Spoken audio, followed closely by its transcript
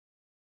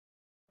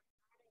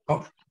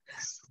Oh,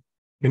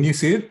 can you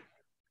see it?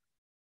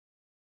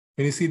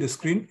 Can you see the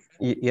screen?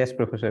 Yes,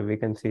 Professor, we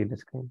can see the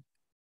screen.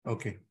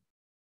 Okay.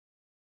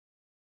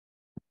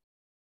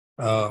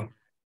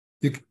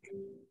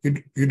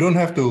 You don't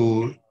have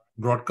to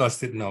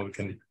broadcast it now. We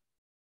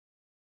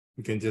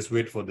can just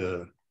wait for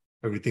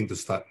everything to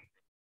start.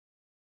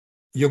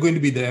 You're going to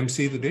be the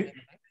MC today?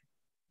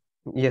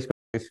 Yes,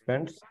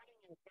 participants,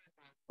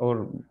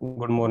 or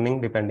good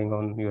morning, depending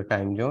on your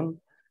time zone,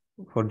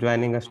 for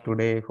joining us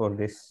today for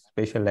this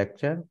special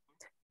lecture.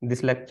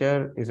 This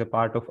lecture is a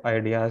part of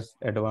IDEA's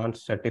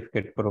Advanced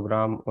Certificate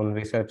Program on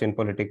Research in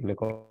Political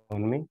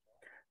Economy,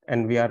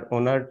 and we are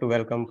honored to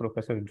welcome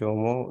Professor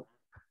Jomo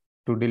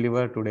to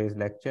deliver today's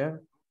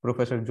lecture.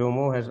 Professor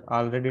Jomo has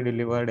already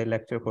delivered a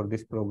lecture for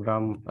this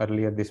program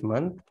earlier this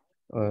month,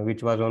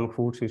 which was on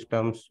food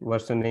systems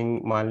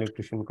worsening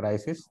malnutrition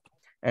crisis.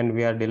 And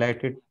we are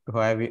delighted to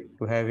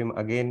have him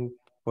again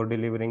for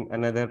delivering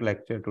another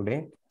lecture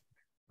today.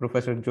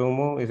 Professor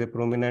Jomo is a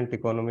prominent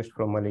economist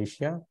from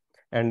Malaysia,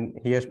 and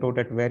he has taught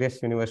at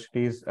various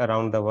universities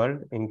around the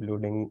world,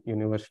 including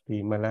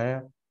University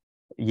Malaya,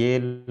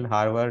 Yale,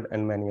 Harvard,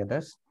 and many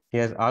others. He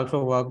has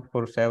also worked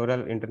for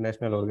several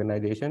international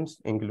organizations,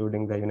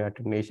 including the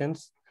United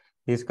Nations.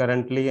 He is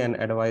currently an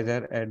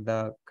advisor at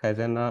the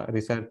Khazana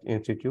Research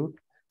Institute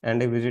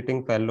and a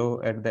visiting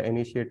fellow at the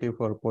Initiative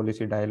for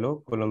Policy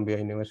Dialogue, Columbia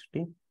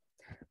University.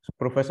 So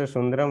Professor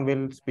Sundaram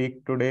will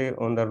speak today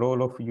on the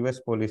role of US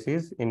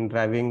policies in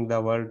driving the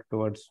world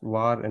towards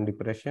war and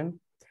depression.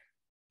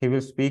 He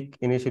will speak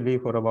initially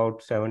for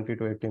about 70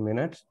 to 80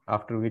 minutes,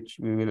 after which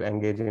we will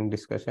engage in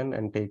discussion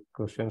and take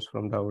questions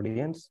from the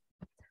audience.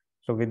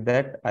 So with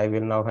that, I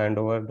will now hand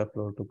over the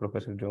floor to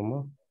Professor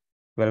Jomo.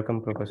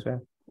 Welcome,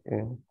 Professor.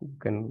 You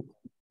can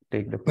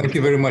take the floor. Thank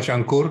you very much,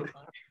 Ankur.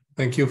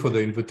 Thank you for the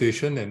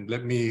invitation, and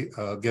let me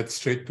get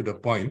straight to the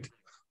point.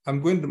 I'm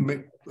going to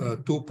make a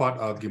two-part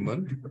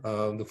argument.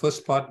 The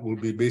first part will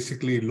be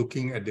basically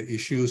looking at the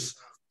issues,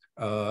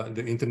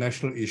 the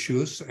international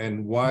issues,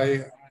 and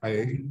why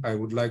I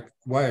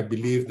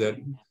believe that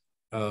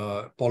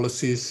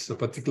policies,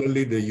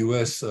 particularly the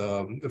US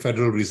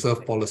Federal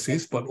Reserve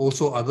policies, but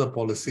also other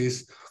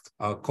policies,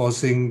 are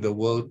causing the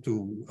world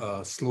to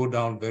slow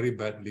down very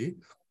badly,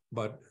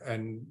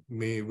 and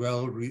may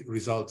well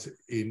result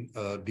in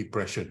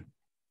depression.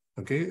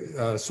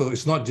 Okay, so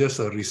it's not just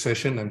a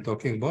recession I'm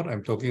talking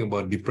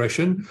about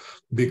depression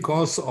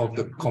because of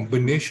the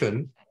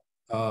combination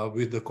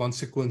with the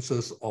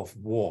consequences of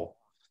war.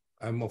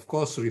 I'm of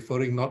course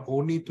referring not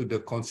only to the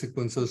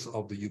consequences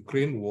of the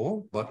Ukraine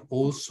war, but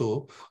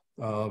also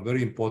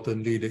very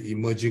importantly, the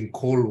emerging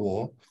Cold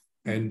War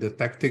and the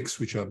tactics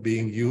which are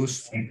being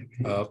used,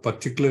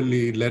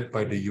 particularly led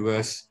by the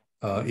US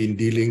in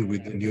dealing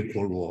with the new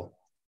Cold War.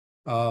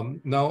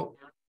 Now,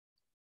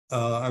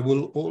 I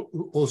will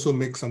also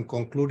make some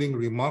concluding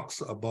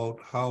remarks about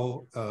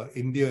how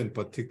India in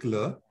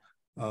particular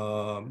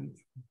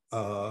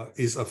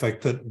is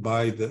affected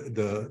by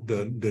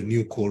the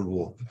new Cold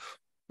War.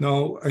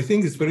 Now, I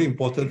think it's very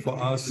important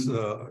for us,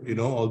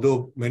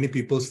 although many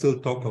people still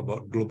talk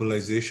about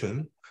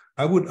globalization,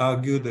 I would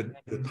argue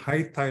that the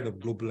high tide of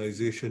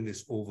globalization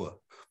is over.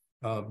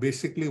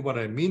 Basically, what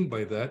I mean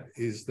by that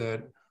is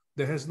that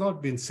there has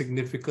not been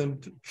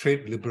significant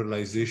trade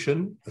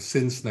liberalization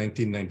since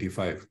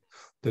 1995.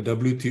 The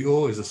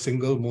WTO is the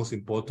single most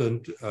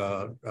important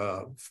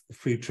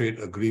free trade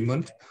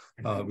agreement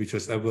which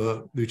has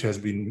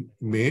been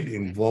made.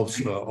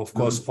 Involves, of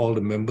course, all the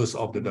members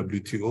of the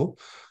WTO.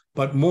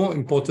 But more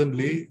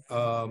importantly,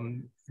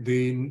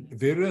 the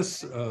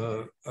various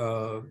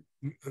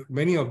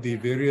many of the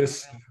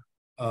various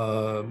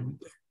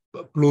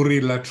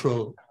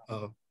plurilateral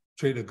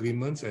trade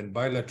agreements and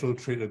bilateral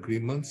trade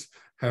agreements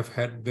have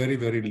had very,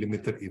 very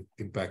limited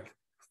impact.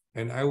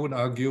 And I would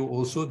argue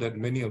also that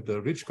many of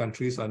the rich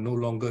countries are no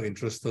longer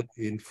interested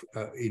in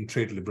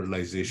trade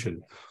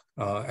liberalization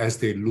as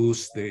they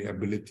lose the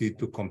ability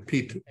to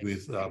compete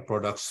with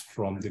products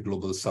from the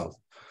global south.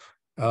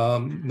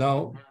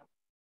 Now,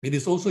 it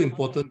is also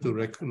important to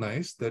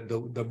recognize that the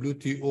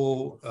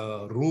WTO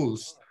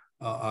rules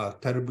are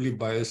terribly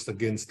biased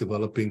against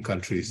developing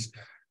countries.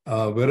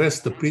 Whereas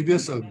the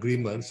previous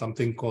agreement,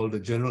 something called the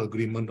General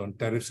Agreement on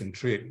Tariffs and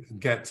Trade,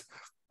 GATT,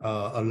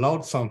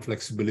 allowed some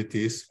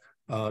flexibilities.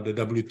 The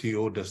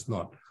WTO does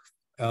not.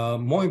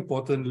 More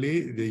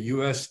importantly, the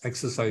US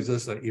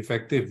exercises an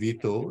effective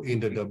veto in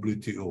the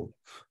WTO.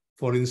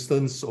 For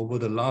instance, over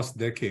the last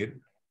decade,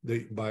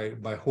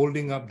 by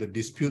holding up the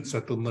dispute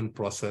settlement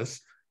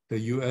process, the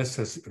US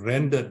has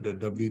rendered the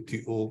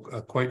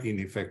WTO quite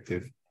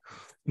ineffective.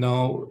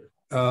 Now,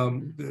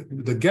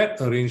 the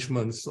GATT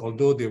arrangements,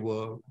 although they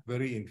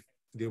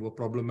were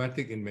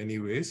problematic in many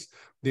ways,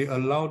 they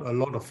allowed a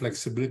lot of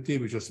flexibility,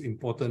 which was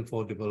important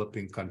for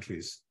developing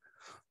countries.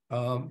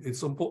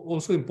 It's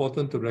also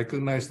important to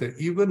recognize that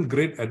even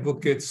great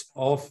advocates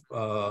of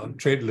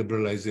trade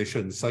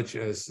liberalization, such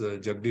as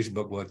Jagdish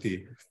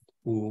Bhagwati,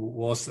 who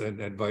was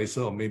an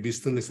advisor, or maybe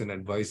still is an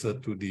advisor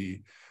to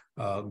the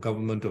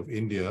government of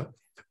India,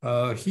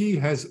 he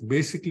has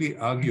basically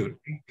argued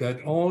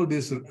that all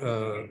these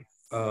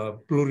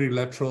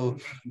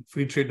plurilateral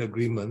free trade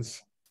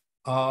agreements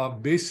are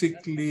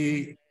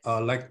basically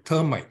like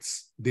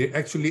termites. They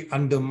actually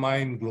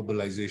undermine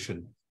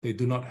globalization. They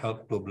do not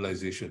help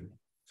globalization.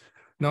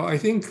 Now, I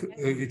think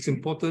it's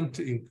important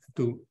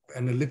to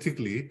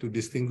analytically to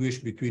distinguish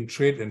between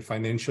trade and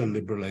financial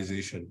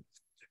liberalization.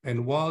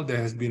 And while there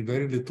has been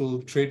very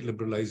little trade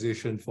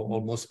liberalization for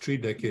almost 3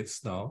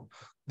 decades now,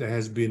 there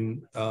has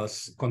been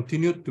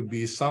continued to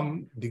be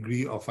some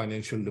degree of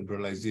financial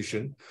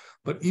liberalization,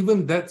 but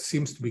even that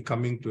seems to be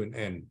coming to an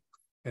end.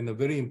 And a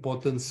very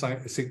important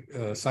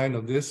sign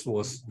of this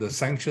was the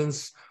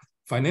sanctions,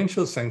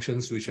 financial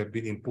sanctions, which have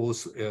been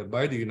imposed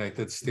by the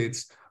United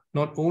States,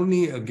 not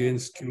only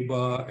against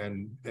Cuba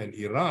and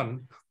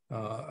Iran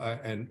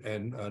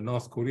and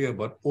North Korea,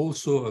 but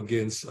also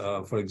against,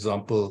 for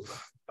example,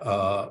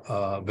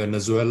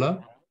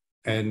 Venezuela,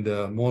 and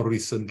more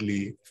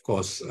recently, of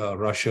course,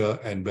 Russia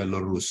and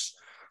Belarus.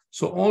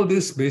 So all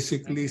this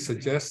basically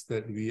suggests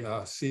that we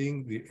are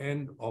seeing the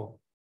end of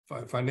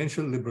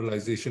financial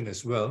liberalization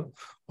as well,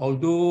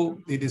 although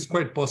it is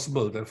quite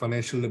possible that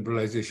financial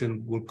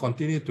liberalization will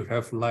continue to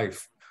have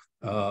life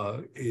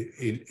for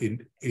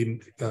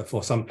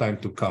some time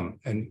to come.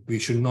 And we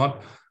should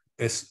not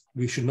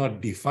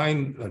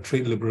define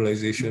trade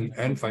liberalization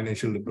and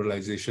financial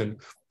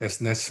liberalization as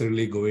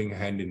necessarily going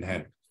hand in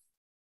hand.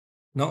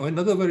 Now,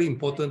 another very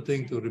important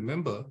thing to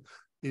remember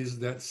is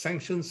that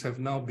sanctions have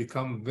now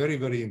become very,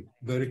 very,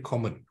 very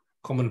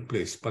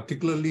commonplace,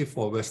 particularly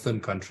for Western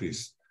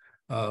countries.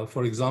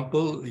 For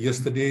example,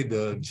 yesterday,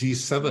 the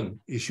G7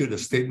 issued a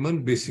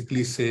statement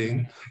basically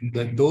saying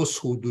that those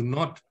who do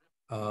not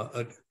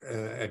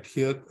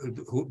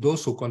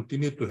those who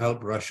continue to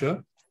help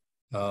Russia,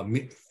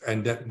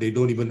 and that they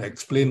don't even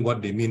explain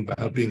what they mean by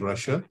helping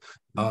Russia,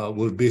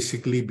 will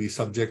basically be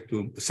subject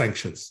to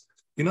sanctions.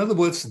 In other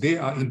words, they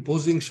are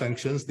imposing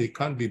sanctions. They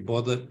can't be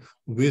bothered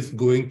with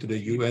going to the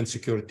UN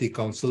Security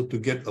Council to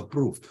get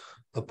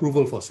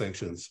approval for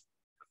sanctions.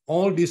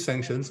 All these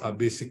sanctions are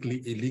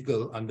basically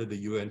illegal under the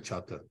UN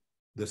Charter.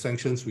 The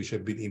sanctions which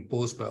have been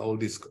imposed by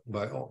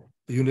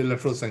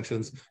unilateral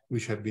sanctions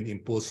which have been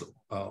imposed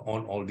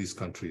on all these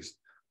countries.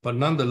 But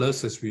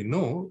nonetheless, as we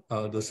know,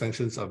 the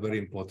sanctions are very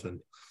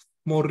important.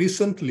 More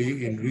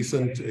recently, in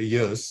recent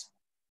years,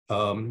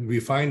 we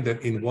find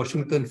that in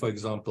Washington, for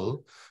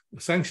example,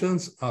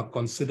 sanctions are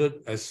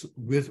considered as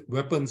with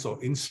weapons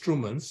or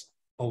instruments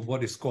of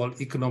what is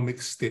called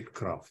economic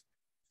statecraft.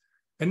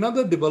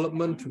 Another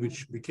development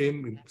which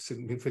became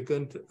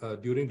significant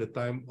during the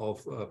time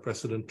of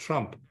President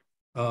Trump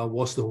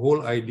was the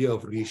whole idea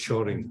of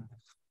reshoring.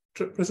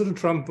 President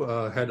Trump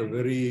had a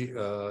very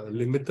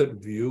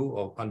limited view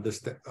of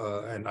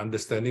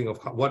understanding of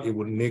what it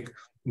would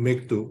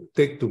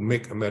take to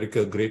make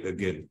America great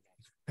again.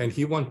 And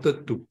he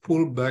wanted to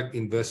pull back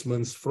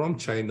investments from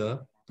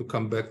China to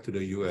come back to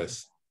the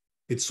US.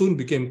 It soon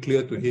became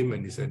clear to him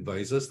and his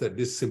advisors that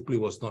this simply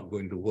was not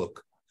going to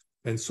work.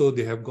 And so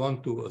they have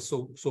gone to a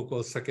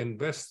so-called second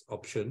best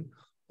option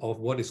of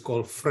what is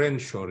called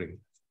friendshoring.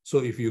 So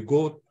if you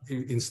go,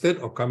 instead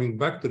of coming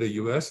back to the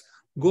US,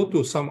 go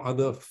to some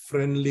other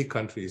friendly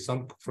country,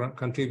 some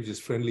country which is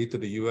friendly to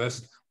the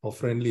US or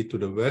friendly to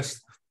the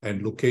West,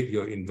 and locate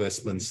your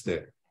investments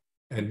there.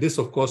 And this,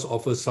 of course,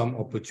 offers some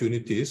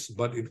opportunities,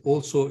 but it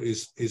also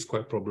is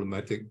quite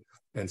problematic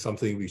and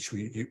something which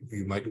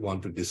you might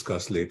want to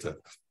discuss later.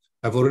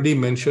 I've already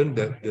mentioned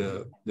that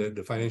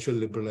the financial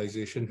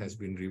liberalization has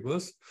been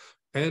reversed.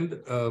 And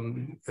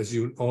as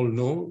you all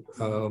know,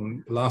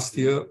 last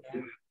year,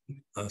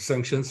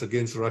 sanctions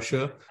against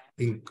Russia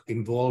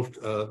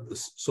involved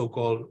the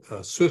so-called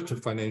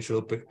SWIFT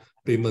financial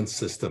payment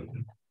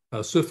system.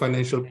 SWIFT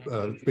financial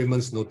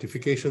payments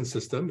notification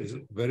system is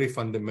very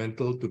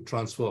fundamental to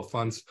transfer of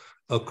funds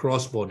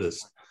across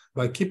borders.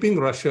 By keeping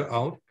Russia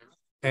out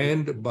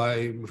and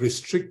by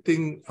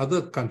restricting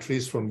other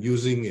countries from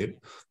using it,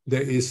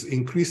 there is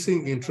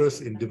increasing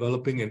interest in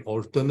developing an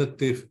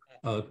alternative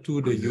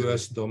to the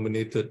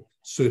US-dominated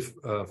SWIFT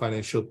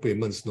financial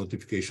payments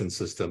notification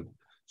system.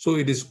 So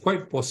it is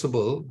quite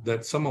possible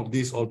that some of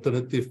these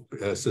alternative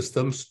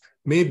systems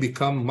may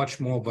become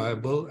much more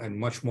viable and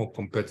much more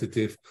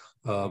competitive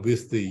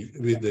with the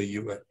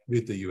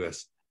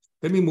US.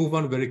 Let me move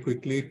on very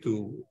quickly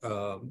to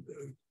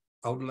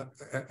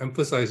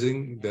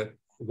emphasizing that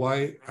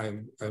why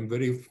I'm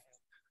very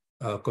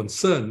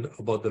concerned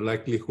about the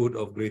likelihood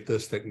of greater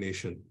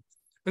stagnation.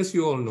 As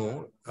you all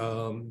know,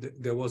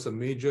 there was a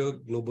major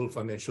global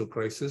financial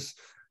crisis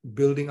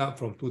building up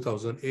from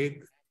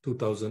 2008,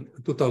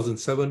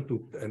 2007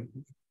 and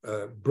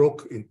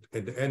broke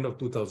at the end of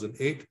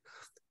 2008,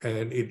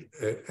 and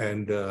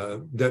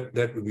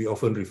that we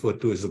often refer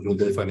to as the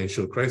global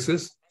financial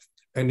crisis,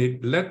 and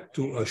it led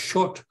to a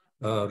short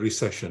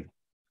recession.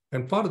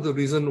 And part of the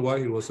reason why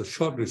it was a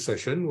short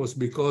recession was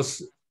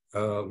because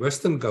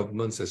Western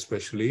governments,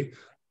 especially,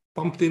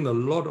 pumped in a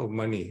lot of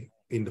money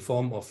in the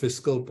form of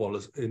fiscal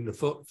policy, in the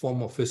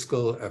form of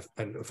fiscal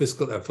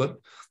effort,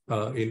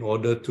 in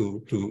order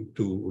to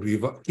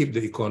keep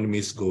the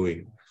economies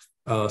going.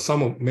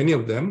 Many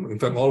of them, in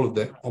fact, all of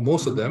them, or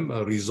most of them,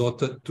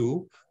 resorted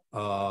to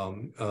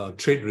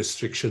trade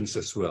restrictions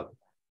as well.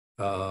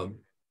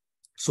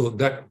 So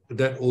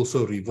that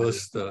also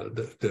reversed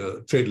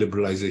the trade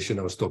liberalization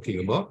I was talking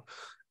about.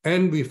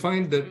 And we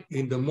find that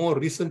in the more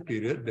recent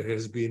period, there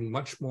has been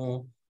much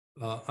more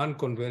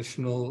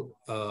unconventional,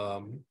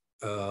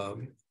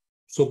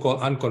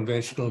 so-called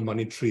unconventional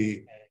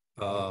monetary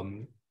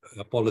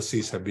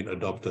policies have been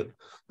adopted.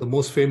 The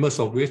most famous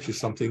of which is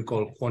something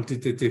called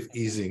quantitative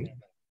easing,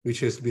 which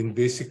has been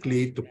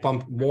basically to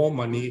pump more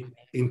money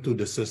into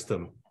the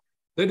system.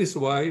 That is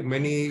why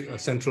many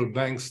central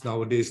banks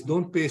nowadays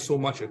don't pay so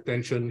much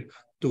attention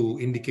to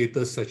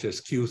indicators such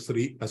as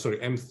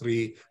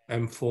M3,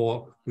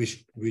 M4,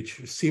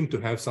 which seem to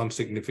have some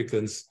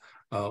significance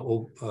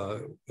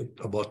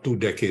about 2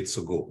 decades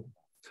ago.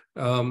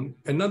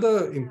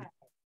 Another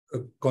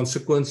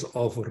consequence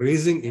of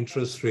raising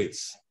interest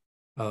rates,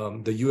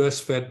 the US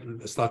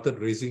Fed started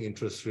raising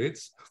interest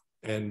rates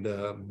and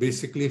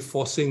basically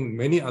forcing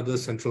many other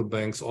central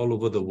banks all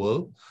over the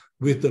world,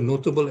 with the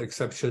notable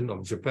exception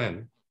of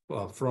Japan,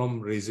 from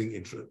raising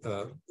interest,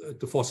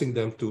 to forcing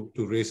them to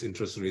raise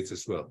interest rates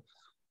as well.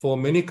 For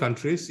many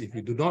countries, if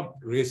you do not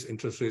raise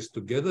interest rates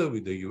together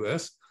with the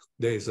US,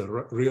 there is a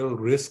real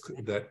risk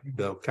that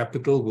the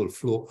capital will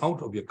flow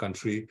out of your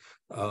country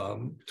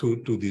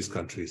to these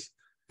countries.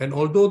 And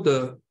although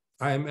the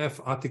IMF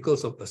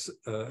Articles of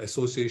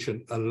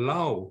Association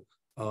allow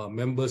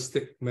member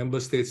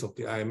states of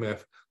the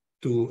IMF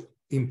to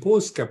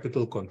impose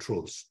capital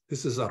controls,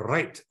 this is a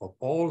right of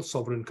all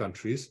sovereign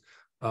countries.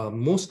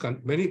 Most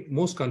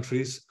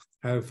countries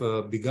have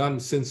begun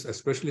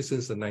especially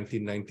since the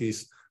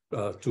 1990s,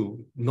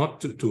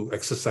 to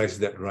exercise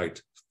that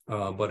right,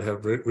 but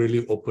have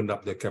really opened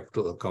up their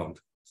capital account.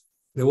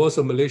 There was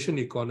a Malaysian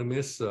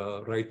economist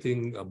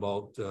writing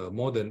about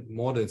more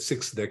than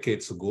 6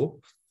 decades ago,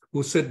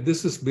 who said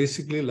this is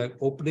basically like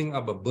opening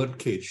up a bird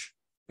cage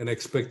and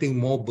expecting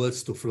more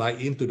birds to fly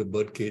into the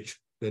bird cage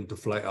than to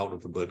fly out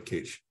of the bird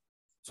cage.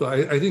 So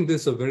I think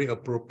this is a very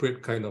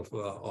appropriate kind of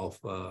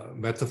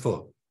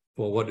metaphor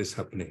for what is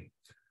happening.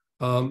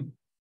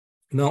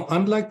 Now,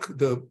 unlike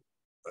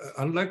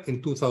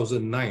in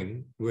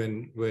 2009,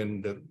 when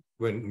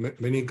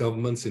many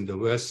governments in the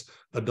West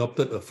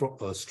adopted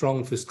a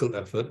strong fiscal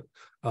effort,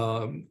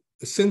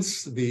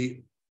 since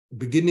the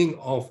beginning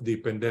of the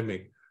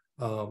pandemic,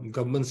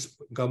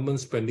 government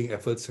spending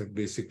efforts have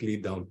basically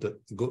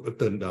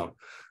turned down.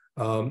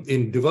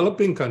 In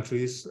developing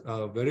countries,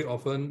 very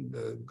often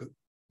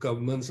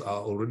governments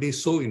are already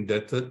so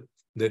indebted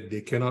that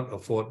they cannot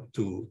afford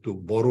to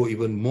borrow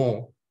even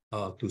more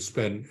to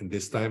spend in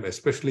this time,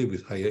 especially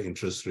with higher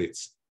interest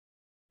rates.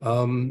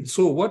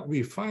 So what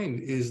we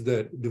find is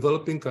that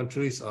developing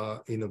countries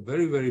are in a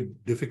very, very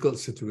difficult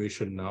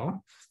situation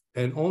now.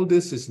 And all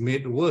this is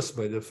made worse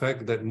by the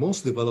fact that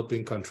most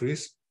developing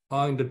countries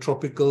are in the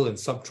tropical and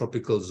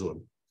subtropical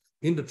zone.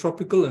 In the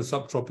tropical and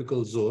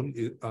subtropical zone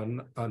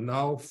are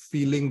now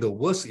feeling the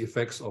worst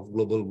effects of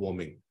global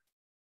warming.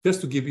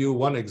 Just to give you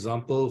one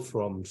example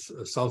from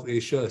South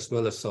Asia as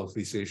well as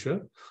Southeast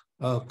Asia,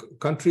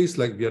 countries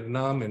like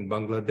Vietnam and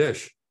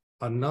Bangladesh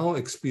are now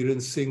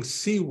experiencing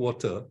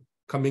seawater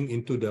coming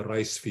into the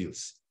rice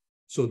fields.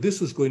 So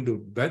this is going to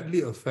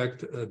badly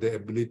affect their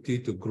ability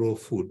to grow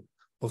food.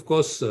 Of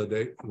course,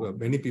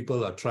 many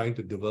people are trying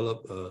to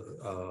develop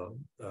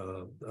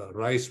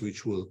rice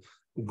which will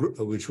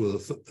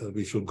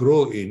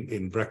grow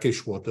in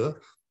brackish water,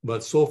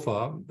 but so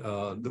far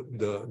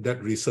that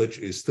research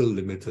is still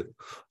limited.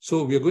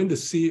 So we are going to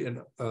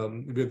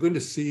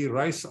see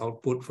rice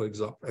output, for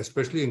example,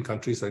 especially in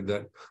countries like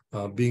that,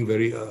 being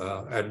very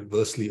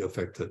adversely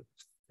affected.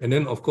 And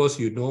then, of course,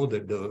 you know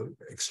that the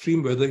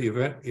extreme weather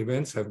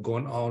events have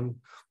gone on,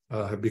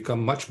 have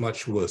become much,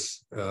 much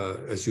worse.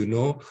 As you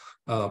know,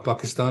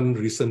 Pakistan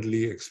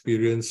recently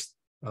experienced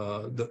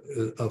a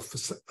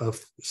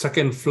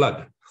second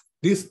flood.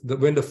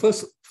 When the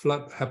first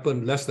flood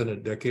happened less than a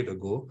decade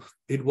ago,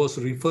 it was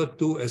referred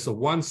to as a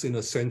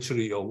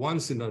once-in-a-century or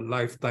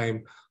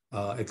once-in-a-lifetime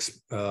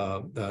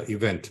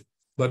event.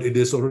 But it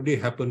has already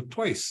happened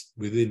twice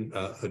within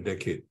a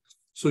decade.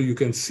 So you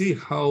can see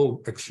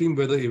how extreme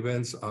weather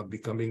events are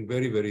becoming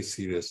very, very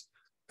serious.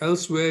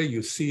 Elsewhere,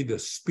 you see the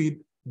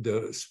speed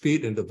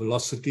and the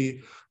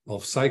velocity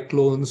of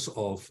cyclones,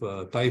 of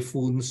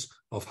typhoons,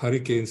 of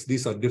hurricanes.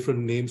 These are different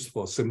names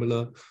for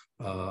similar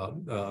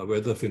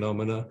weather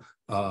phenomena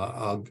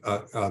are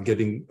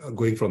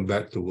going from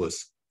bad to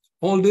worse.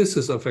 All this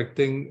is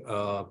affecting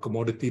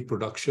commodity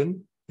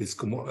production, it's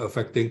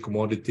affecting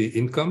commodity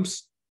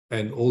incomes,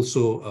 and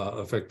also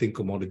affecting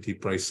commodity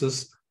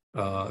prices,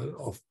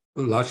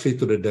 largely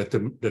to the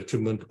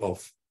detriment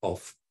of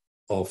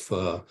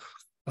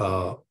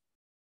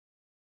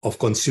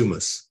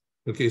consumers.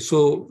 Okay,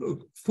 so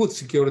food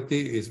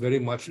security is very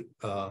much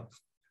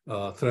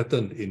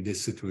threatened in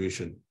this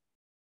situation.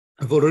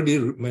 I've already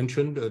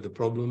mentioned the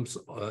problems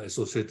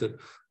associated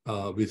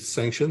with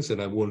sanctions,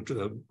 and I won't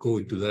go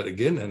into that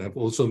again. And I've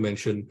also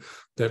mentioned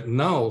that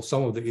now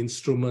some of the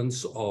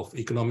instruments of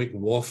economic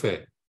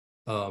warfare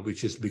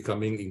which is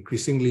becoming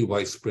increasingly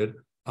widespread,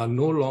 are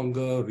no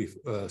longer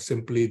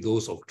simply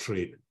those of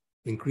trade.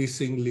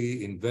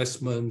 Increasingly,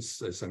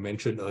 investments, as I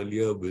mentioned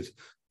earlier, with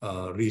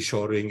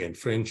reshoring and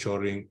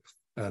friendshoring,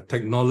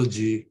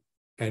 technology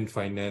and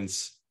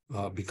finance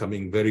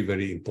becoming very,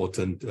 very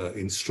important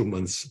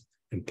instruments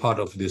and part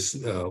of this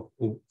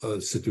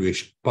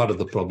situation, part of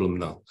the problem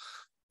now.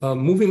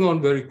 Moving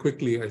on very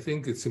quickly, I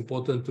think it's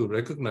important to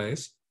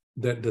recognize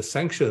that the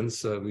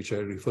sanctions, which I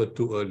referred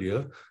to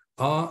earlier,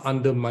 are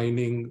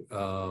undermining.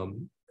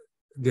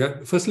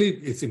 Firstly,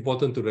 it's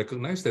important to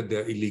recognize that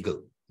they're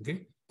illegal.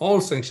 Okay,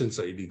 all sanctions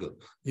are illegal.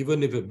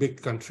 Even if a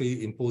big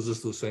country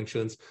imposes those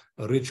sanctions,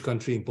 a rich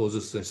country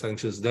imposes the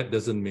sanctions, that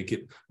doesn't make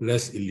it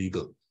less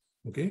illegal.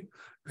 Okay,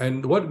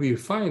 and what we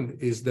find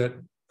is that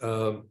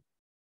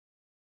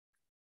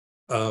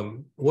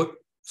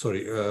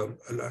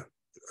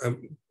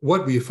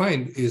what we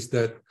find is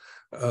that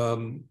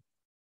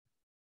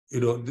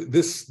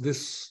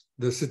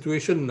the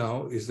situation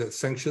now is that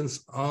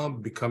sanctions are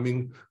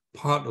becoming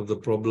part of the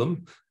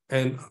problem,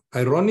 and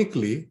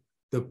ironically,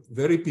 the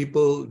very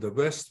people, the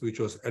West, which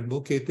was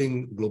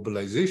advocating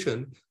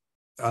globalization,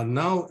 are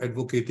now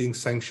advocating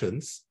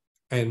sanctions,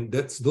 and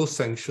those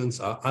sanctions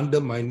are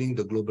undermining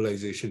the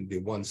globalization they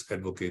once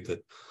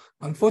advocated.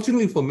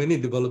 Unfortunately, for many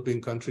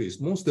developing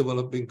countries, most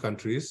developing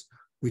countries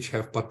which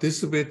have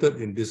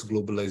participated in this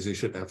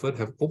globalization effort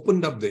have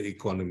opened up their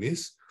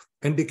economies,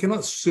 and they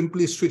cannot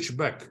simply switch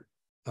back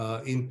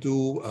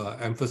into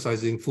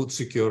emphasizing food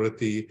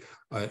security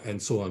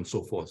and so on and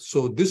so forth.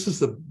 So this is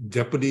the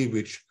jeopardy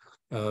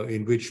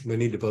in which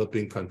many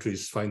developing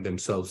countries find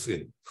themselves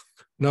in.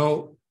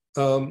 Now,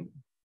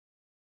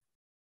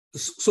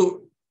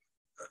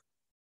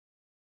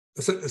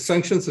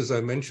 sanctions, as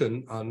I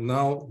mentioned, are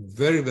now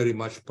very, very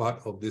much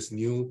part of this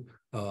new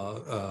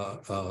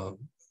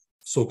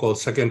so-called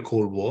Second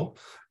Cold War.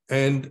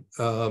 And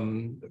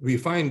we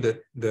find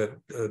that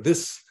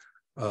this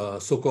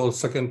so-called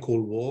Second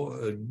Cold War,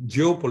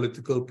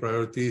 geopolitical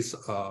priorities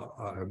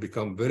have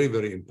become very,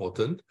 very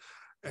important.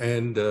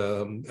 And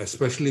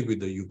especially with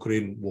the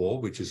Ukraine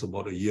war, which is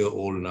about a year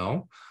old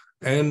now.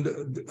 And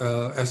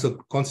as a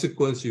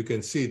consequence, you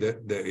can see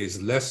that there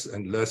is less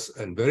and less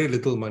and very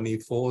little money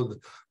for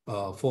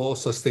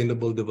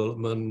sustainable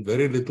development,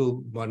 very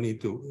little money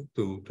to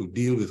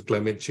deal with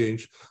climate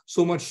change,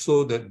 so much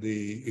so that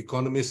the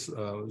Economist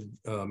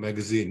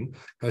magazine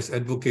has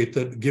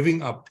advocated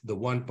giving up the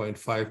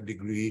 1.5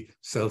 degree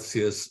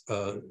Celsius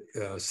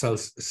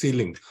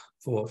ceiling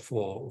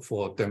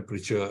for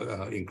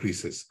temperature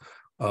increases.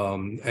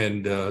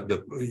 And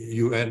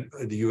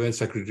the UN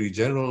Secretary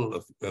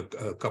General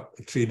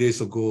 3 days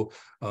ago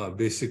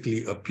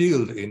basically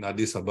appealed in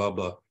Addis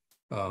Ababa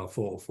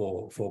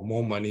for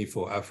more money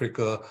for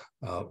Africa,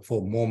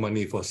 for more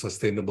money for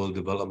sustainable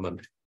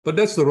development. But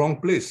that's the wrong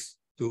place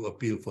to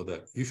appeal for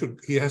that.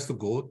 He has to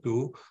go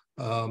to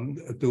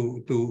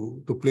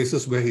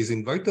places where he's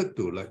invited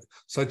to, like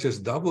such as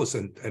Davos,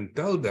 and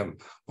tell them,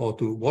 or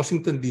to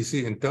Washington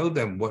DC and tell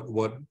them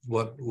what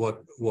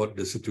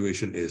the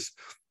situation is.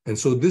 And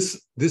so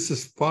this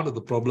is part of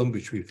the problem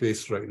which we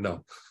face right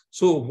now.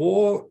 So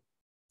war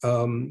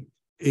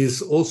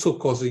is also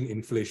causing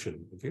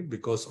inflation, okay,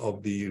 because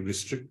of the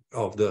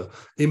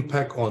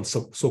impact on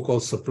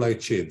so-called supply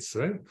chains,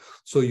 right?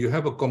 So you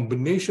have a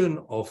combination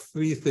of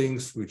three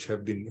things which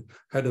have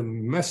had a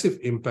massive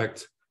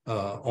impact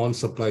on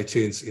supply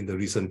chains in the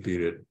recent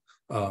period.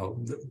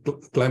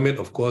 The climate,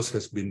 of course,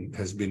 has been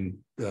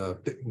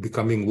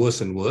becoming worse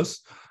and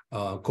worse.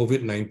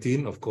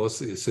 COVID-19, of course,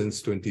 is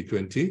since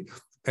 2020.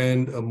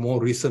 And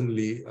more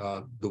recently,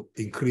 the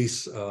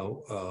increased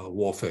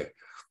warfare.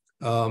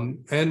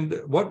 And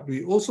what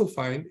we also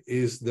find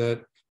is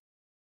that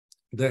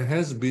there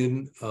has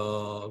been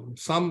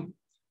some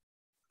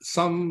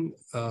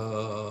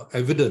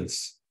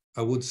evidence,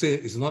 I would say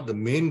is not the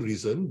main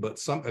reason, but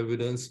some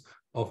evidence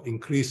of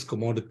increased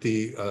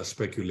commodity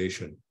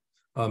speculation.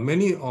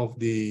 Many of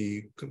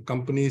the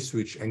companies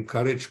which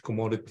encourage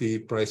commodity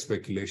price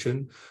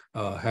speculation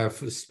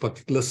have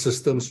particular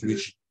systems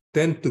which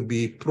tend to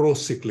be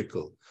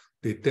pro-cyclical.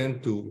 They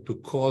tend to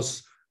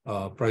cause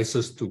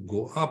prices to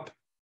go up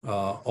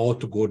or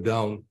to go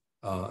down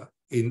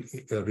in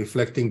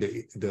reflecting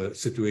the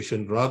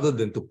situation rather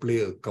than to play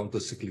a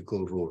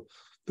counter-cyclical role.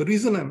 The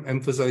reason I'm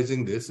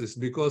emphasizing this is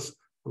because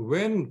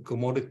when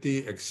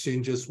commodity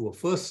exchanges were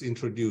first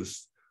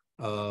introduced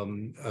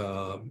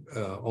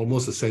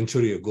almost a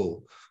century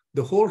ago,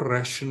 the whole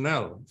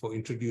rationale for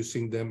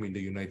introducing them in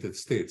the United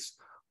States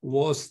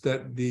was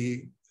that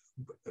the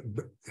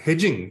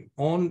hedging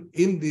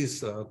in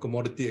these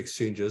commodity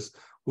exchanges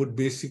would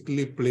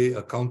basically play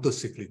a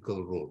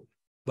counter-cyclical role.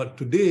 But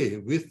today,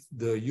 with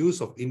the use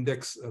of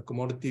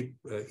commodity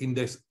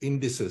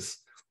indices,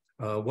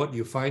 what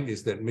you find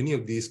is that many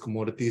of these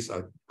commodities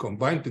are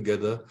combined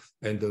together,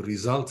 and the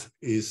result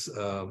is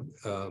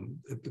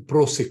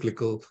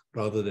pro-cyclical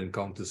rather than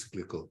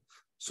counter-cyclical.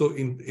 So,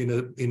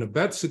 in a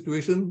bad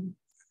situation,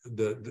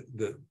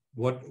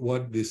 what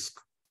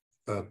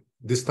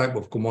this type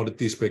of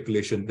commodity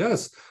speculation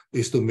does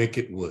is to make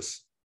it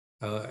worse.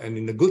 And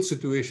in a good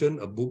situation,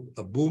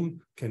 a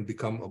boom can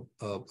become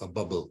a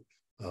bubble,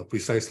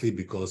 precisely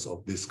because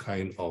of this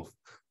kind of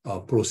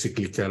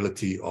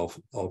pro-cyclicality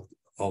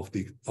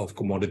of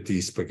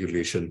commodity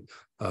speculation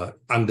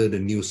under the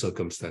new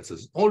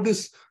circumstances. All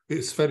this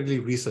is fairly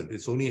recent.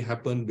 It's only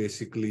happened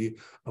basically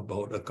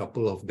about a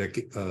couple of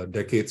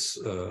decades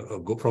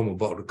ago, from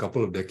about a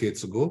couple of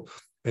decades ago.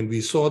 And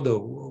we saw the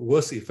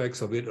worst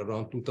effects of it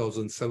around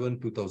 2007,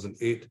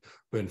 2008,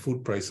 when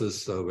food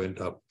prices went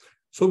up.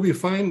 So we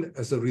find,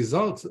 as a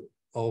result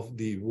of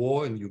the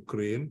war in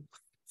Ukraine,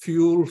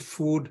 fuel,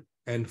 food,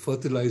 and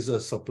fertilizer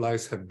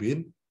supplies have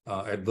been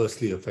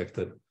adversely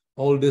affected.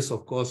 All this,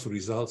 of course,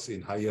 results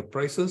in higher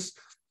prices,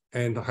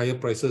 and higher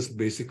prices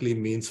basically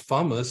means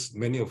farmers,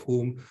 many of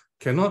whom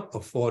cannot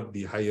afford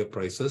the higher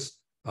prices,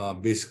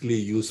 basically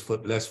use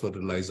less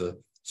fertilizer.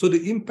 So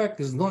the impact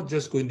is not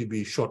just going to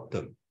be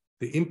short-term.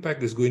 The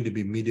impact is going to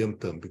be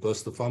medium-term,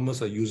 because the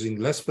farmers are using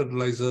less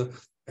fertilizer,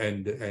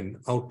 and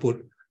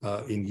output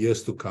in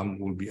years to come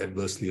will be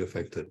adversely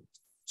affected.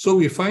 So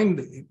we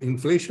find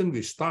inflation,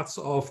 which starts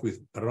off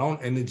with around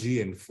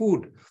energy and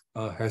food,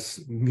 has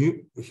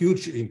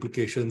huge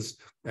implications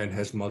and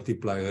has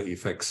multiplier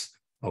effects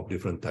of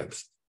different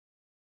types.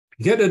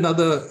 Yet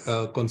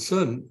another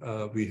concern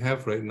we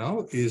have right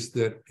now is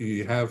that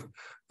we have,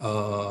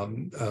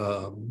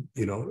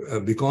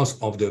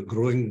 because of the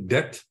growing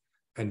debt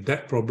and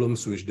debt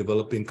problems which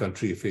developing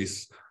countries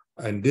face,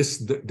 and this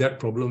debt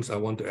problems, I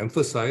want to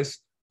emphasize,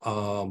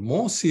 are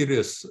more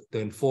serious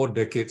than 4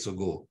 decades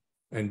ago.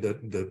 And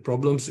the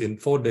problems in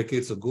 4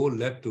 decades ago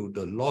led to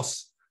the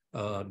lost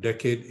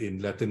decade in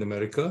Latin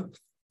America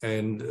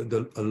and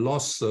a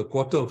lost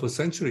quarter of a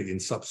century in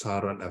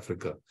sub-Saharan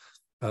Africa.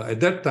 At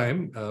that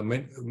time,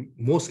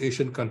 most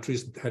Asian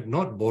countries had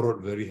not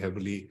borrowed very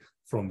heavily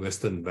from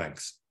Western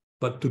banks.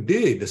 But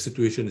today, the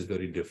situation is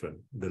very different.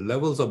 The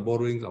levels of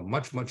borrowing are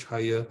much, much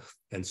higher.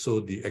 And so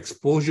the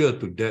exposure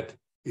to debt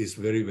is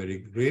very, very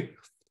great.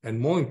 And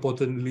more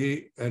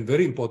importantly, and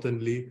very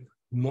importantly,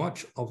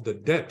 much of the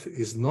debt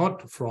is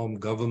not from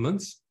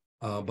governments,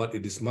 but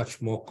it is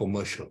much more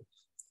commercial.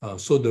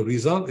 So the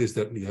result is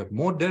that you have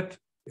more debt,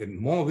 and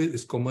more of it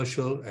is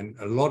commercial, and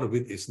a lot of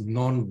it is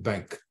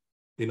non-bank.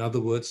 In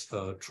other words,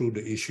 through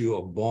the issue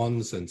of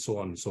bonds and so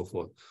on and so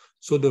forth.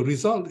 So the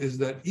result is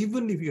that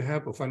even if you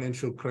have a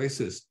financial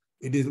crisis,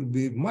 it will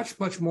be much,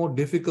 much more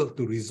difficult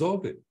to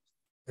resolve it.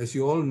 As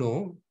you all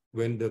know,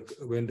 when the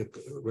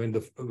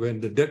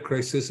debt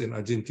crisis in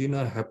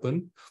Argentina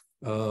happened,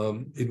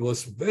 it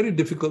was very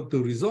difficult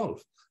to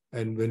resolve.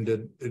 And when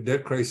the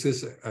debt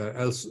crisis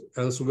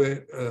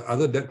elsewhere,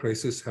 other debt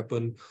crises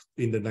happened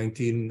in the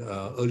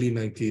early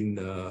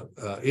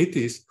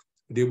 1980s,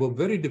 they were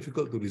very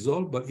difficult to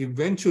resolve, but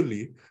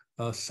eventually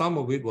some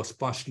of it was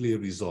partially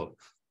resolved.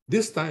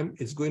 This time,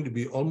 it's going to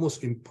be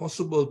almost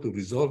impossible to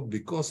resolve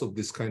because of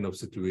this kind of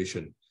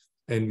situation.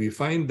 And we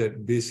find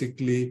that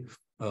basically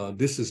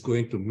this is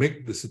going to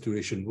make the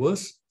situation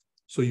worse.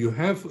 So you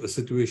have a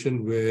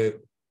situation where,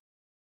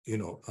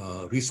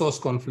 resource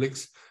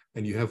conflicts,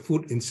 and you have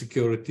food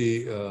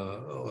insecurity,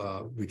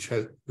 going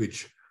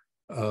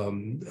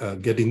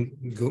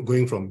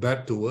from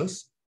bad to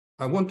worse.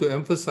 I want to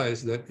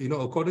emphasize that,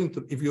 according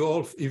to, if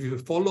you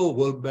follow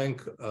World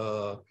Bank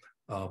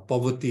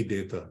poverty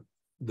data,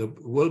 the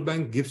World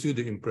Bank gives you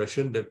the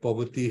impression that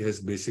poverty has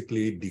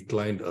basically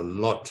declined a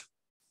lot,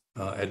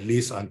 at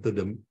least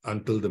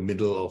until the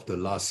middle of the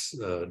last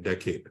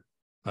decade.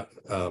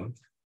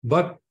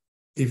 But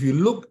if you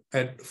look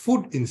at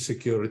food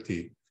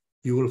insecurity,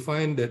 you will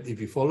find that if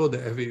you follow the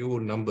FAO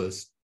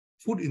numbers,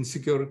 food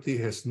insecurity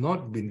has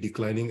not been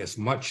declining as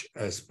much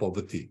as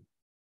poverty.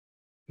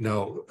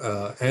 Now,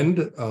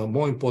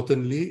 more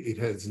importantly, it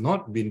has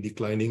not been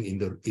declining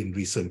in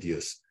recent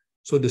years.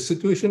 So the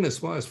situation as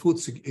far as food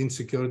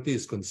insecurity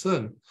is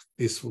concerned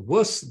is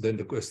worse than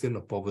the question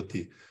of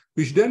poverty,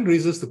 which then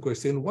raises the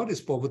question, what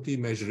is poverty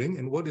measuring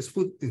and what is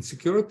food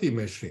insecurity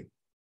measuring?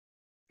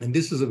 And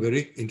this is a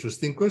very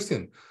interesting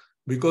question,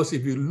 because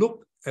if you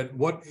look at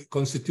what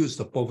constitutes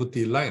the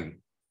poverty line,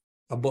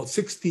 about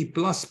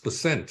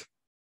 60+%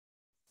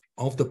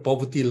 of the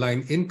poverty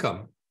line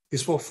income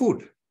is for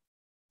food.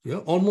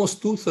 Yeah,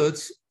 almost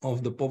 2/3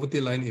 of the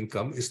poverty line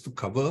income is to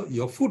cover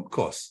your food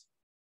costs.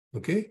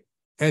 Okay,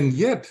 and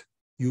yet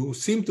you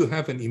seem to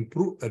have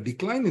a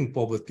decline in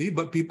poverty,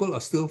 but people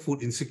are still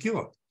food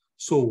insecure.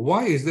 So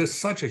why is there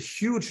such a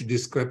huge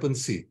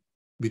discrepancy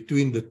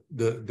between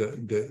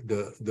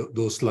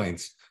those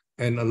lines?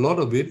 And a lot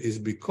of it is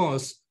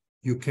because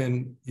you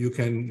can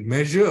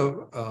measure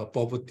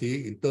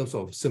poverty in terms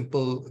of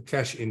simple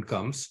cash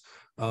incomes,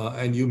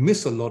 and you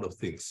miss a lot of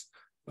things.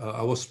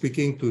 I was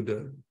speaking to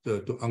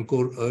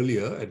Ankur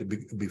earlier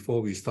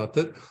before we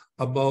started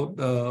about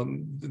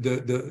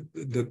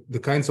the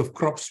kinds of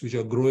crops which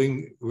are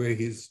growing where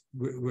he's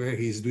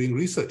doing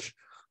research.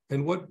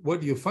 And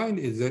what you find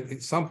is that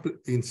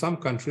in some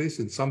countries,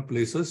 in some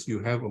places, you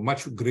have a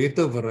much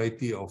greater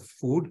variety of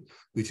food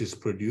which is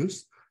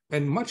produced.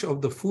 And much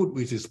of the food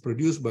which is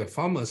produced by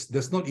farmers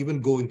does not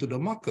even go into the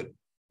market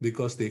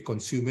because they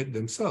consume it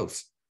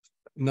themselves.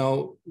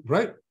 Now,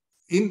 right,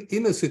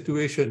 in a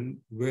situation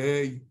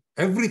where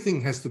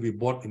everything has to be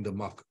bought in the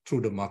market,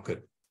 through the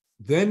market,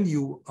 then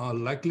you are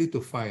likely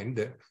to find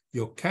that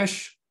your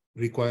cash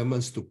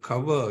requirements to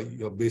cover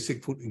your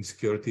basic food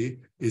insecurity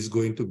is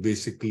going to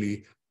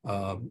basically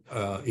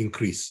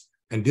increase.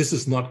 And this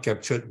is not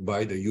captured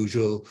by the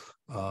usual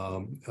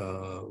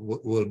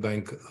World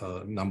Bank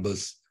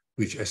numbers,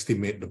 which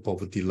estimate the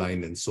poverty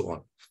line and so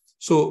on.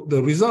 So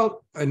the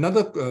result,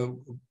 another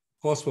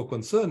cause for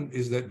concern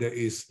is that there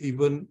is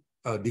even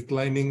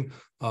declining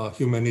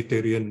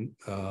humanitarian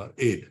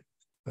aid.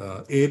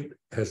 Aid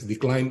has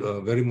declined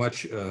very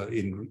much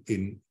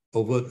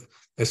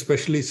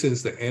especially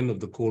since the end of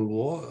the Cold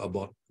War,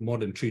 about more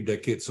than 3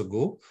 decades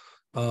ago,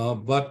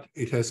 but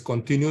it has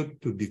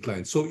continued to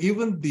decline. So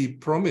even the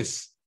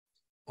promise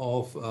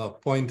of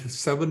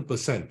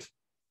 0.7%,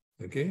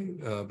 okay,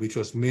 which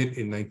was made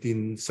in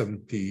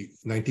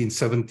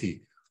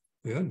 1970,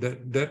 yeah,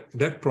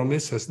 that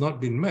promise has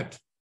not been met.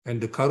 And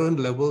the current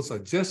levels are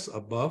just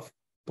above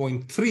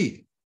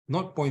 0.3,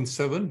 not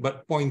 0.7,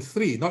 but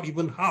 0.3, not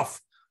even half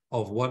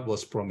of what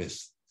was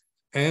promised.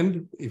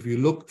 And if you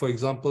look, for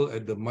example,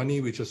 at the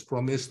money which was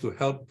promised to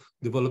help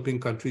developing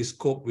countries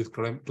cope with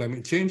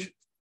climate change,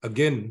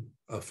 again,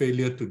 a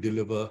failure to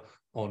deliver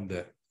on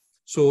that.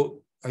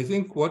 So I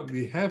think what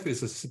we have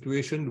is a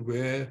situation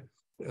where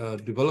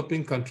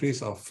developing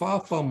countries are far,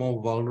 far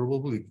more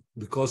vulnerable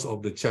because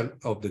of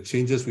the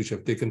changes which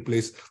have taken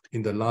place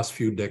in the last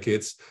few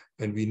decades,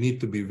 and we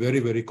need to be very,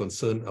 very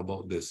concerned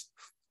about this.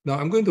 Now,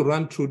 I'm going to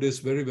run through this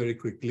very, very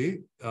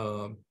quickly.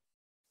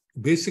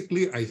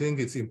 Basically, I think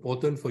it's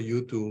important for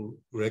you to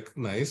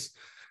recognize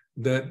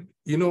that,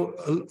 you know,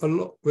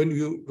 when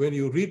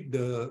you read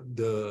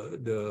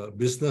the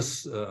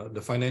business,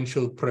 the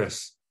financial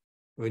press,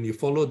 when you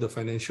follow the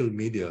financial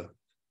media,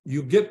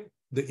 you get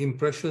the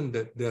impression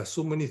that there are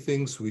so many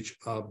things which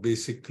are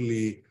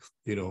basically,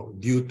 you know,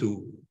 due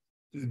to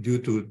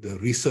the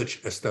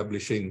research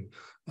establishing,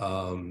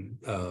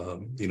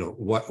 you know,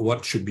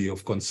 what should be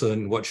of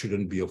concern, what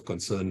shouldn't be of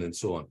concern, and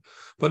so on.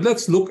 But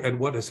let's look at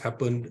what has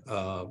happened,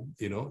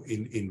 you know,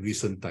 in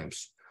recent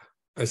times.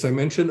 As I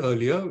mentioned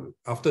earlier,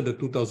 after the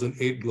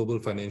 2008 global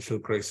financial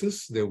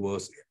crisis, there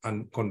was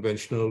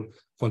unconventional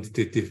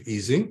quantitative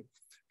easing,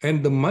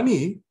 and the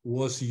money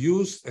was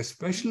used,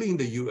 especially in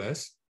the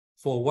US,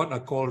 for what are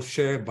called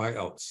share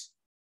buyouts.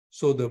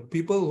 So the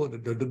people,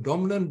 the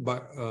dominant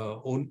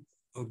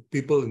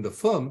people in the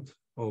firm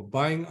are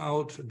buying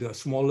out the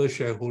smaller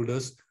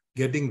shareholders,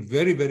 getting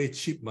very, very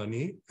cheap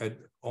money at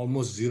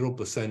almost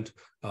 0%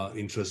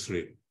 interest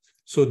rate.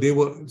 So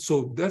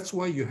that's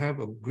why you have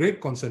a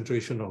great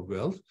concentration of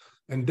wealth.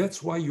 And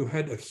that's why you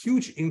had a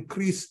huge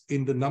increase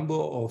in the number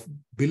of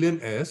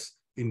billionaires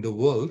in the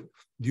world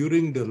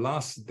during the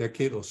last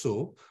decade or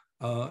so,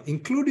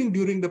 including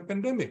during the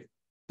pandemic.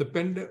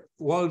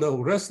 While the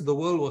rest of the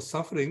world was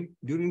suffering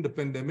during the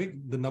pandemic,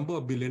 the number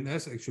of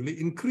billionaires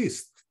actually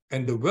increased,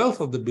 and the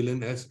wealth of the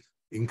billionaires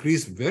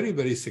increased very,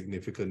 very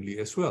significantly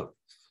as well.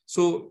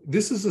 So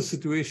this is a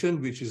situation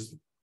which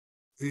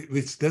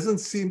doesn't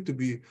seem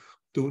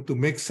to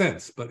make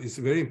sense, but it's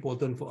very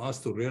important for us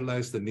to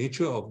realize the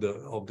nature of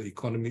the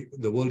economy,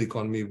 the world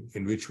economy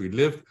in which we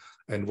live,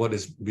 and what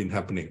has been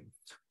happening.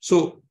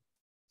 So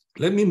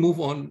let me move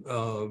on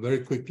very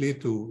quickly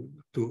to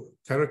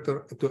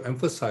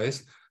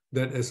emphasize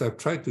that, as I've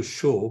tried to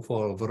show,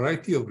 for a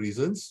variety of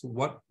reasons,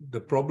 what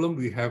the problem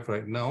we have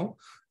right now,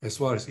 as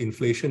far as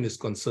inflation is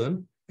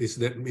concerned, is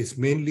that it's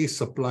mainly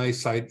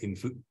supply-side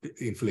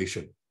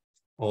inflation,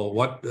 or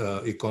what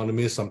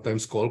economists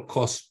sometimes call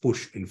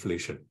cost-push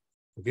inflation.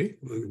 Okay,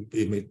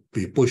 it may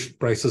be pushed,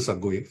 prices are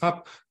going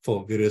up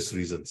for various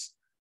reasons.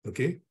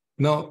 Okay,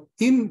 now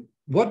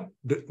what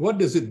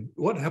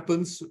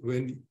happens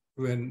when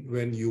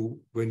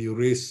you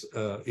raise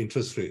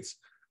interest rates?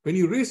 When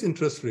you raise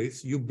interest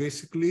rates, you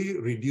basically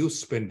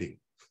reduce spending.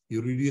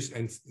 You reduce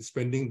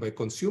spending by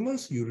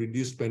consumers, you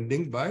reduce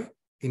spending by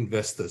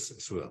investors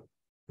as well.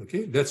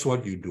 Okay, that's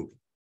what you do.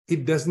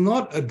 It does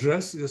not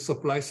address the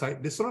supply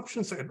side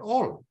disruptions at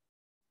all.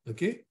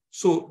 Okay,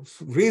 so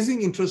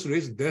raising interest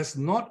rates does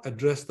not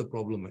address the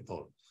problem at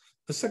all.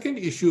 The second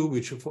issue,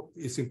 which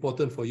is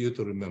important for you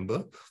to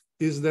remember,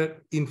 is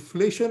that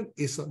inflation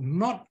is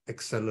not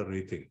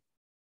accelerating.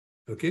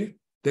 Okay,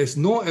 there's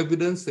no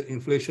evidence that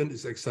inflation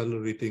is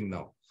accelerating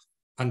now.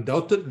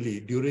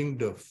 Undoubtedly, during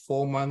the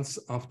 4 months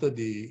after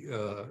the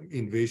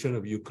invasion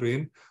of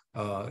Ukraine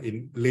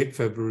in late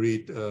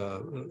February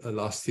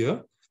last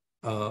year,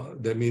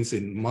 that means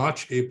in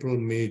March, April,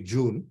 May,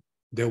 June,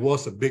 there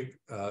was a big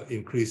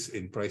increase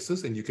in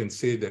prices, and you can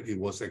say that it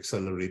was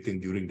accelerating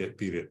during that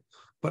period.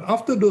 But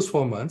after those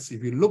 4 months,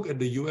 if you look at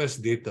the US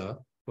data,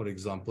 for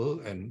example,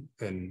 and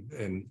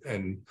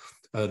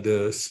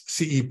the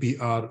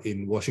CEPR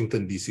in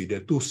Washington, D.C., there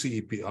are 2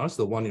 CEPRs.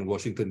 The one in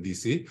Washington,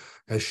 D.C.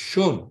 has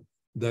shown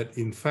that,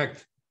 in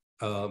fact,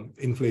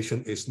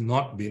 inflation is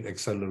not been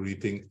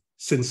accelerating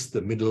since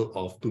the middle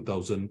of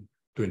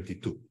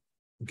 2022.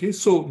 Okay,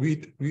 so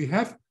we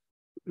have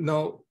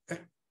now,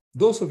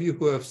 those of you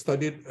who have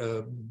studied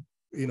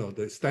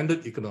the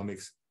standard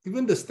economics.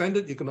 Even the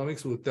standard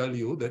economics will tell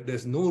you that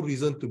there's no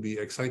reason to be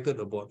excited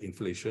about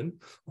inflation,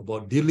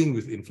 about dealing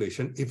with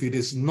inflation, if it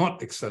is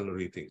not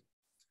accelerating.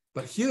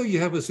 But here you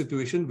have a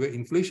situation where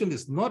inflation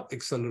is not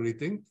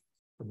accelerating,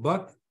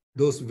 but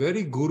those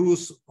very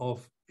gurus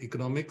of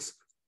economics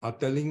are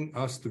telling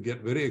us to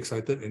get very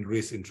excited and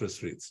raise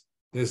interest rates.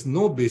 There's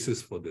no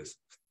basis for this.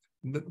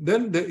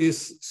 Then there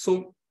is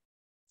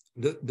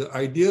the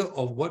idea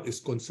of what is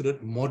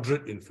considered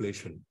moderate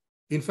inflation.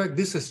 In fact,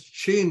 this has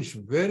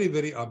changed very,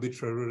 very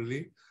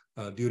arbitrarily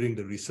during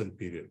the recent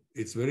period.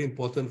 It's very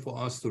important for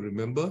us to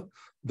remember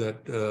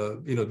that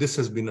this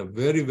has been a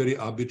very, very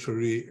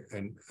arbitrary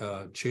and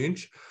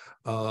change.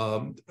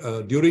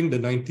 During the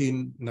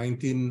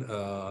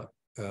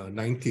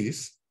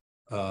 1990s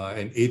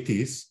and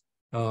 80s,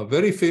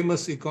 very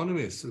famous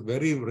economists,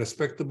 very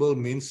respectable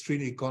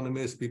mainstream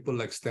economists, people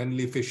like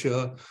Stanley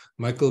Fischer,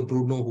 Michael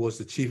Bruno, who was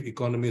the chief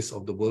economist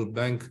of the World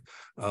Bank,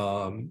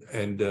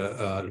 and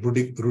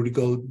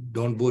Rudolf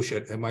Dornbusch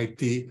at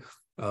MIT,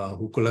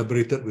 who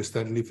collaborated with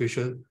Stanley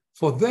Fischer.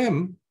 For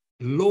them,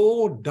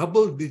 low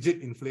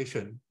double-digit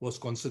inflation was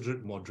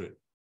considered moderate.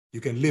 You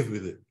can live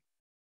with it,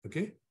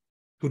 okay?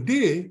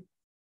 Today,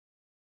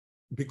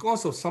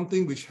 because of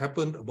something which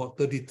happened about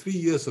 33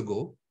 years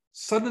ago,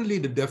 suddenly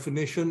the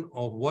definition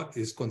of what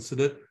is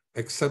considered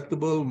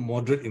acceptable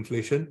moderate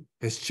inflation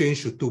has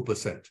changed to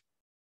 2%.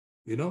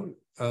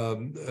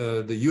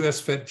 The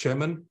US Fed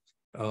chairman,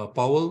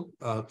 Powell,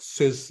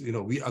 says,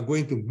 we are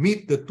going to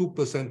meet the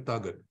 2%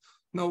 target.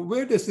 Now,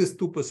 where does this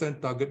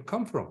 2% target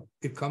come from?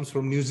 It comes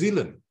from New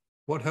Zealand.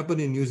 What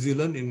happened in New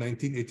Zealand in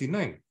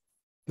 1989?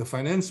 The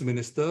finance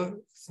minister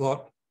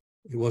thought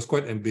it was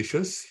quite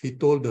ambitious. He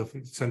told the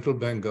central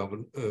bank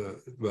governor,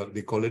 well,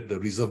 they call it the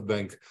Reserve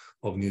Bank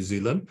of New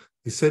Zealand.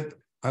 He said,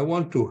 I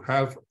want to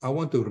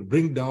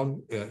bring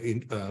down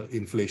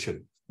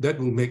inflation. That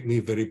will make me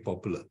very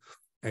popular.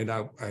 And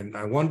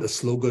I want a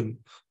slogan,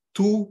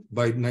 2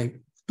 by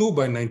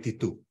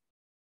 92.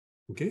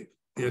 Okay.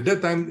 At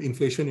that time,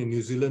 inflation in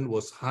New Zealand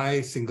was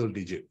high single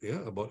digit,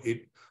 about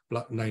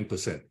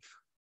 8.9%.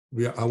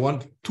 I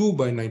want 2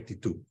 by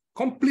 92.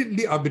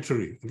 Completely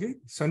arbitrary. Okay,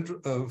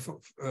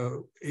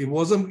 it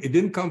wasn't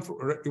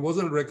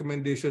a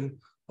recommendation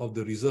of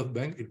the Reserve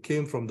Bank. It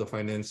came from the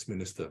finance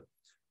minister,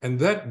 and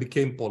that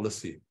became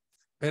policy.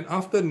 And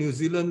after New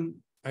Zealand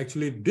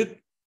actually did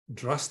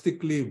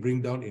drastically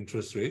bring down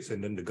interest rates,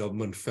 and then the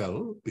government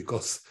fell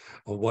because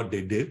of what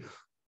they did,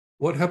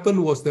 what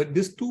happened was that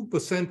this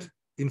 2%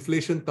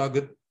 inflation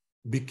target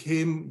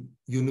became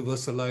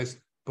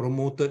universalized,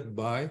 promoted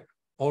by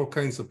all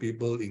kinds of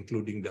people,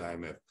 including the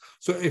IMF.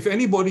 So if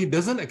anybody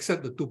doesn't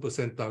accept the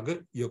 2%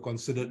 target, you're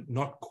considered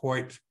not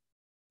quite,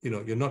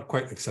 you're not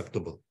quite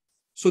acceptable.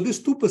 So this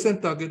 2%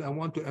 target, I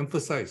want to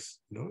emphasize,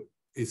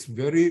 it's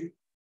very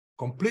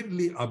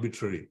completely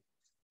arbitrary.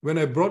 When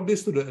I brought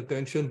this to the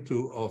attention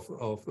of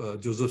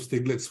Joseph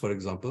Stiglitz, for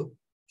example,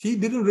 he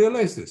didn't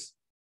realize this.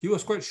 He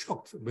was quite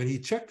shocked. When he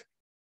checked,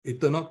 it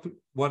turned out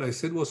what I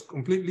said was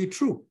completely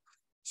true.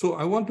 So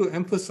I want to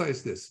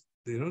emphasize this.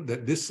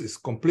 That this is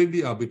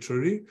completely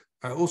arbitrary.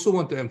 I also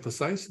want to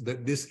emphasize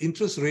that these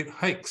interest rate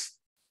hikes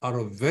are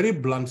a very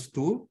blunt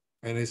tool.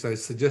 And as I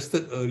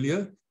suggested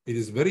earlier, it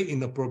is very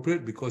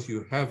inappropriate because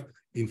you have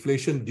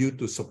inflation due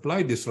to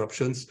supply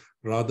disruptions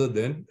rather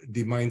than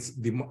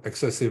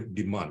excessive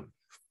demand.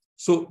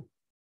 So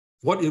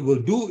what it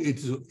will do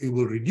is it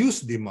will reduce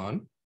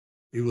demand.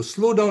 It will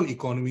slow down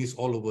economies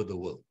all over the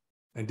world.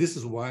 And this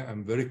is why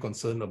I'm very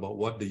concerned about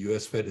what the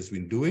US Fed has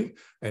been doing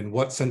and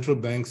what central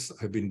banks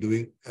have been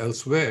doing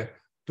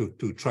elsewhere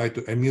to try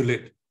to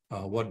emulate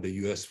what the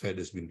US Fed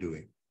has been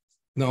doing.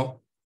 Now,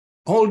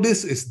 all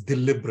this is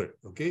deliberate,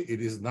 okay?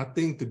 It is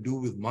nothing to do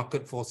with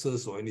market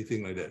forces or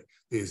anything like that.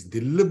 It is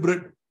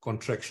deliberate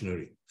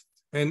contractionary.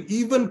 And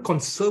even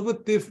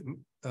conservative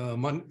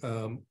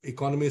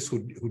economists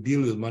who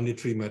deal with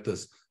monetary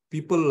matters,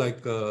 people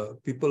like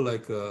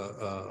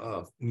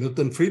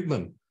Milton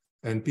Friedman,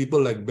 and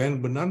people like Ben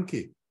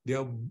Bernanke, they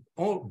are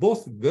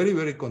both very,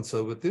 very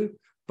conservative,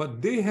 but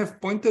they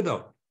have pointed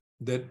out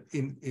that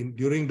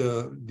during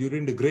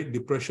the Great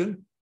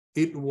Depression,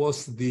 it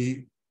was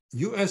the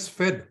US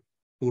Fed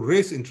who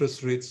raised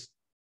interest rates,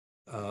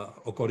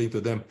 according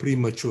to them,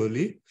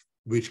 prematurely,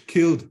 which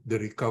killed the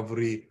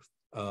recovery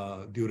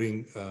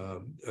during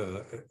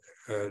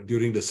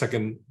the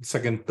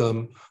second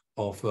term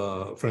of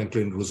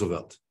Franklin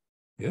Roosevelt.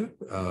 Yeah.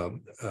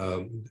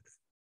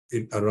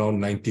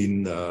 Around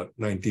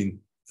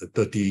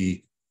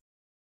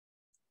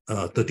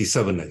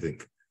 1937, I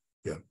think.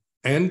 Yeah.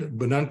 And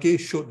Bernanke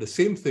showed the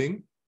same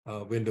thing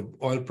when the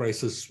oil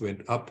prices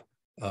went up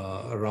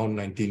around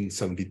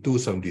 1972,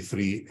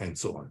 73, and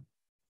so on.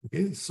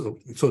 Okay, so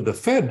the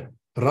Fed,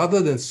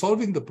 rather than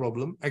solving the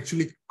problem,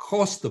 actually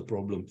caused the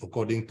problem,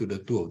 according to the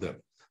two of them.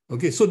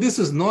 Okay, so this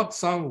is not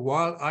some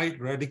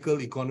wild-eyed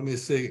radical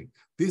economists saying.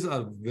 These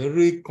are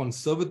very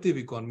conservative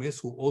economists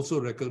who also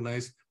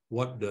recognize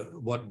what the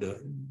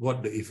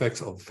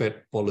effects of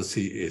Fed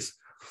policy is.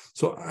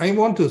 So I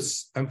want to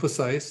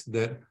emphasize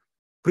that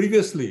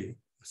previously,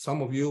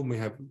 some of you may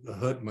have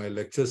heard my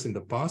lectures in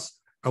the past.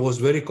 I was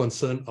very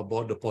concerned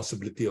about the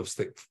possibility of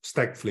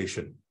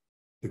stagflation,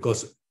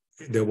 because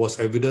there was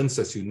evidence,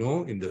 as you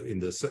know, in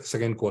the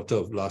second quarter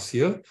of last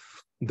year,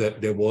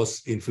 that there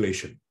was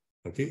inflation.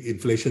 Okay,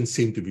 inflation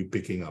seemed to be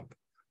picking up,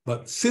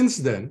 but since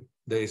then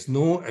there is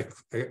no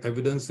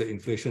evidence that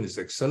inflation is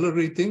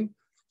accelerating.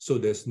 So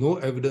there's no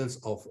evidence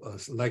of a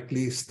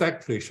likely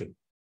stagflation.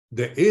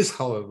 There is,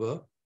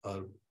 however,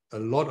 a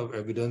lot of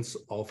evidence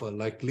of a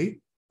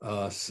likely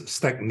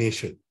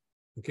stagnation.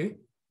 Okay,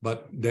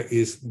 but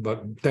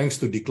thanks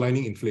to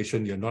declining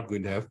inflation, you're not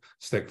going to have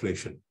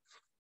stagflation.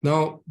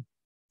 Now,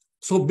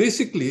 so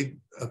basically,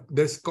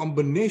 there's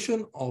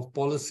combination of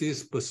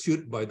policies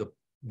pursued by the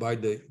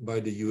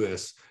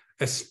US,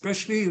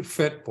 especially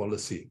Fed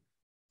policy,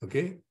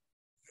 okay,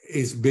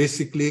 is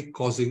basically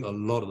causing a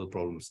lot of the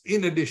problems.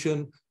 In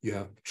addition, you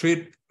have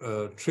trade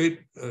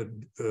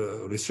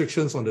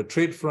restrictions on the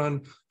trade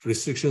front,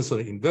 restrictions on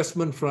the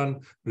investment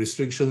front,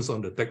 restrictions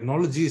on the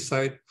technology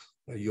side.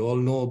 You all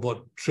know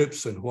about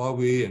TRIPS and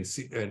Huawei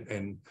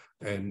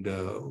and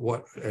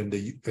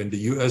the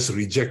US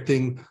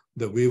rejecting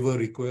the waiver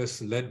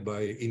request led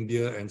by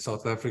India and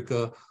South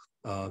Africa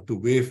to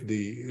waive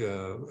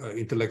the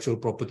intellectual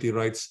property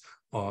rights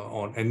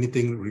on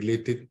anything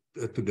related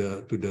to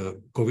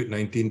the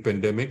COVID-19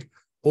 pandemic,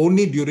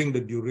 only during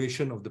the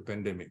duration of the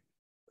pandemic.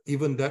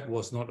 Even that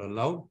was not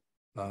allowed,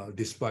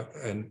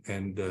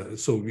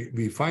 so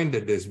we find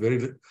that there's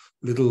very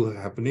little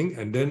happening.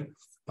 And then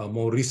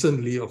more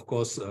recently, of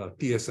course,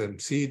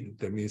 TSMC,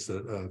 that means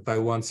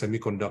Taiwan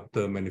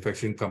Semiconductor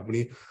Manufacturing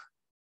Company,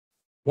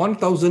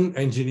 1,000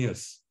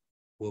 engineers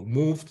were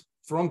moved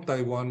from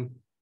Taiwan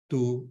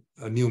to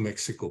New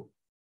Mexico.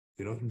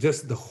 You know,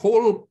 just the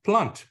whole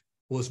plant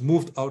was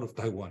moved out of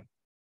Taiwan.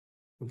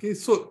 Okay,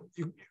 so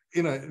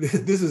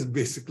this is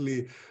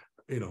basically,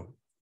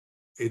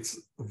 it's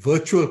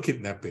virtual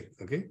kidnapping.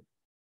 Okay,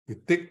 you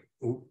take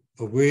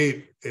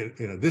away,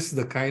 this is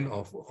the kind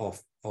of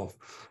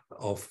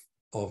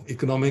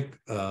economic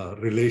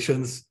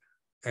relations,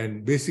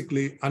 and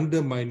basically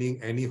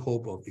undermining any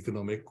hope of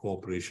economic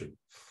cooperation.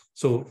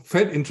 So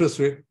Fed interest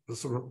rate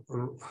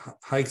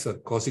hikes are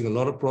causing a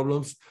lot of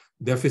problems.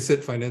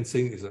 Deficit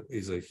financing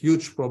is a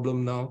huge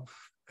problem now.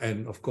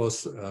 And of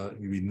course,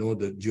 we know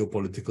the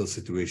geopolitical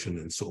situation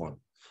and so on.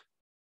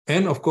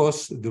 And of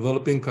course,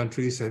 developing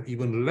countries have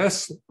even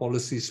less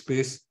policy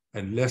space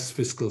and less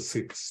fiscal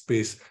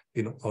space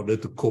in order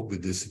to cope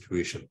with this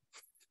situation.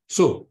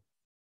 So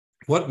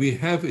what we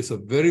have is a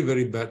very,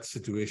 very bad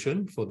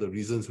situation for the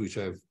reasons which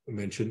I've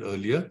mentioned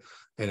earlier.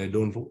 And I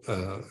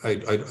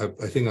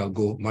think I'll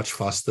go much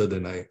faster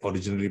than I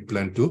originally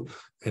planned to,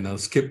 and I'll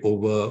skip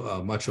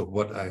over much of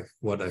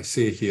what I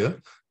say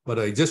here. But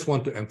I just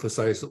want to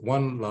emphasize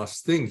one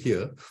last thing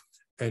here,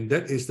 and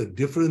that is the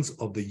difference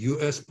of the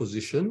US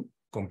position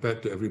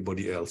compared to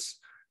everybody else.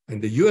 And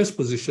the US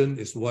position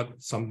is what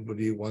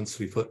somebody once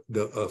referred,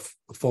 a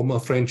former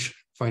French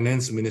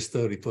finance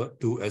minister referred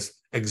to as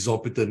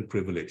exorbitant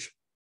privilege.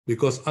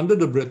 Because under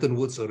the Bretton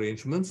Woods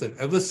arrangements, and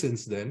ever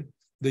since then,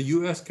 the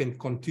US can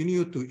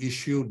continue to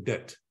issue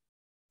debt.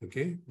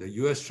 Okay, the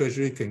US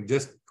Treasury can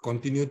just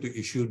continue to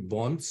issue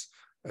bonds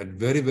at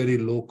very, very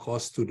low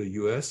cost to the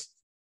US.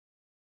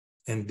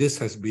 And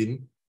this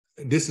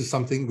is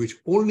something which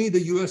only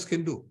the US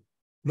can do.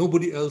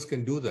 Nobody else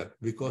can do that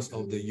because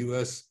of the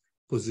US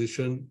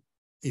position,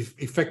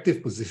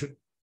 effective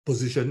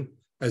position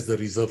as the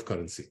reserve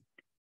currency.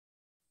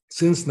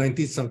 Since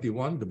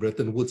 1971, the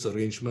Bretton Woods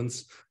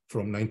arrangements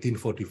from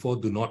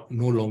 1944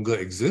 no longer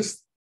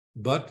exist,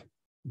 but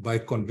by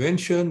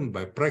convention,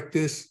 by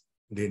practice,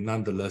 they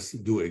nonetheless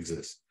do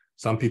exist.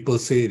 Some people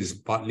say it is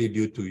partly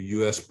due to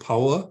US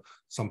power.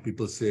 Some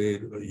people say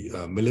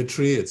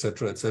military,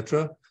 etc.,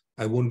 etc.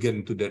 I won't get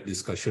into that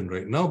discussion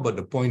right now, but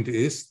the point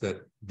is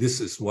that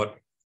this is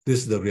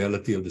the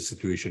reality of the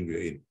situation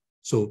we're in.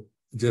 So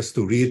just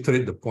to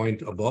reiterate the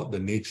point about the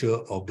nature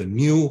of the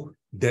new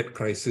debt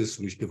crisis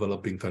which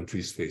developing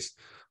countries face.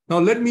 Now,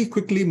 let me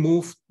quickly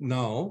move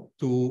now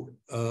to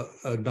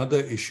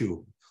another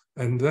issue,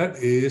 and that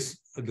is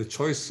the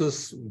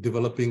choices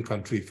developing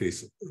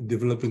countries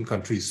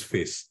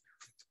face.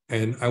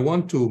 And I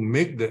want to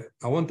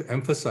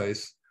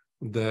emphasize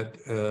that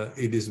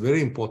it is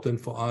very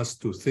important for us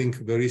to think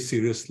very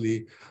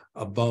seriously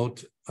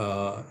about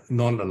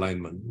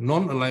non-alignment.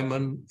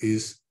 Non-alignment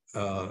is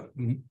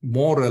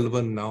more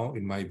relevant now,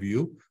 in my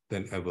view,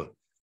 than ever.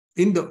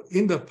 In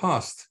the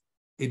past,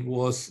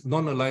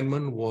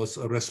 non-alignment was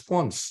a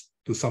response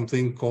to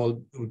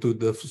to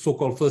the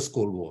so-called First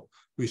Cold War,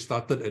 which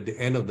started at the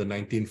end of the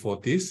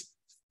 1940s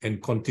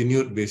and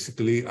continued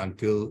basically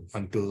until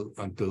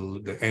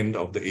the end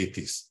of the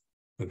 80s.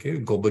 Okay,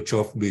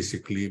 Gorbachev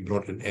basically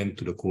brought an end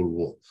to the Cold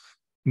War.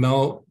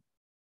 Now,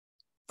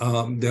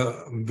 there are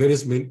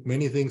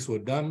many things were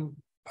done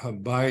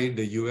by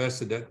the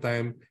US at that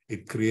time.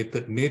 It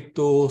created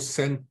NATO,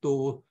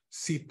 CENTO,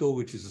 CETO,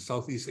 which is the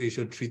Southeast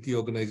Asia Treaty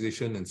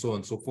Organization, and so on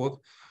and so forth,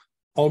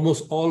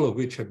 almost all of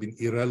which have been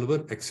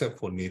irrelevant except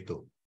for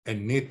NATO.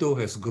 And NATO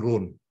has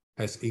grown,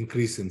 has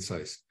increased in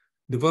size.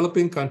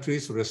 Developing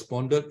countries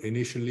responded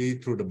initially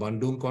through the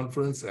Bandung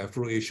Conference,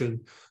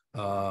 Afro-Asian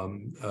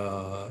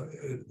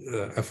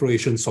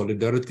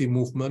Solidarity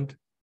Movement.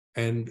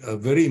 And a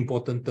very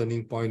important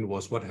turning point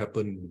was what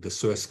happened with the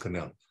Suez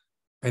Canal.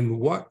 And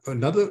what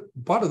another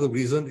part of the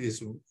reason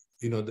is,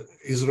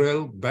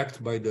 Israel,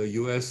 backed by the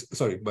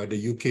by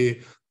the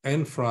UK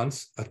and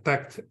France,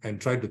 attacked and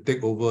tried to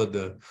take over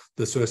the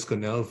Suez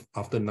Canal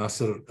after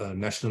Nasser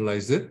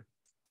nationalized it.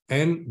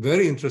 And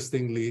very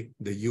interestingly,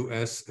 the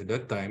US at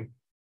that time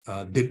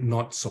did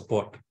not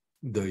support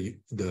those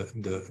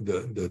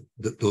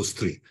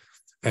three.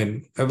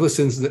 And ever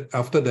since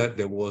after that,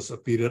 there was a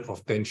period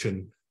of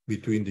tension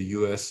between the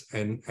US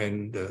and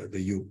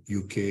the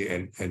UK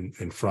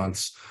and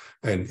France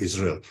and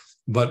Israel.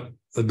 But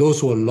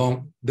those were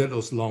that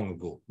was long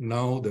ago.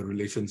 Now the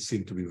relations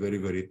seem to be very,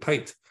 very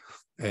tight.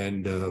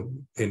 And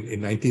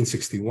in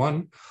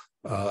 1961,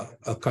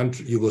 a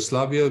country,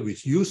 Yugoslavia,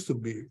 which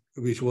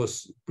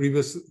was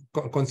previously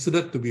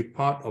considered to be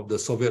part of the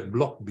Soviet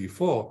bloc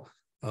before,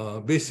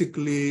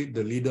 basically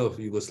the leader of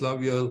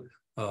Yugoslavia,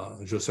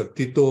 Joseph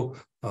Tito,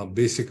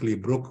 basically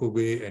broke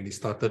away and he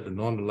started the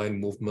non-aligned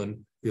movement.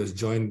 He was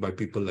joined by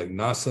people like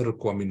Nasser,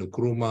 Kwame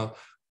Nkrumah,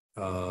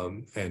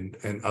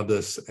 and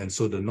others. And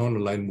so the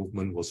non-aligned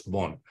movement was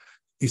born.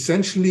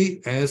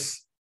 Essentially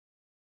as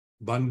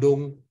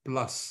Bandung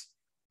plus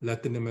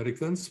Latin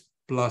Americans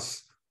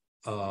plus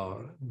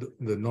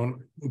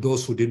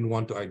those who didn't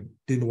want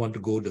to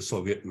go the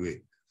Soviet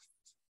way.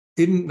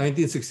 In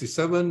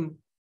 1967,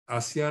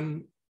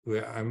 ASEAN,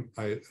 where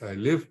I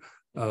live,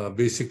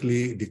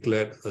 basically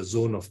declared a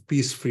zone of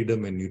peace,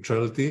 freedom, and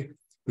neutrality,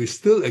 which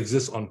still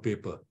exists on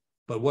paper.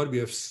 But what we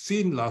have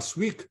seen last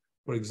week,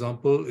 for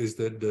example, is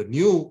that the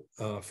new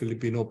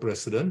Filipino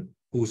president,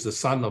 who's the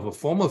son of a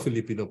former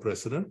Filipino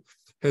president,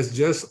 has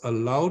just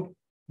allowed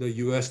the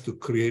US to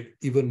create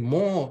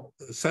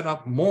set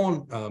up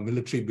more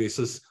military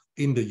bases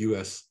in the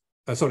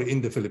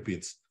in the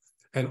Philippines.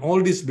 And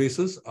all these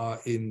bases are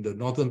in the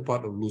northern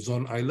part of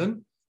Luzon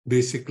Island,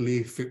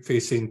 basically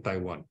facing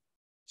Taiwan.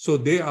 So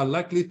they are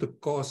likely to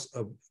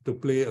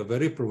play a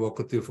very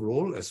provocative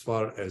role as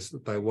far as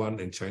Taiwan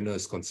and China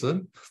is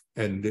concerned.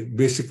 And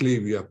basically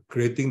we are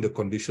creating the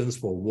conditions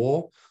for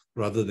war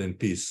rather than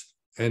peace.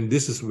 And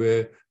this is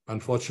where,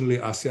 unfortunately,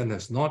 ASEAN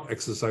has not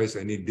exercised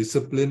any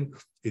discipline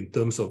in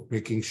terms of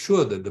making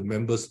sure that the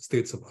member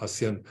states of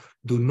ASEAN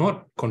do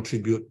not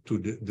contribute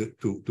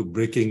to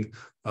breaking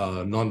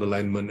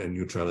non-alignment and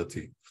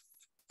neutrality.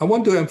 I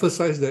want to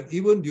emphasize that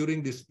even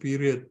during this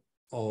period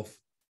of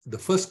the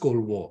first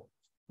Cold War,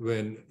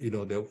 when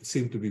there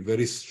seemed to be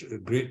very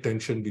great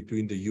tension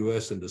between the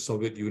US and the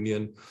Soviet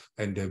Union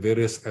and their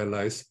various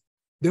allies,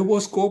 there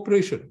was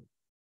cooperation.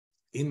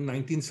 In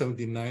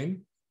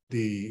 1979,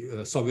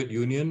 the Soviet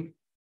Union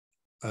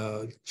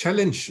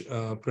challenged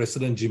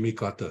President Jimmy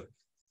Carter.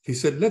 He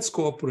said, let's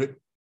cooperate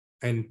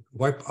and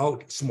wipe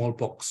out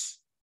smallpox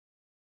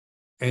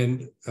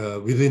and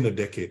within a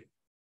decade.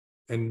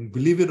 And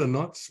believe it or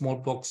not,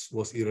 smallpox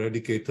was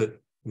eradicated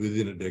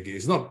within a decade.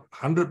 It's not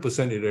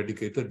 100%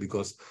 eradicated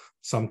because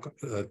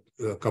a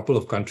couple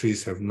of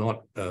countries have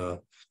not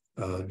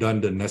done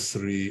the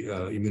necessary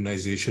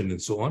immunization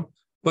and so on.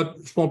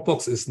 But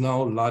smallpox is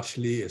now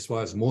largely, as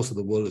far as most of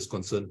the world is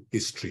concerned,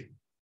 history.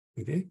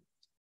 Okay,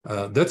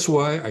 that's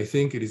why I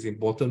think it is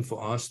important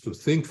for us to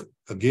think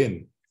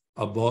again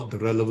about the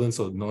relevance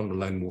of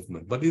non-aligned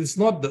movement. But it's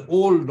not the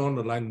old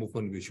non-aligned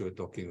movement which we're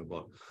talking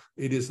about.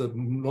 It is a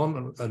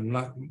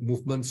non-aligned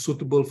movement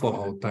suitable for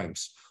our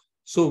times.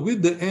 So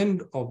with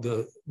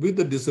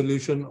the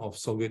dissolution of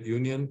Soviet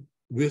Union,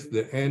 with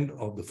the end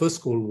of the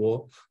First Cold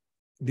War,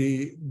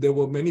 there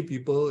were many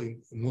people,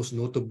 most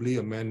notably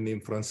a man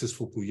named Francis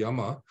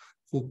Fukuyama,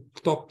 who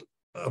talked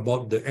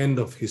about the end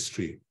of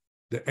history,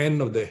 the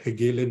end of the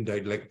Hegelian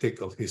dialectic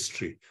of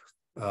history,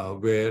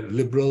 where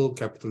liberal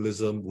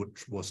capitalism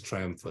was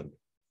triumphant.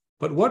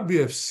 But what we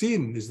have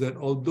seen is that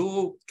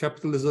although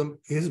capitalism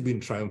has been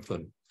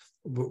triumphant,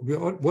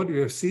 what we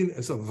have seen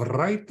is a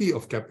variety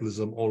of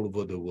capitalism all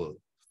over the world.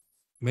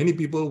 Many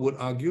people would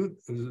argue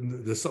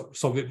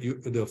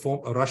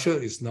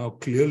Russia is now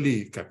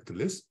clearly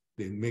capitalist.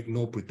 They make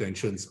no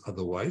pretensions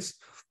otherwise.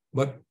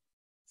 But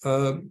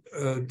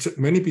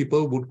many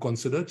people would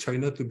consider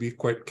China to be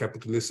quite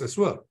capitalist as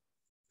well.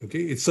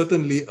 Okay, it's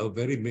certainly a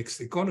very mixed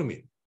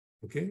economy.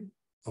 Okay,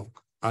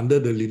 under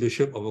the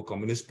leadership of a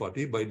communist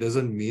party, but it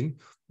doesn't mean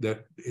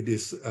that it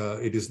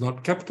is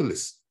not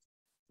capitalist.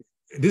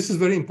 This is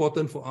very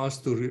important for us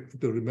to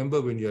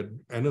remember when you're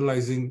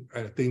analyzing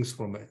things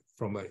from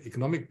an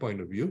economic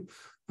point of view,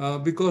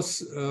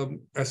 because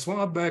as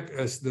far back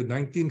as the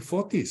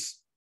 1940s,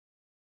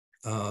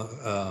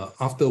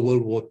 after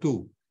World War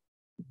II,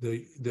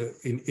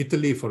 in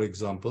Italy, for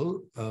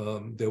example,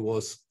 there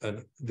was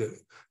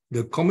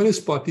the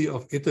Communist Party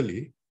of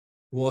Italy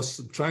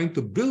was trying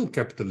to build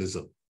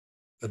capitalism,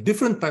 a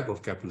different type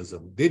of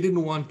capitalism. They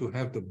didn't want to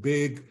have the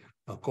big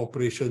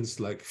corporations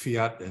like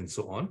Fiat and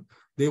so on.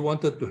 They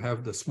wanted to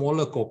have the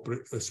small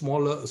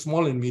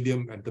and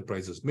medium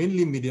enterprises,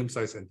 mainly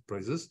medium-sized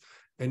enterprises,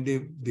 and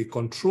they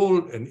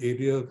controlled an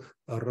area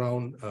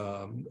around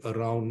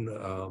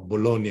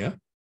Bologna,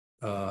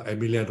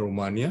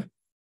 Emilia-Romagna,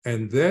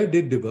 and there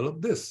they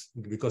developed this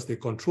because they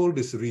controlled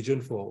this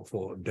region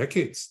for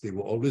decades. They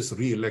were always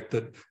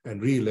re-elected and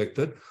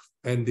re-elected,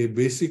 and they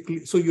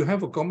basically, so you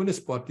have a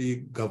Communist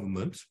Party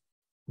government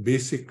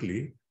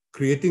basically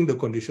creating the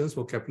conditions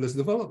for capitalist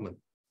development.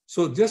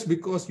 So just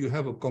because you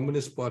have a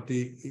Communist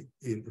Party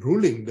in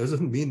ruling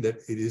doesn't mean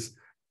that it is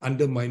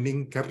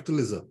undermining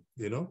capitalism,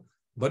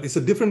 but it's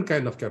a different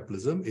kind of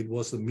capitalism. It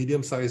was the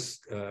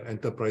medium-sized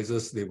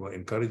enterprises they were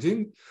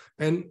encouraging.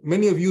 And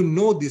many of you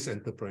know these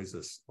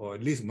enterprises, or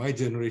at least my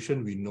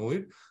generation, we know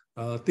it.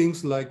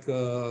 Things like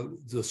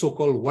the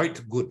so-called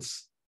white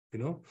goods,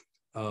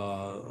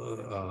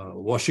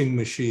 washing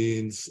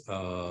machines,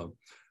 what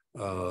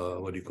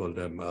do you call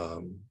them?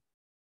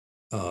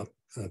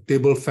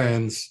 Table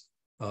fans,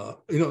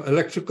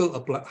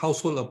 electrical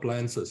household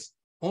appliances.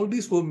 All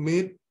these were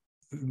made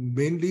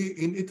mainly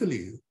in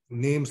Italy.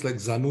 Names like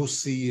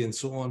Zanussi and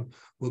so on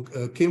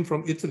came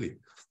from Italy.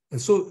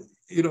 And so,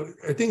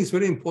 I think it's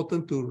very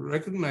important to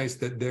recognize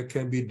that there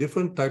can be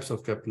different types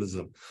of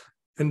capitalism.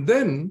 And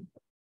then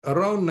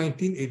around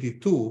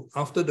 1982,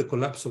 after the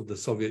collapse of the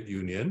Soviet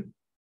Union,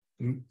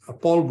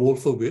 Paul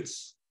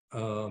Wolfowitz,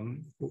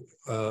 who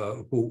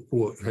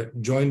had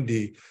joined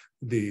the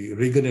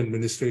Reagan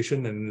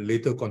administration and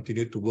later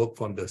continued to work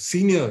for the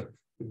senior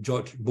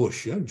George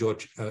Bush,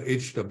 George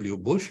H.W.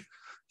 Bush,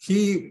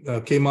 he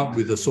came up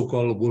with the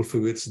so-called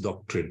Wolfowitz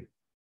doctrine.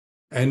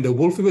 And the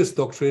Wolfowitz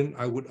doctrine,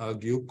 I would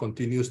argue,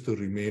 continues to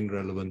remain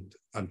relevant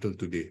until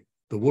today.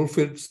 The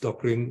Wolfowitz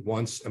doctrine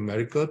wants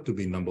America to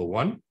be number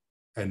one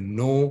and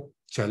no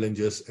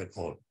challenges at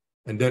all.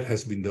 And that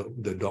has been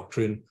the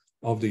doctrine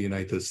of the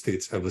United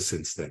States ever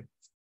since then.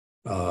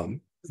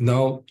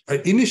 Now,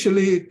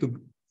 initially,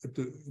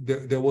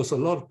 there was a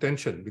lot of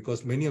tension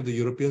because many of the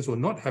Europeans were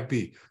not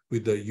happy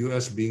with the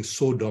US being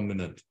so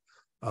dominant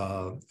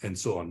and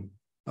so on.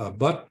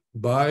 But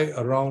by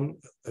around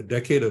a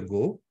decade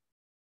ago,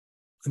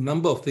 a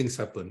number of things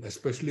happened,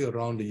 especially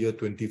around the year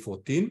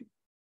 2014,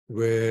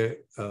 where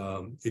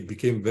it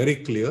became very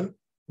clear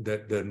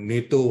that the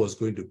NATO was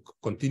going to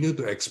continue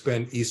to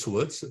expand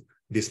eastwards,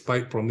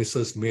 despite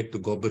promises made to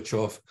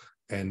Gorbachev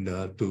and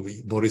to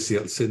Boris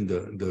Yeltsin,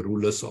 the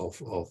rulers of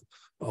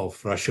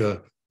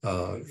Russia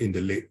in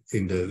the late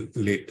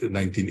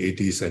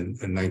 1980s and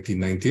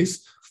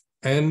 1990s.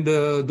 And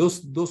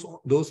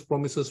those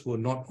promises were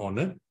not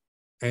honored.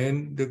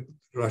 And the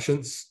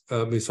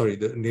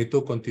the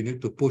NATO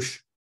continued to push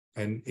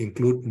and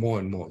include more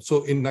and more.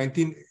 So in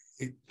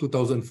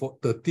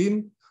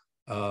 2013,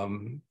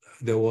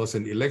 there was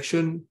an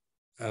election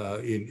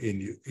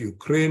in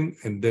Ukraine,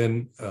 and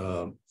then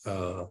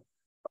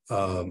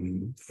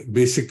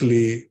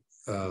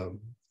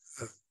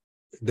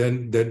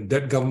then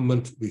that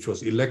government, which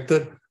was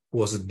elected,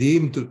 was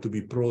deemed to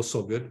be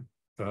pro-Soviet,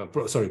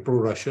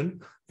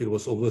 pro-Russian. It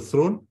was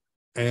overthrown,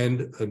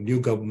 and a new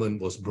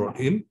government was brought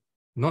in,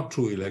 not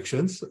through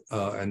elections,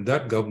 and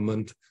that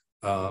government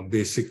Putin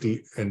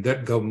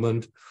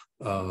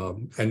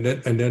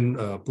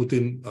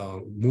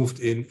moved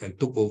in and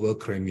took over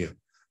Crimea.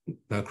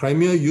 Now,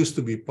 Crimea used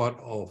to be part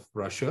of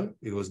Russia.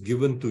 It was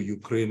given to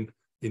Ukraine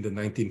in the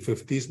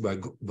 1950s by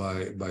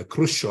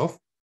Khrushchev,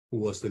 who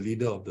was the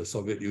leader of the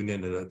Soviet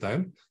Union at that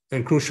time.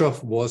 And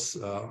Khrushchev was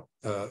a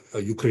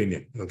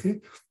Ukrainian,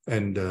 okay?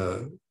 And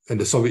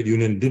the Soviet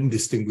Union didn't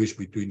distinguish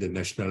between the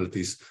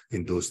nationalities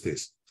in those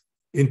days.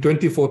 In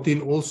 2014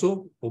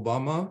 also,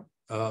 Obama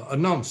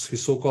announced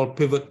his so-called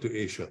pivot to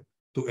Asia,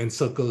 to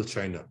encircle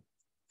China.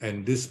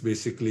 And this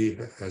basically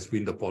has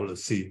been the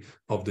policy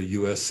of the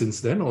US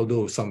since then,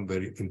 although some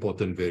very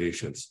important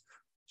variations.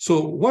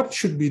 So what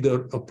should be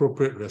the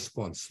appropriate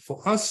response?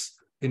 For us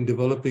in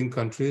developing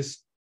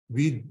countries,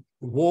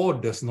 war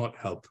does not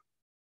help.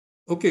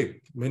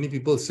 Okay, many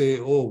people say,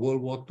 oh,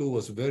 World War II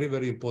was very,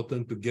 very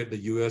important to get the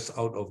US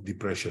out of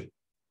depression.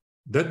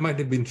 That might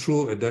have been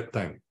true at that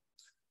time.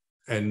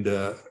 And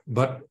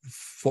but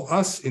for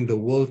us in the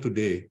world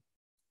today,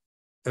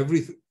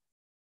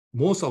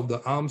 most of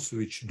the arms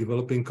which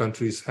developing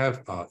countries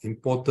have are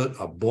imported,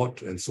 are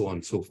bought, and so on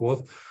and so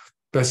forth.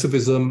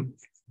 Pacifism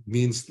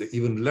means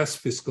even less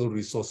fiscal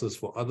resources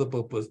for other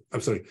purposes.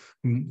 I'm sorry,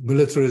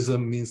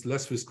 militarism means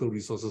less fiscal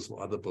resources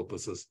for other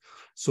purposes.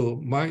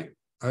 So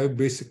I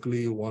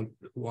basically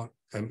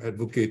am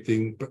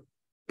advocating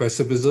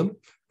pacifism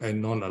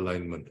and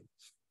non-alignment.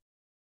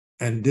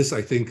 And this,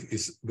 I think,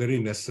 is very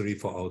necessary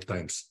for our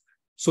times.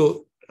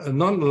 So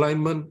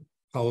non-alignment,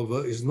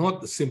 however, is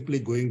not simply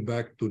going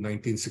back to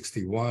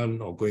 1961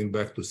 or going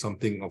back to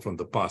something from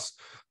the past,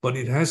 but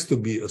it has to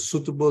be a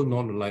suitable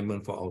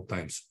non-alignment for our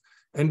times.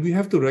 And we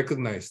have to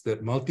recognize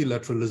that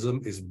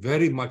multilateralism is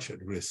very much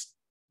at risk.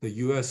 The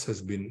US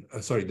has been,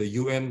 the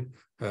UN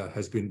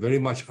has been very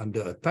much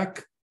under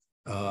attack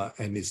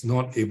and is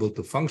not able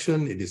to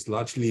function. It is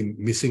largely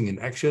missing in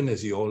action,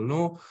 as you all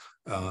know.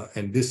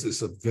 And this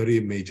is a very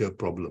major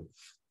problem.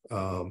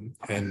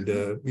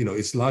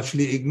 It's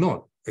largely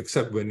ignored,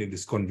 except when it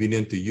is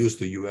convenient to use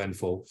the UN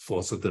for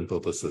certain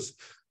purposes.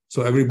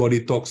 So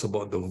everybody talks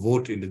about the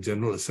vote in the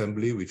General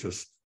Assembly, which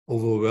was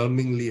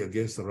overwhelmingly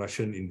against the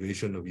Russian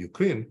invasion of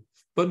Ukraine,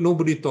 but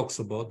nobody talks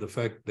about the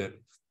fact that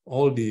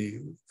all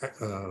the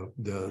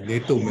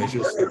NATO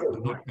measures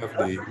do not have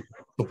the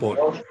support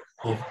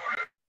of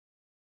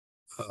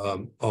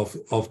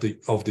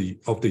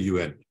the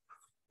UN.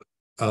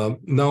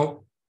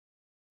 Now,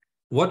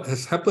 what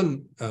has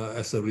happened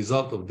as a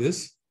result of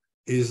this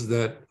is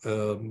that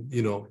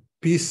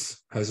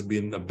peace has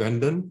been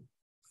abandoned.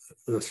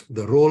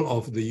 The role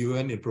of the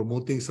UN in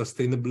promoting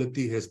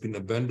sustainability has been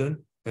abandoned,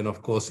 and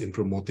of course in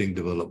promoting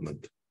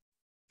development.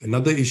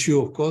 Another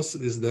issue, of course,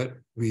 is that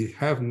we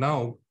have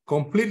now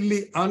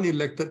completely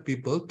unelected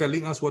people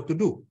telling us what to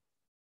do.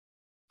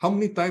 How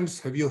many times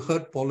have you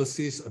heard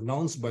policies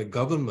announced by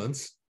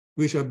governments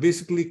which are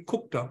basically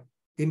cooked up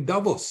in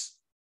Davos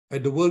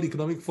at the World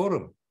Economic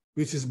Forum,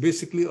 which is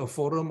basically a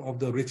forum of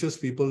the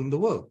richest people in the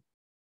world?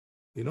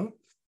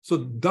 So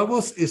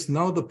Davos is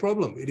now the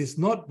problem. It is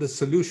not the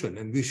solution,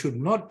 and we should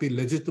not be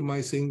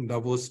legitimizing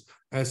Davos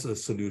as a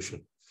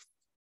solution.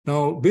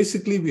 Now,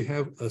 basically, we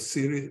have a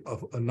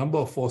number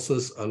of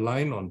forces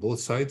aligned on both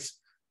sides.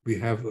 We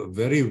have a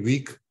very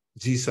weak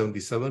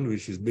G77,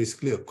 which is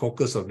basically a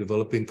caucus of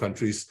developing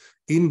countries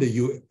in the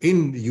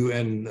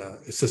UN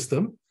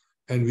system,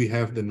 and we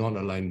have the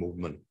non-aligned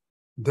movement.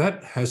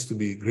 That has to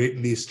be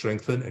greatly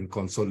strengthened and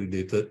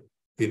consolidated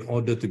in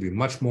order to be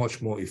much more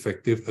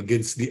effective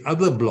against the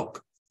other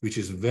bloc, which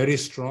is very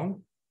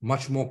strong,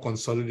 much more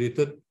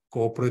consolidated,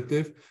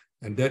 cooperative,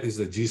 and that is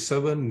the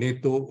G7,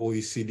 NATO,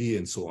 OECD,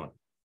 and so on.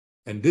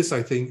 And this,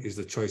 I think, is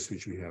the choice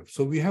which we have.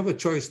 So we have a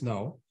choice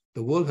now.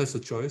 The world has a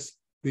choice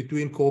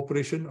between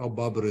cooperation or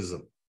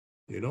barbarism,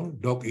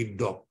 dog eat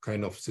dog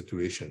kind of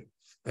situation.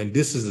 And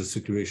this is the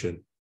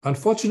situation.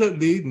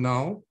 Unfortunately,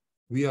 now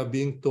we are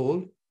being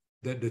told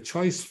that the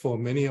choice for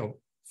many of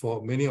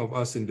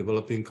us in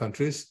developing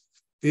countries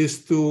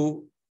is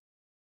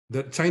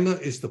that China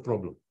is the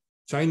problem.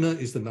 China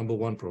is the number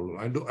one problem.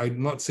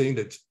 I'm not saying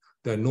that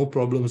there are no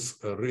problems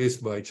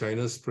raised by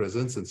China's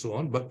presence and so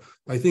on, but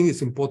I think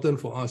it's important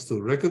for us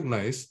to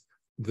recognize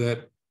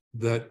that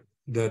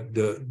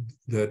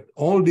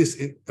all these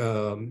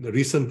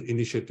recent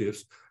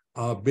initiatives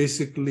are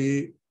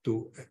basically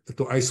to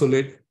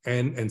isolate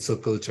and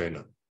encircle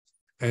China.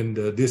 And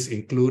this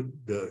include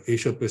the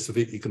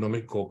Asia-Pacific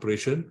Economic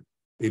Cooperation.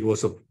 It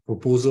was a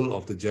proposal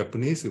of the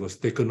Japanese. It was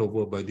taken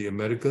over by the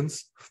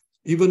Americans.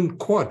 Even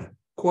Quad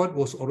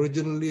was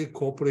originally a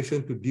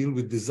cooperation to deal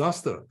with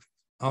disaster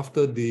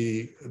after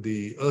the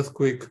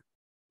earthquake,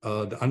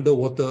 the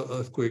underwater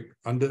earthquake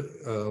of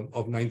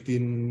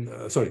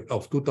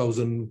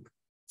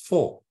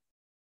 2004,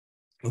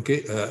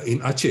 in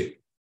Aceh,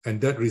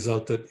 and that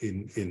resulted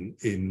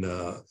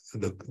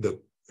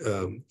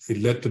it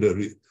led to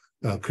the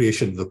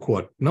creation of the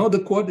Quad. Now the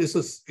Quad is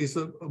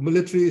a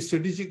military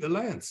strategic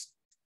alliance.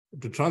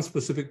 The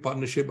Trans-Pacific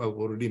Partnership I've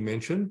already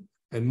mentioned,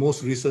 and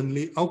most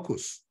recently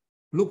AUKUS.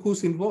 Look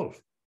who's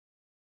involved: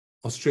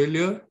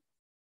 Australia,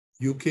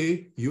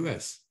 UK,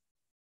 US.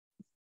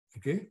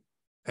 Okay,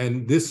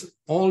 and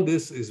all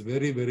this is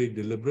very, very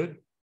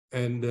deliberate.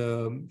 And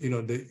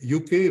the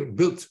UK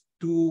built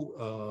two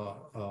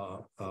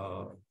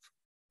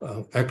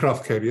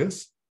aircraft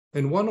carriers,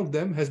 and one of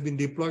them has been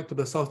deployed to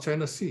the South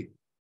China Sea.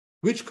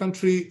 Which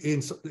country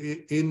in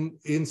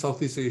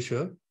Southeast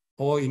Asia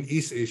or in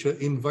East Asia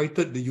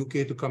invited the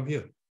UK to come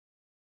here?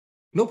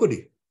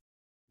 Nobody.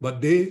 But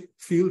they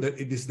feel that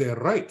it is their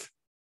right.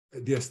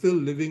 They are still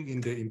living in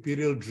their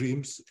imperial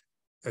dreams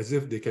as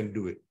if they can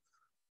do it.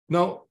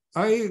 Now,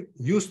 I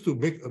used to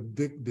make a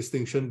big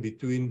distinction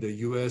between the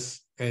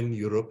US and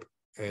Europe,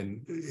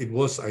 and it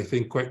was, I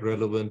think, quite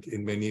relevant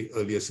in many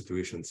earlier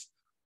situations.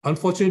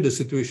 Unfortunately, the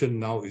situation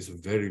now is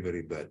very,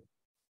 very bad.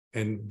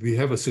 And we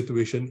have a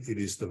situation, it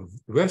is the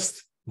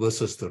West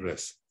versus the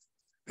rest.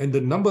 And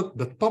the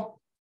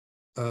top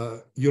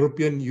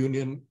European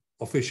Union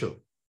official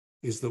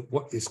is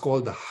what is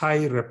called the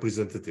High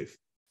Representative.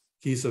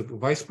 He's a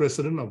vice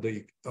president of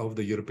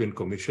the European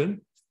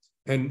Commission,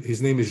 and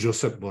his name is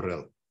Josep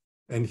Borrell.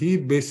 And he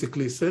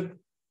basically said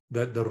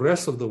that the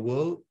rest of the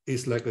world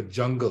is like a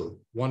jungle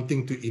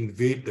wanting to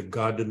invade the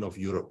garden of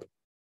Europe.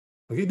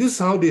 Okay, this is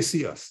how they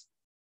see us.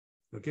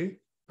 Okay,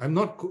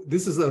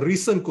 this is a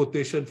recent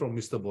quotation from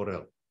Mr.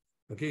 Borrell.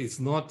 Okay, it's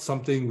not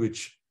something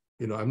which,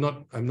 I'm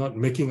not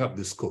making up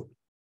this quote.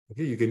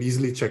 Okay, you can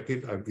easily check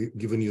it. I've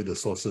given you the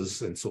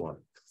sources and so on.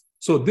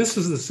 So this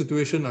is the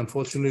situation,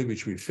 unfortunately,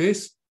 which we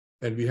face,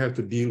 and we have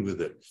to deal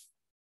with it.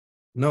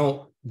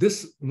 Now,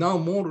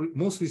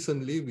 most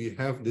recently, we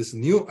have this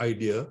new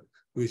idea,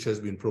 which has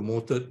been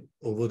promoted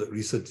over the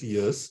recent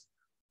years,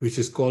 which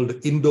is called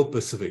the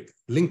Indo-Pacific,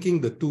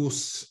 linking the two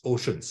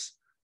oceans,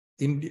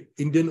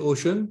 Indian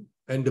Ocean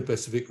and the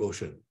Pacific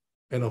Ocean.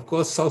 And of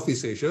course,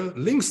 Southeast Asia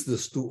links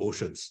these two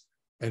oceans.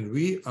 And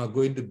we are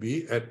going to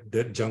be at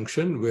that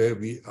junction where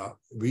we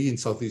in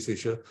Southeast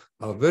Asia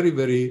are very,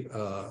 very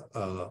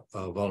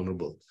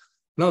vulnerable.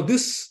 Now,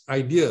 this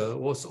idea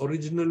was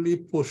originally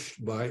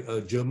pushed by a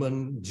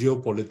German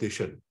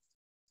geopolitician,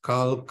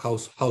 Karl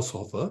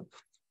Haushofer,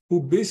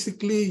 who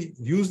basically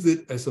used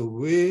it as a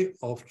way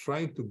of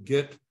trying to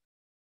get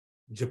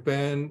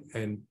Japan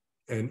and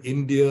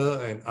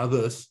India and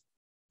others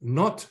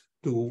not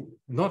to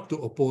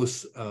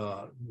oppose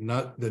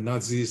the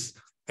Nazis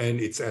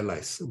and its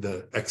allies,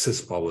 the Axis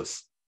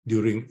powers,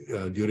 during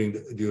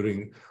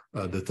the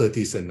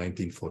 30s and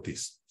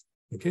 1940s.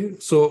 Okay,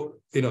 so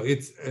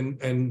it's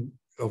and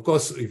of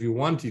course, if you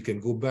want, you can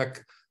go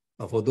back.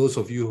 For those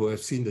of you who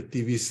have seen the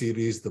TV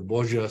series, the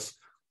Borgias,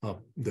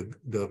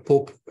 the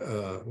Pope,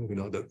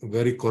 the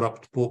very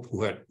corrupt Pope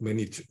who had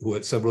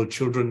several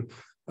children.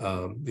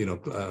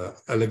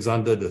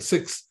 Alexander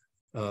VI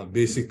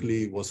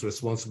basically was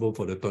responsible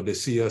for the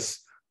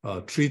Tordesillas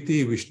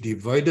Treaty, which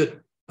divided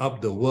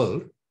up the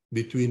world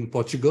between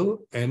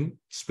Portugal and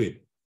Spain.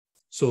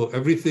 So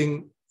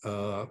everything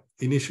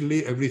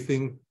initially,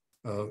 everything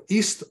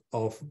east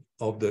of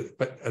the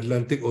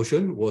Atlantic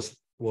Ocean was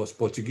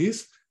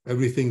Portuguese.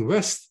 Everything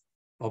west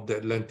of the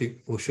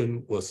Atlantic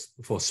Ocean was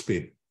for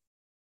Spain.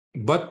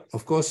 But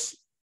of course,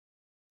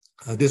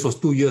 this was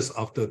 2 years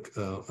after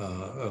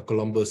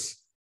Columbus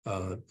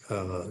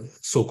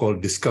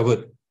so-called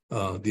discovered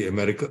the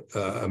America,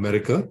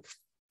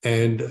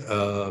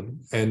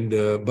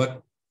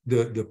 but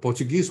the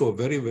Portuguese were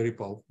very, very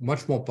powerful,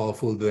 much more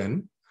powerful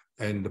then,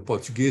 and the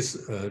Portuguese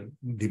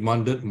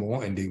demanded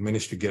more, and they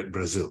managed to get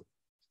Brazil.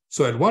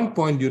 So at one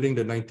point during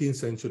the 19th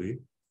century,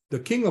 the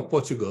King of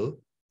Portugal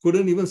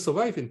couldn't even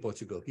survive in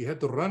Portugal. He had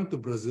to run to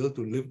Brazil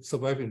to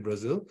survive in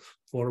Brazil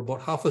for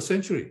about half a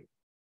century.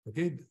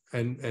 Okay,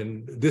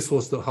 and this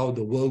was how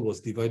the world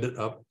was divided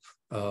up,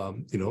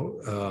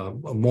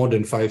 more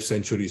than 5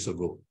 centuries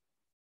ago.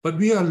 But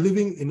we are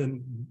living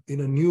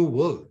in a new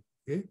world.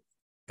 Okay,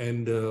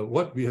 and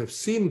what we have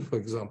seen, for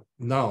example,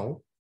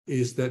 now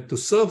is that to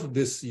serve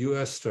this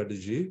U.S.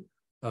 strategy,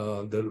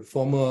 the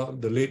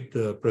late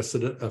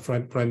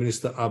Prime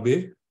Minister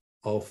Abe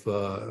of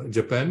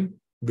Japan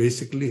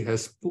basically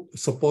has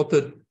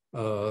supported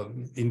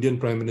Indian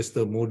Prime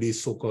Minister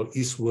Modi's so-called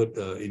Eastward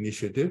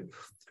Initiative.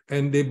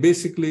 And they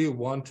basically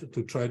want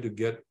to try to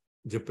get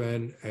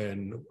Japan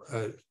and,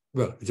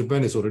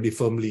 Japan is already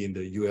firmly in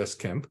the US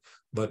camp,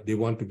 but they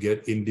want to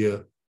get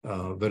India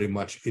very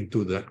much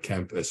into that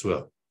camp as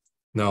well.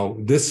 Now,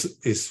 this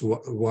is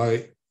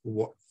why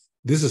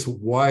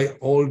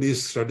all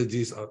these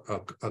strategies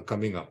are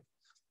coming up.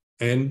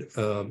 And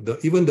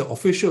even the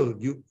official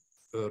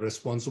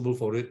responsible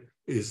for it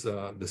is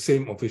the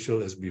same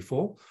official as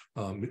before,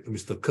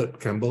 Mr. Kurt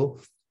Campbell,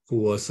 who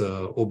was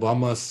who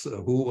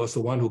was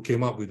the one who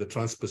came up with the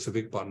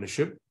Trans-Pacific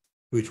Partnership,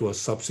 which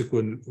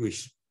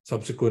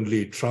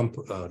subsequently Trump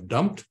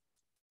dumped,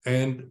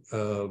 and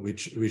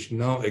which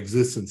now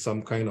exists in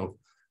some kind of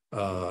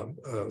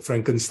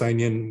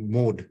Frankensteinian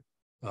mode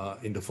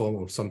in the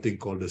form of something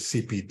called the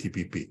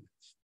CPTPP.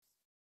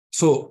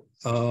 So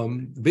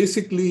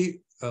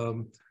basically,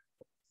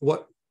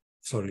 what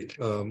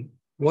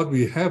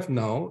we have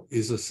now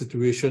is a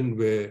situation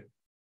where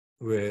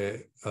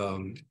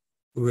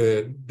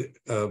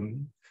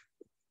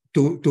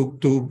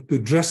to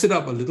dress it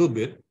up a little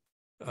bit,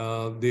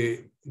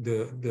 the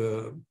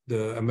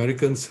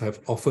Americans have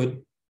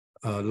offered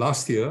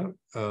last year.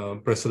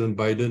 President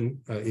Biden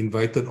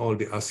invited all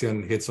the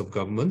ASEAN heads of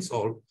governments.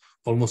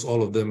 Almost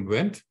all of them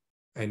went,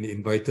 and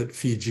invited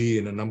Fiji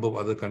and a number of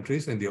other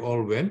countries, and they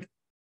all went,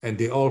 and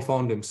they all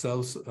found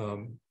themselves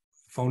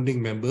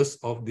founding members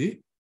of the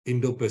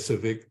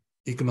Indo-Pacific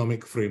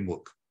Economic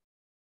Framework.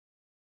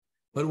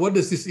 But what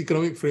does this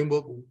economic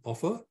framework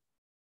offer?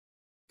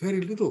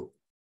 Very little.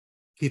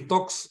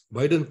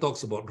 Biden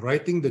talks about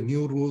writing the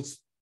new rules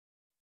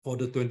for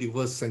the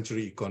 21st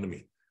century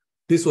economy.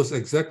 This was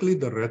exactly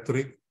the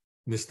rhetoric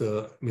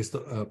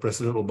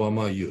President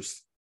Obama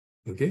used.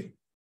 Okay,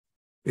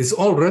 it's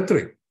all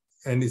rhetoric,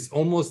 and it's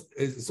almost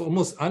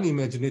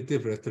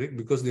unimaginative rhetoric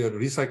because they are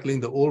recycling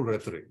the old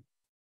rhetoric.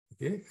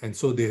 Okay, and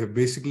so they have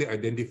basically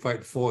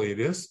identified 4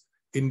 areas.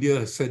 India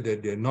has said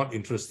that they're not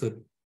interested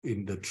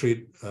in the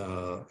trade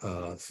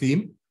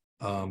theme,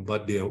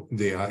 but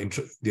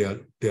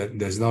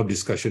there's now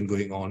discussion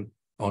going on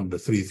the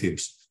 3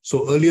 themes.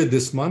 So earlier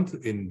this month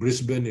in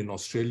Brisbane in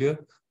Australia,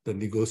 the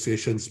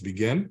negotiations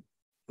began,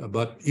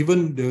 but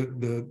even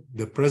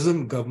the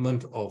present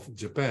government of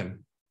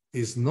Japan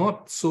is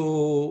not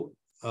so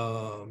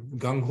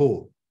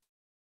gung-ho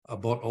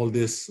about all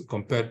this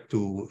compared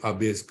to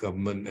Abe's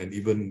government and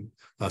even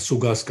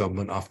Suga's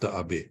government after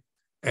Abe.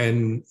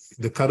 And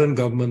the current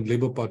government,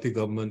 Labour Party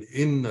government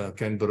in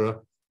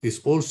Canberra,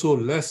 is also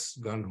less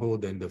gung-ho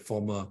than the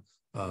former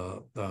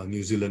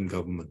New Zealand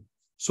government.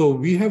 So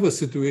we have a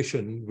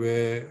situation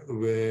where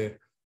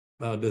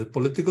the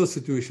political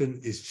situation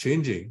is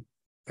changing,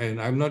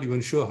 and I'm not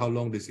even sure how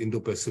long this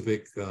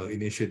Indo-Pacific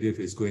initiative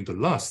is going to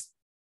last.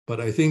 But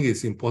I think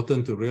it's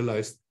important to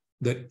realize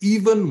that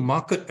even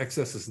market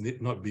access is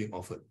not being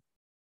offered.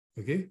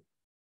 Okay,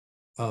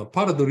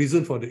 part of the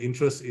reason for the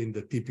interest in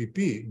the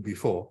TPP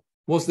before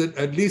was that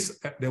at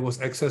least there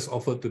was access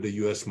offered to the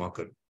US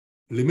market.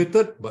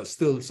 Limited, but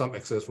still some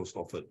access was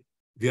offered.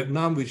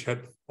 Vietnam, which had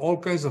all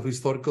kinds of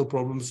historical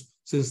problems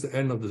since the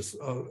end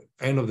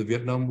of the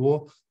Vietnam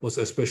War, was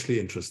especially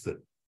interested.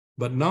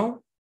 But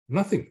now,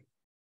 nothing.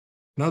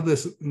 Now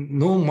there's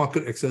no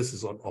market access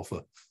is on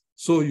offer.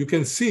 So you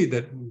can see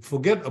that,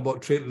 forget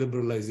about trade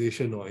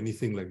liberalization or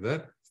anything like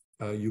that.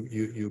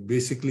 You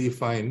basically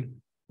find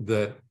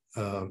that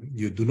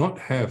you do not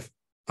have,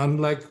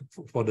 unlike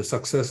for the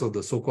success of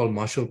the so-called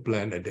Marshall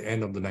Plan at the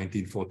end of the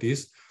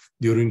 1940s,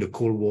 during the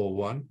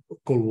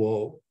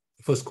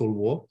First Cold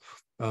War,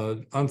 a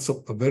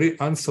very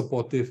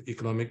unsupportive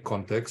economic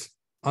context,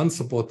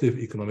 unsupportive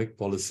economic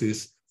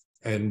policies.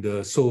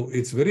 And so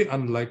it's very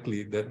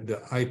unlikely that the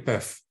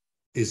IPEF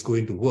is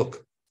going to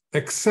work,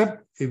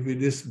 except if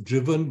it is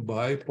driven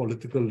by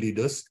political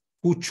leaders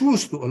who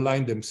choose to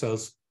align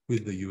themselves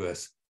with the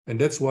US. And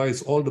that's why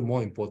it's all the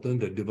more important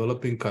that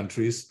developing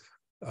countries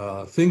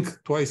think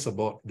twice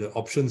about the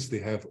options they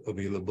have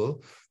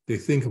available. They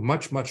think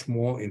much, much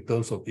more in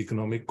terms of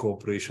economic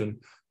cooperation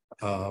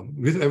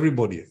with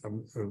everybody.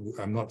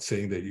 I'm not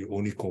saying that you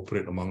only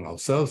cooperate among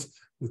ourselves.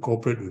 We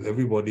cooperate with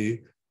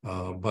everybody,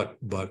 but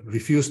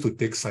refuse to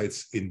take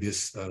sides in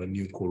this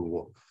new Cold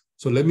War.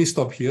 So let me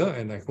stop here,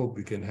 and I hope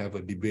we can have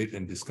a debate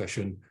and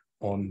discussion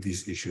on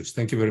these issues.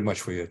 Thank you very much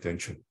for your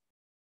attention.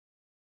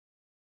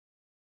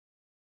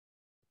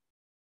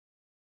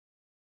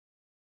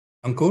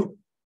 Ankur?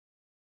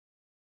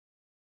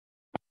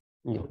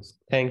 Yes,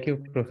 thank you,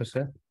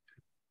 Professor.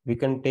 We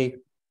can take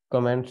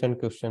comments and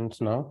questions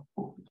now.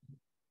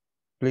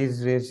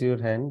 Please raise your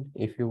hand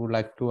if you would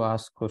like to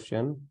ask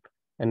question,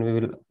 and we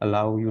will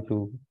allow you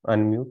to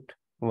unmute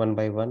one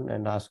by one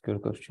and ask your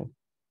question.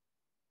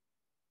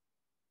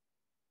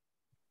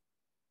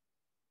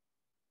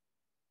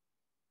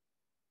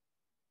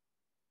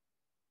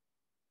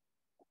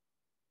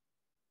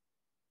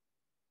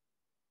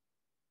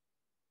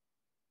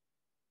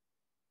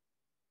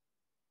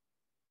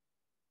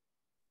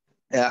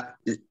 Yeah,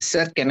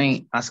 sir, can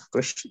I ask a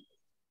question?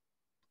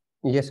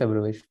 Yes,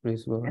 Abhravesh,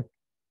 please go ahead.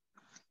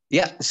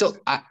 Yeah, so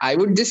I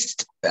would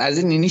just, as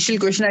an initial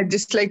question, I'd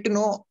just like to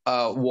know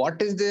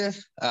what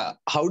is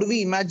how do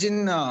we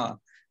imagine the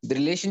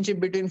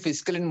relationship between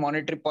fiscal and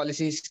monetary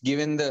policies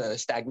given the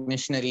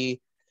stagnationary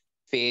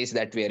phase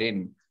that we're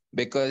in?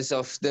 Because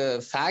of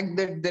the fact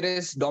that there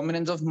is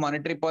dominance of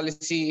monetary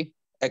policy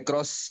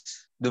across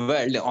the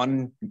world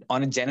on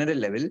a general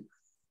level,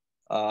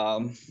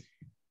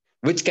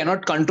 which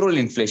cannot control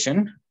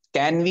inflation,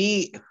 can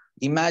we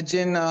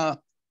imagine a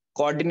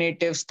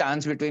coordinative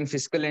stance between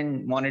fiscal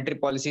and monetary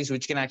policies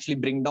which can actually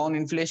bring down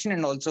inflation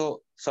and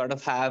also sort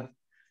of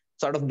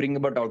bring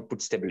about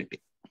output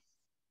stability?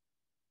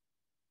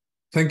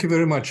 Thank you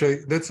very much.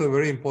 That's a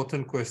very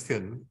important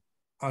question.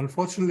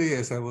 Unfortunately,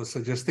 as I was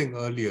suggesting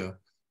earlier,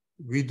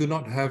 we do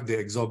not have the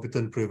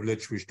exorbitant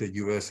privilege which the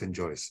US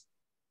enjoys.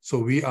 So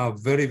we are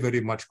very,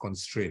 very much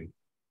constrained.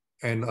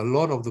 And a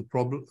lot of the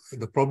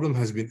problem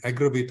has been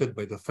aggravated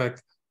by the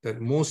fact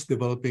that most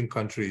developing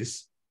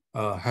countries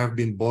have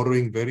been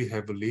borrowing very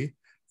heavily.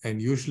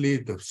 And usually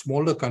the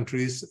smaller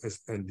countries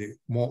and the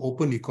more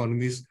open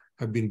economies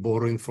have been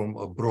borrowing from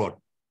abroad,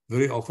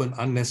 very often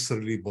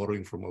unnecessarily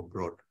borrowing from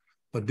abroad.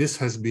 But this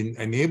has been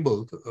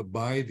enabled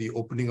by the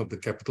opening of the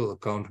capital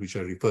account, which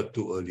I referred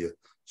to earlier.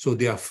 So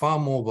they are far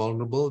more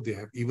vulnerable. They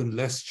have even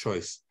less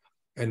choice.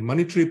 And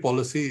monetary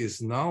policy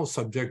is now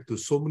subject to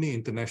so many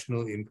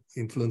international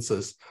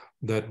influences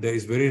that there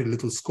is very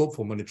little scope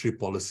for monetary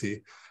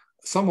policy.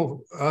 Some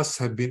of us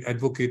have been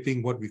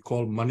advocating what we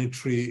call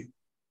monetary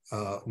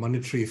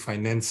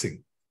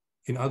financing.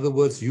 In other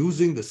words,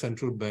 using the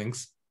central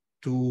banks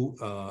to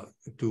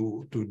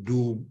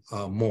do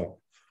more.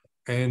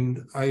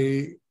 And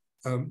I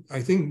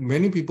think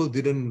many people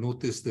didn't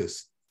notice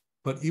this,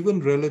 but even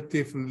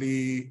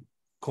relatively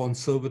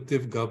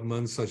conservative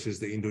governments such as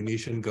the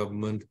Indonesian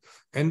government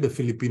and the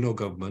Filipino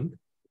government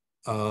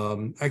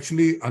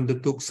actually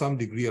undertook some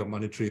degree of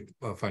monetary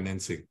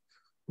financing.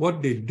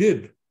 What they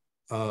did,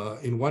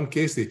 in one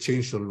case, they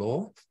changed the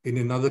law. In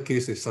another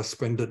case, they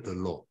suspended the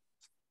law.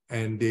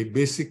 And they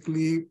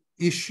basically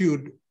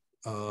issued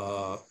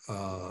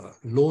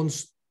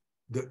loans.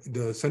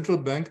 The central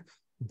bank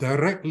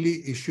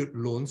directly issued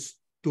loans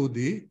to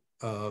the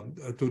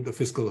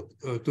fiscal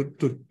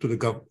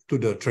to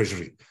the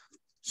treasury.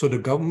 So the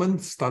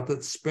government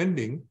started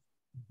spending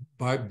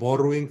by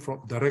borrowing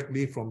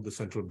directly from the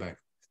central bank.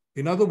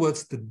 In other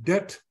words, the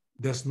debt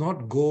does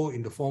not go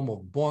in the form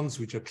of bonds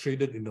which are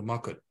traded in the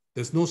market.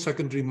 There's no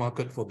secondary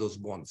market for those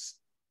bonds.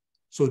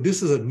 So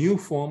this is a new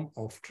form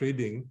of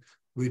trading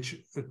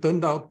which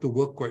turned out to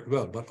work quite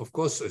well. But of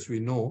course, as we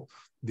know,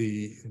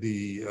 the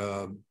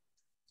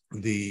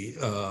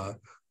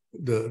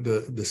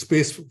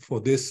space for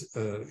this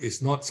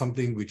is not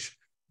something which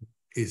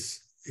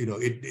is,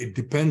 it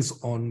depends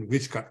on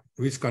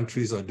which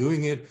countries are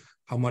doing it,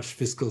 how much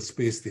fiscal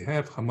space they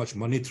have, how much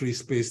monetary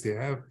space they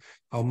have,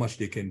 how much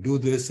they can do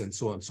this, and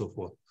so on and so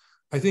forth.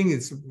 I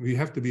think we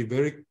have to be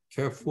very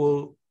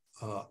careful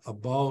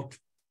about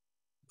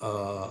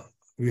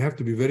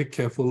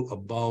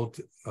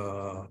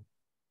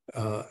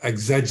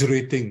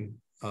exaggerating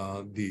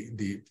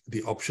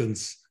the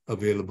options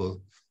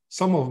available.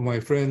 Some of my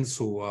friends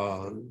who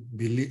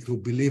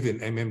believe in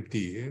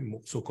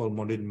MMT, so-called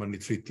modern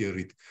monetary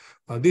theory,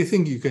 they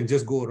think you can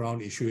just go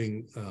around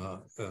issuing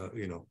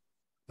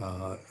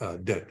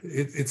debt.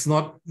 It's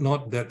not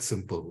that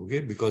simple,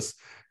 okay? Because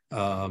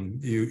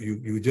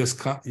you just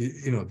can't.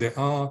 There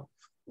are,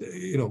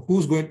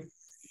 who's going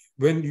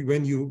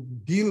when you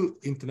deal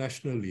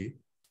internationally.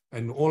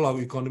 And all our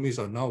economies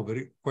are now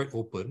quite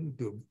open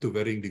to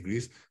varying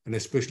degrees. And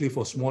especially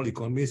for small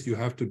economies, you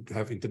have to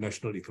have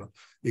international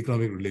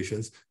economic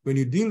relations. When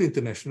you deal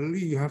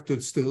internationally, you have to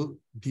still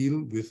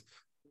deal with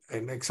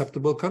an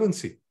acceptable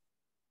currency.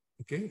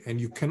 Okay, and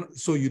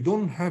so you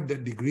don't have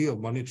that degree of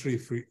monetary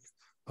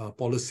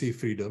policy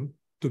freedom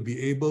to be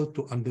able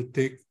to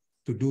undertake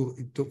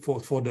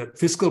for that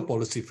fiscal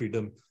policy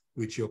freedom,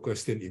 which your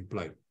question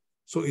implied.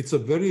 So it's a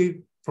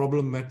very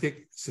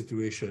problematic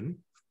situation.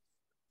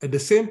 At the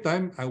same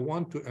time, I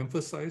want to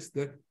emphasize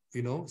that,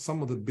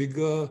 some of the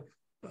bigger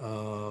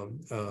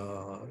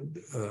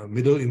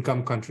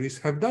middle-income countries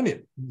have done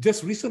it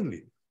just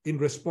recently in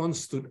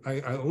response to,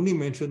 I only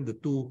mentioned the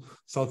two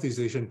Southeast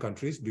Asian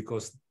countries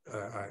because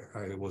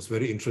I was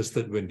very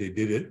interested when they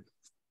did it.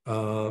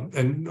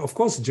 And of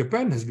course,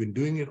 Japan has been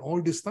doing it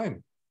all this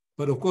time.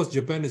 But of course,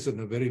 Japan is in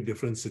a very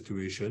different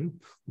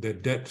situation. Their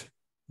debt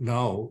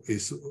now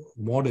is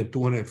more than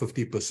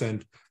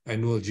 250%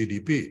 annual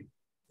GDP.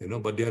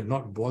 But they are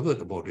not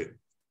bothered about it,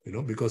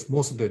 because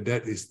most of their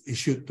debt is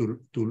issued to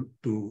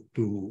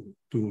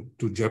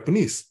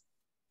Japanese.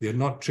 They are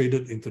not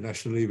traded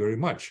internationally very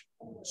much.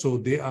 So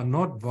they are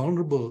not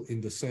vulnerable in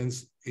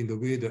the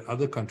way that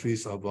other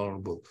countries are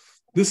vulnerable.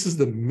 This is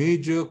the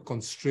major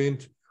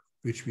constraint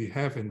which we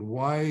have and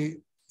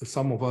why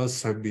some of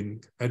us have been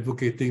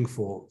advocating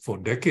for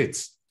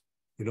decades,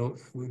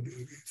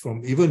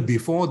 from even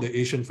before the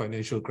Asian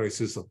financial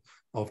crisis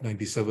of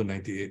 97,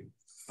 98.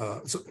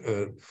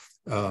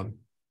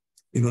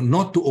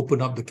 Not to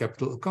open up the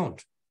capital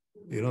account.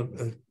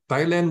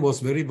 Thailand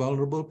was very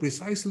vulnerable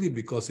precisely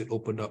because it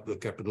opened up the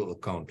capital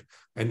account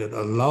and it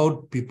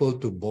allowed people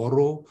to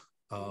borrow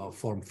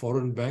from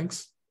foreign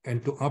banks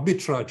and to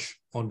arbitrage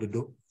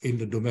in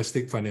the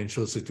domestic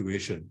financial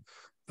situation.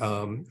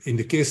 In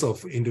the case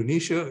of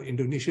Indonesia,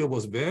 Indonesia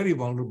was very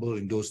vulnerable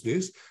in those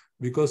days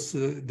because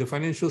the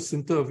financial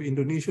center of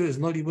Indonesia is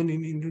not even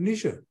in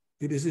Indonesia.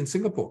 It is in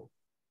Singapore.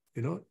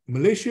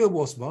 Malaysia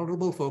was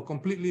vulnerable for a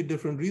completely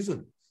different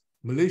reason.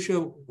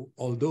 Malaysia,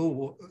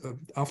 although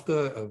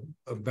after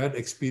a bad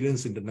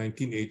experience in the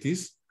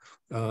 1980s,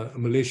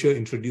 Malaysia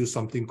introduced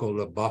something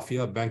called a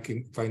BAFIA,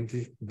 Banking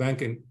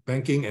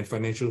and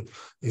Financial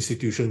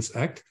Institutions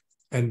Act,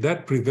 and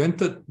that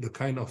prevented the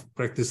kind of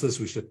practices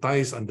which the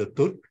Thais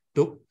undertook.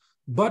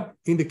 But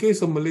in the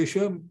case of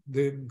Malaysia,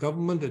 the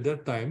government at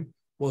that time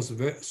was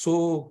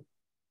so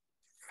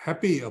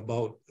happy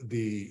about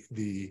the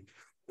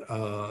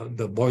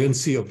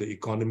buoyancy of the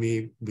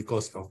economy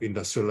because of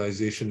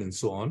industrialization and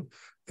so on,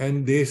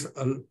 and they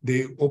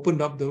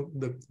opened up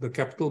the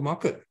capital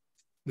market.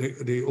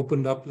 They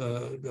opened up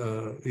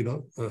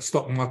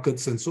stock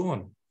markets and so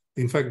on.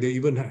 In fact,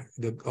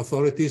 the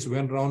authorities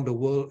went around the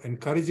world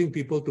encouraging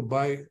people to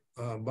buy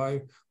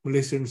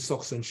Malaysian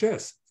stocks and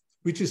shares,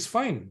 which is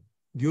fine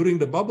during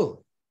the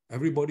bubble.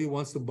 Everybody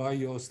wants to buy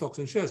your stocks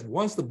and shares.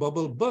 Once the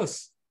bubble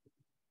bursts,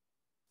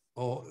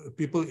 or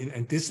people in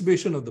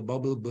anticipation of the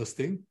bubble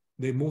bursting,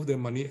 they move their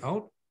money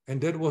out, and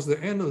that was the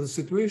end of the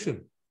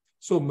situation.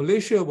 So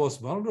Malaysia was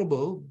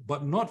vulnerable,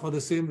 but not for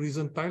the same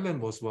reason Thailand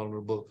was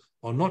vulnerable,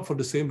 or not for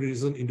the same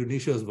reason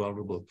Indonesia is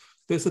vulnerable.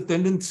 There's a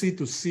tendency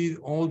to see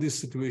all these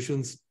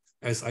situations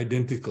as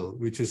identical,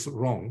 which is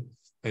wrong.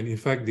 And in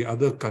fact, the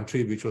other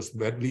country which was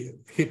badly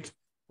hit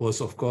was,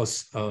 of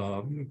course,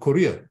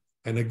 Korea.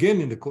 And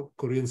again, in the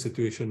Korean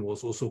situation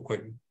was also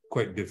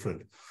quite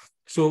different.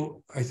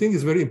 So I think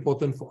it's very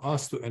important for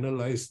us to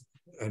analyze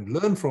and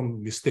learn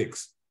from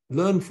mistakes,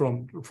 and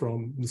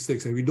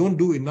we don't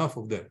do enough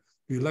of that.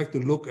 We like to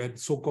look at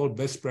so-called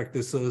best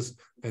practices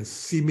and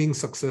seeming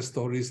success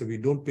stories, and we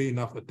don't pay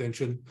enough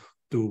attention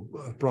to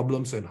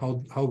problems and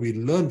how we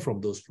learn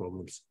from those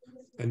problems.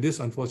 And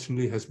this,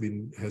 unfortunately, has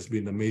been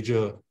a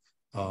major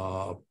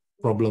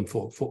problem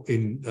for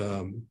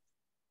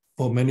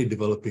many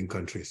developing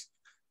countries.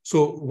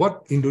 So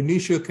what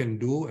Indonesia can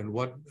do and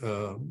what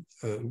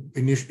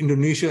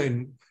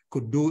Indonesia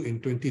could do in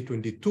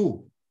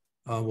 2022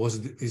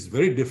 is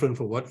very different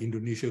from what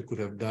Indonesia could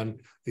have done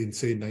in,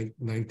 say,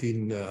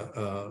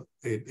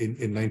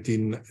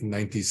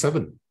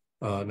 1997,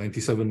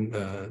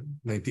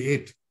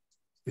 98.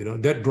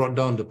 That brought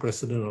down the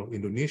president of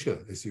Indonesia,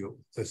 as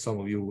some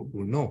of you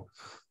will know.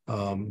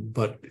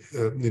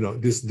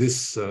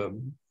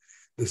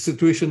 The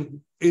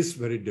situation is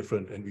very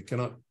different, and we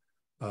cannot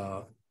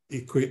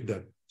equate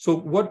that. So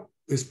what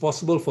is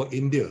possible for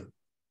India,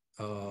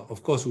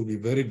 of course, will be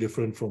very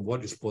different from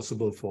what is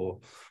possible for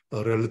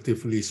a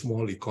relatively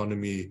small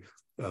economy,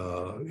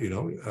 for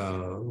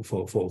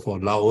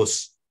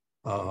Laos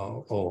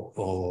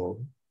or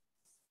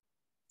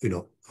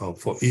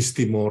for East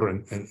Timor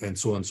and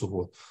so on and so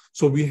forth.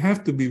 So we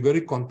have to be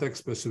very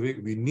context specific.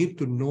 We need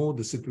to know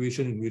the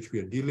situation in which we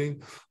are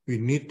dealing. We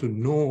need to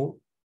know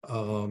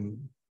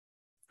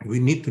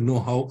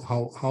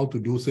how to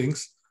do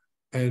things.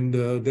 And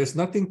there's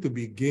nothing to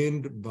be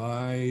gained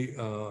by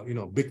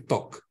big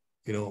talk.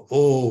 We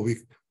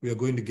are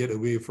going to get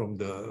away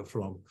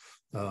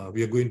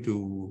we are going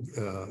to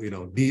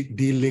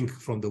de-link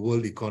from the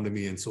world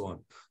economy and so on.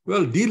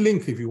 Well,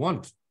 de-link if you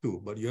want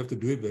to, but you have to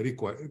do it very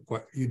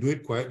you do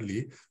it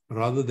quietly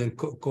rather than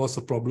cause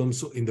a problem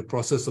in the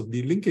process of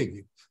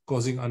de-linking,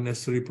 causing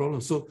unnecessary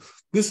problems. So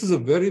this is a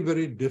very,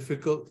 very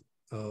difficult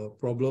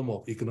problem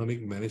of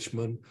economic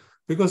management,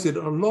 because a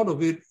lot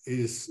of it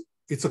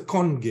it's a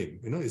con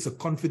game. It's a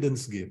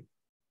confidence game.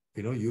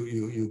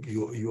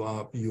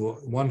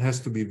 One has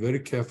to be very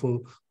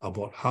careful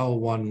about how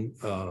one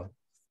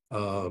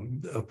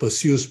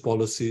pursues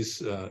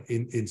policies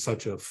in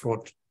such a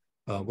fraught,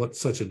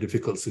 such a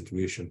difficult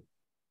situation.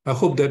 I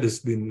hope that has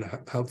been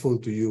helpful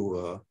to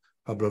you,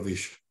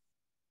 Abravish.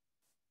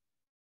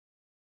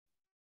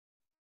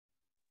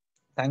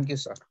 Thank you,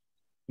 sir.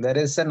 There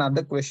is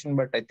another question,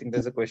 but I think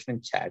there's a question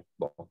in chat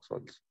box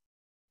also.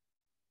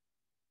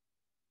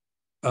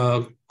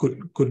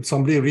 Could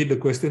somebody read the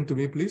question to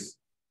me, please?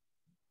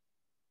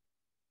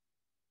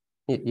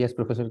 Yes,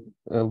 Professor.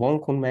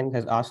 Wong Kun Meng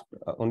has asked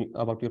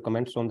about your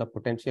comments on the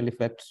potential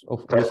effects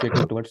of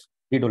initiative towards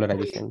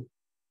de-dollarization.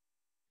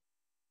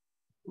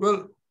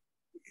 Well,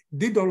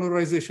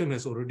 de-dollarization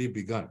has already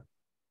begun.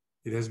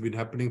 It has been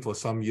happening for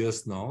some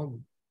years now.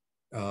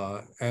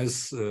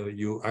 As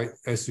you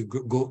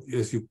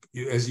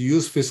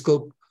use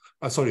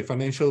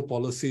financial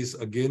policies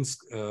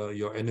against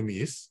your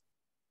enemies,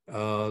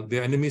 the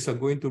enemies are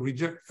going to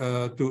react.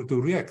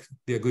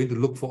 They are going to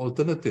look for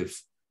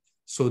alternatives.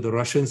 So the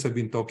Russians have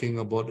been talking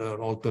about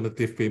an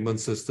alternative payment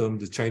system.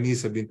 The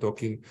Chinese have been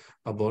talking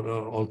about an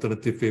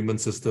alternative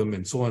payment system,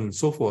 and so on and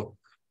so forth.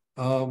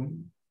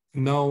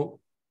 Now,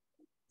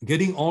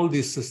 getting all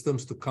these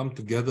systems to come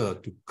together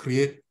to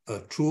create a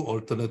true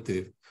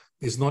alternative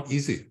is not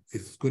easy.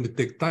 It's going to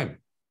take time.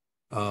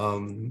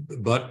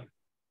 But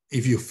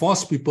if you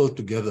force people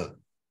together,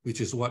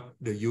 which is what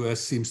the US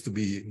seems to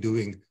be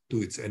doing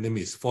to its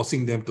enemies,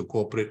 forcing them to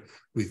cooperate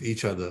with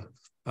each other,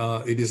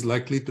 it is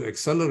likely to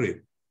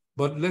accelerate.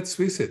 But let's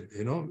face it,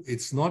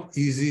 it's not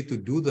easy to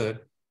do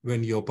that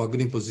when your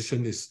bargaining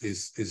position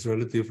is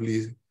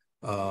relatively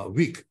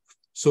weak.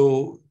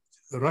 So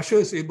Russia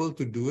is able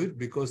to do it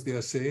because they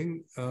are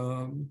saying,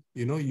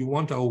 you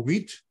want our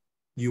wheat,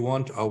 you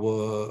want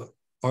our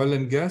oil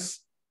and gas,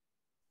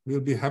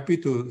 we'll be happy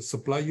to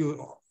supply you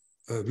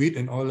wheat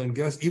and oil and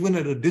gas, even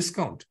at a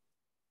discount.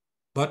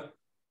 But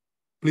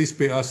please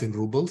pay us in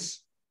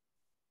rubles.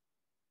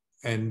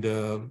 And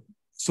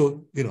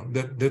so,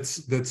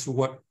 that's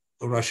what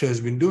Russia has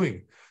been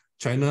doing.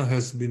 China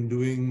has been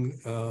doing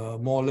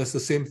more or less the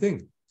same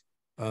thing.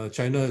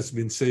 China has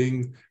been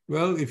saying,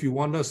 well, if you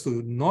want us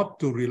not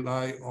to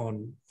rely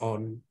on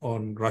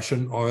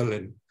Russian oil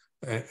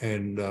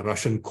and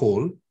Russian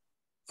coal,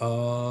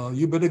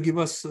 you better give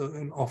us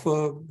an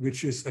offer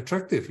which is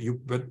attractive.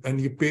 And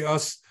you pay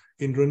us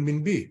in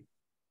renminbi.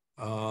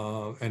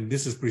 And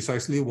this is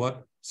precisely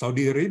what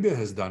Saudi Arabia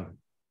has done,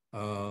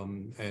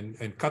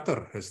 and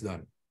Qatar has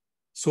done.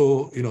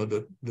 So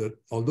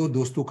although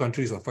those two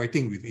countries are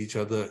fighting with each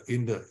other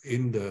in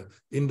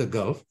the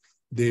Gulf,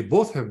 they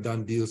both have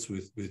done deals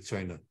with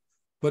China.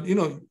 But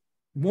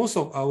most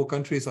of our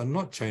countries are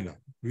not China.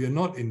 We are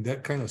not in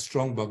that kind of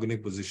strong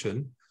bargaining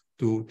position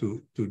to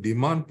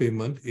demand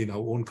payment in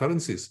our own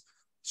currencies.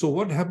 So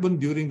what happened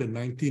during the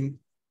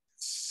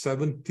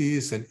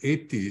 1970s and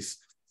 80s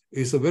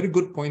is a very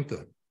good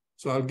pointer.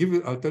 So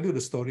I'll tell you the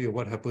story of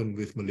what happened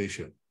with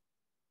Malaysia.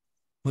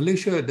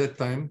 Malaysia at that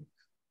time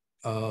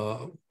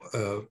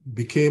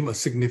became a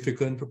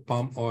significant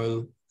palm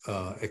oil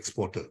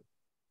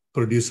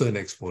producer and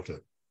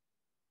exporter.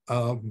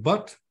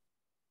 But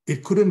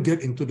it couldn't get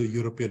into the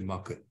European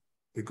market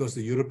because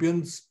the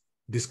Europeans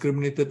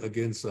discriminated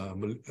against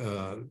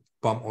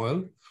palm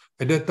oil.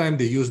 At that time,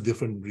 they used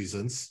different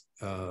reasons.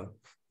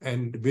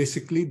 And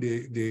basically,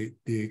 they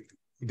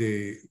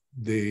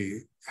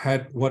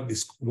had what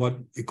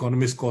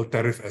economists call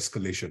tariff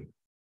escalation.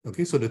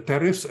 Okay, so the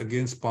tariffs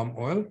against palm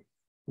oil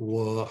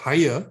were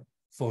higher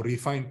for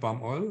refined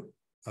palm oil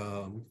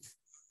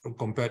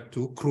compared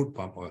to crude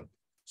palm oil.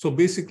 So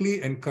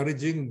basically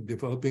encouraging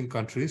developing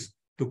countries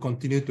to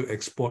continue to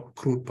export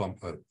crude palm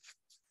oil.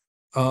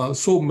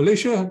 So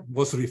Malaysia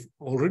was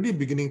already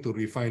beginning to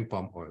refine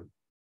palm oil.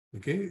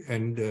 Okay,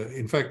 and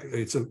in fact,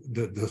 it's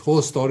the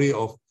whole story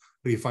of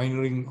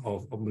refining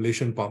of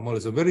Malaysian palm oil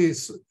is a very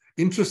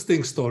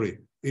interesting story.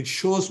 It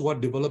shows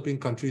what developing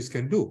countries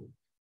can do,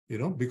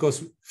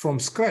 because from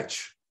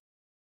scratch,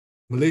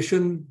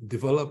 Malaysian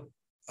developed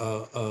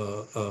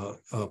a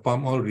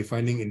palm oil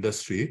refining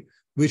industry,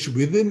 which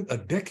within a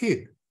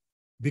decade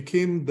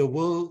became the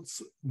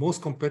world's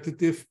most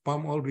competitive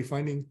palm oil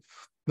refining.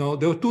 Now,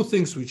 there were two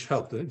things which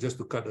helped, just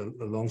to cut a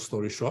long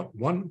story short.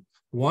 One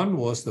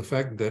was the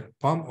fact that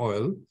palm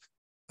oil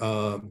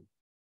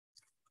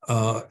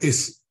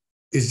is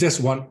just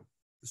one.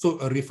 So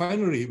a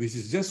refinery which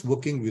is just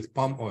working with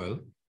palm oil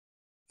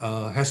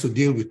has to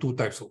deal with two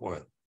types of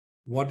oil.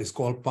 What is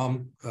called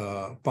palm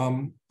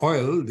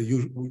oil, the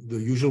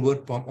usual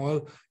word palm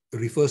oil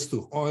refers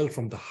to oil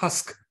from the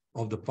husk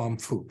of the palm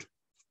fruit.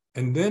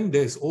 And then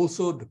there's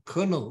also the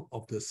kernel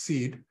of the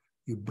seed.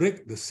 You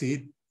break the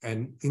seed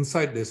and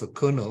inside there's a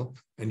kernel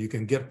and you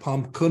can get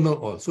palm kernel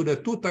oil. So there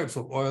are two types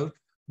of oil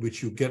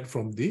which you get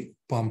from the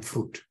palm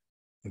fruit,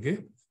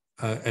 okay?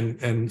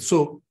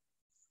 So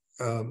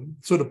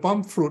the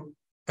palm fruit,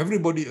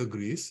 everybody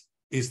agrees,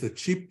 is the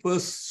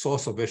cheapest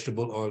source of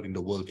vegetable oil in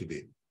the world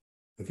today.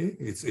 Okay,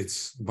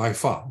 it's by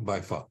far.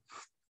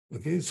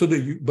 Okay, so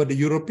but the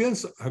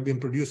Europeans have been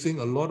producing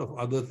a lot of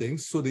other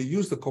things. So they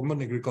use the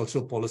Common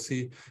Agricultural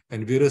Policy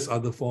and various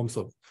other forms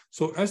of.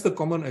 So as the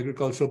Common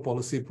Agricultural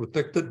Policy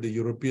protected the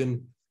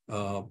European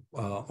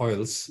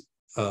oils,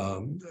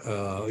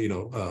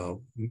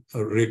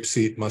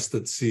 rapeseed,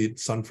 mustard seed,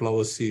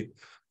 sunflower seed,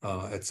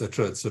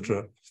 etc.,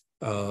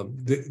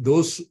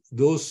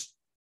 those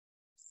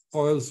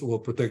oils were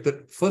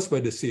protected first by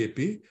the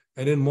CAP,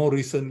 and then more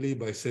recently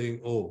by saying,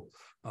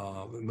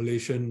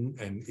 Malaysian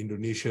and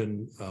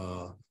Indonesian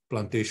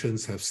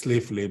plantations have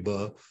slave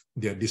labor.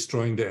 They are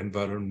destroying the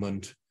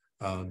environment.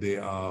 They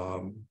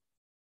are,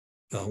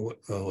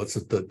 what's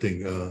the third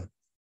thing?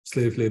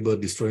 Slave labor,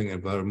 destroying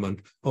environment.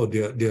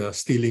 They are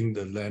stealing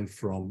the land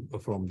from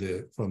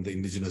the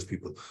indigenous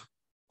people.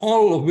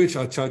 All of which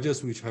are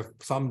charges which have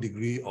some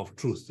degree of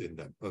truth in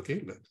them.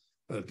 Okay,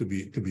 to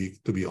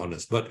be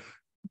honest, but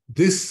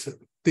these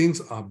things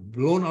are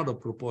blown out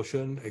of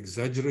proportion,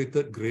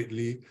 exaggerated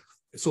greatly,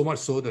 so much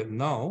so that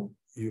now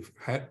you've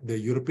had the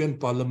European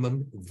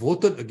Parliament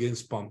voted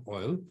against palm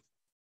oil.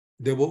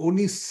 There were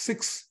only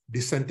 6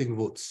 dissenting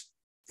votes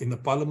in a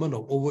parliament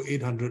of over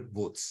 800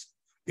 votes,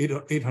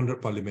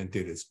 800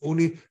 parliamentarians,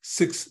 only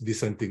 6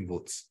 dissenting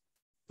votes.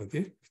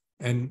 Okay,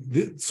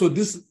 and so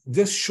this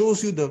just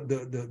shows you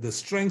the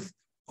strength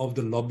of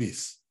the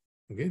lobbies.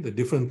 Okay, the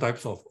different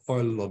types of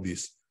oil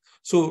lobbies.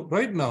 So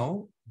right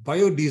now,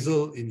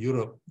 biodiesel in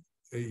Europe,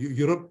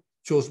 Europe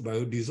chose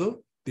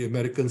biodiesel, the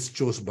Americans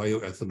chose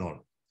bioethanol.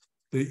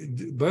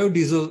 The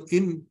biodiesel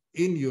in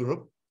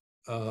Europe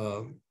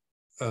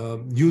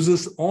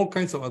uses all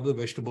kinds of other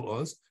vegetable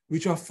oils,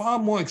 which are far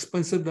more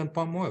expensive than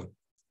palm oil.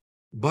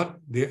 But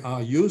they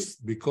are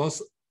used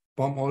because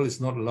palm oil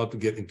is not allowed to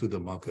get into the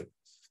market.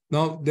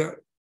 Now,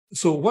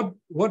 so what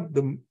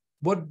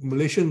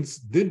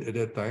Malaysians did at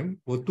that time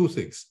were 2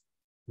 things.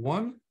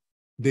 One,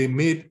 they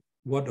made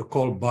what are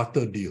called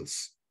barter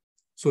deals.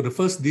 So the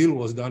first deal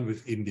was done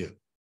with India.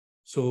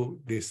 So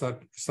they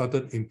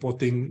started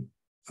importing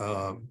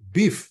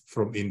beef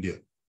from India.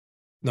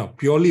 Now,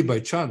 purely by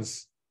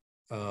chance,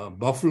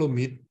 buffalo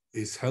meat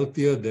is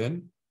healthier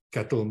than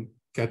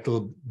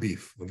cattle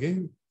beef.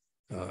 Okay,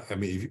 I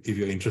mean, if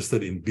you're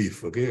interested in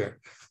beef, okay,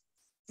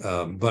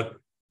 but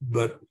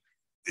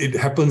it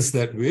happens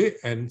that way,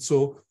 and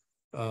so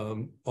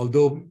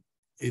although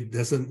it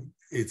doesn't.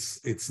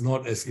 It's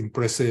not as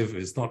impressive.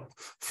 It's not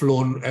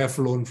air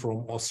flown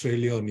from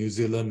Australia or New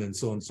Zealand and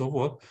so on and so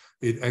forth.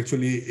 It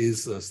actually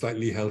is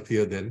slightly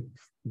healthier than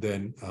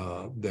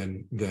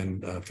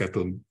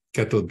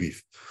cattle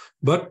beef.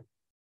 But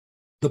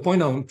the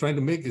point I'm trying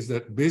to make is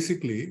that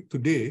basically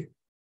today,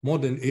 more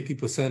than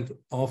 80%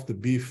 of the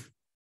beef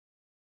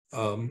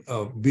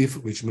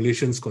which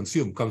Malaysians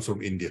consume comes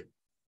from India.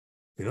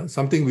 You know,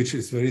 something which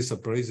is very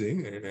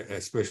surprising,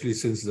 especially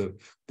since the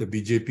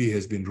BJP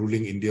has been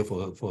ruling India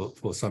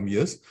for some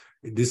years.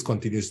 This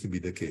continues to be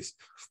the case.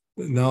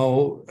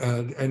 Now,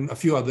 and a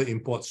few other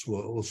imports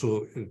were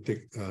also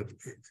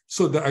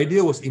so the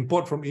idea was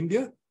import from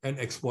India and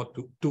export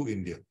to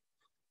India.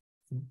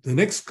 The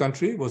next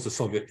country was the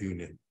Soviet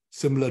Union.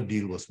 Similar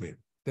deal was made.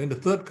 Then the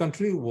third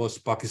country was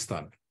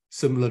Pakistan.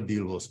 Similar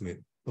deal was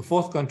made. The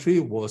fourth country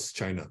was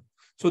China.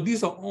 So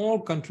these are all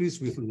countries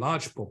with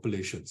large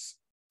populations.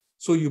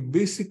 So you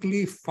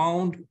basically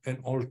found an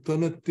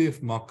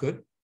alternative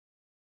market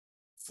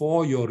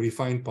for your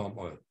refined palm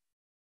oil.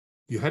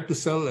 You had to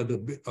sell at a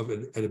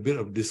bit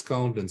of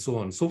discount and so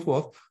on and so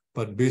forth,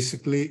 but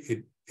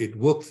basically it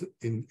worked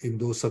in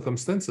those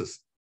circumstances.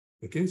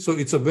 Okay, so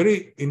it's a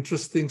very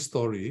interesting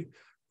story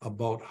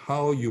about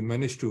how you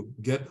managed to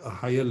get a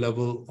higher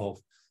level of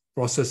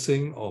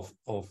processing of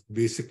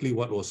basically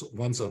what was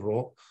once a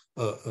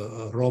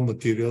raw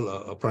material,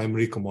 a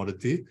primary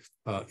commodity,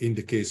 in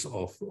the case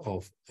of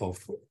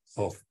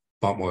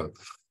palm oil.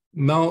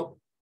 Now,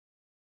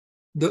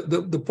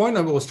 the point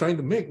I was trying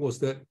to make was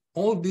that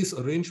all these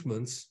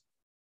arrangements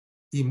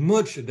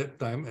emerged at that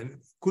time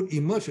and could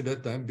emerge at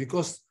that time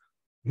because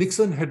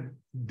Nixon had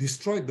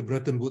destroyed the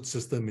Bretton Woods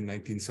system in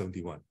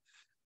 1971.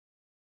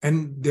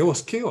 And there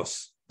was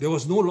chaos. There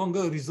was no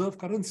longer a reserve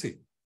currency.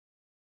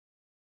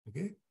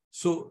 Okay,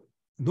 so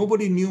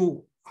nobody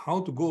knew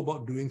how to go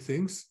about doing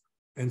things.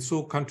 And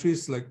so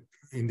countries like,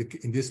 in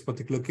this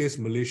particular case,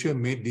 Malaysia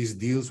made these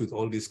deals with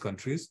all these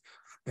countries.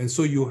 And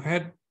so you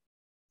had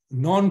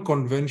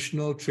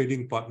non-conventional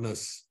trading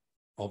partners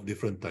of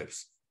different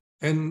types.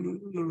 And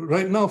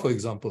right now, for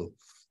example,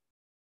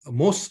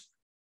 most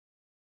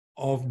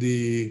of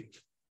the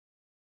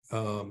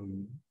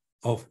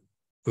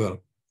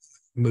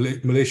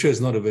Malaysia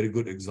is not a very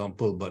good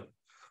example, but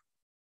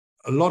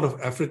a lot of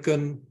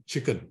African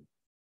chicken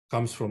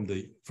comes from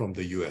the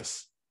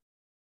US.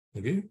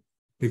 Okay,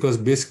 because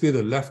basically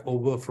the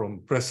leftover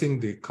from pressing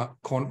the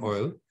corn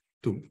oil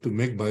to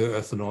make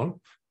bioethanol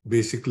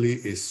basically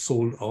is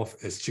sold off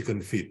as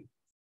chicken feed,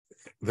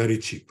 very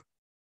cheap.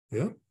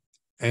 Yeah.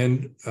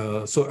 And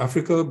so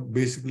Africa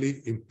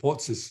basically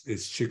imports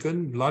its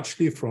chicken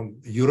largely from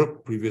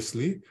Europe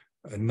previously,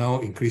 and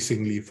now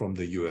increasingly from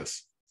the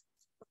US.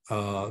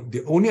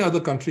 The only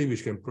other country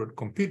which can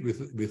compete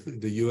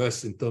with the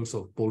US in terms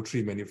of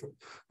poultry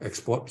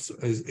exports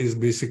is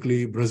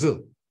basically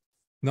Brazil.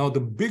 Now,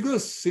 the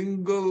biggest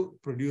single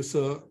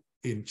producer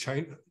in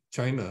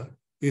China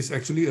is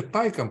actually a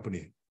Thai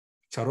company,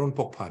 Charoen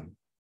Pokphand,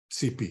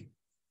 CP.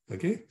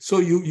 Okay, so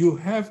you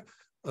have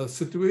a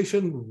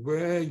situation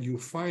where you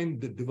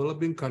find the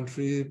developing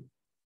country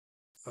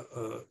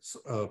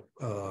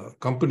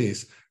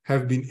companies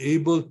have been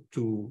able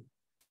to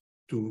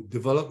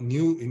develop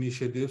new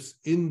initiatives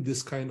in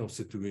this kind of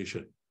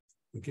situation.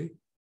 Okay,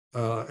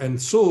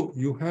 and so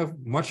you have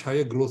much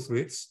higher growth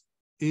rates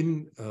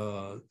in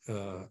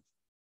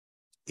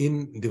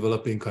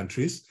developing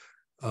countries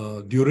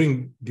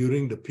during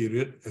the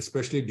period,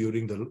 especially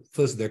during the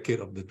first decade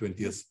of the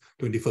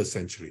 21st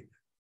century.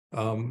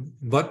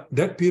 But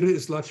that period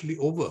is largely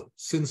over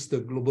since the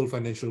global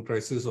financial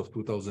crisis of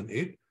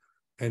 2008.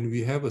 And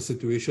we have a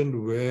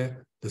situation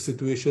where the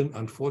situation,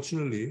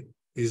 unfortunately,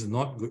 is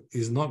not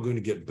going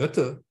to get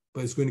better,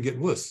 but it's going to get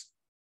worse.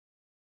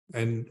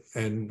 And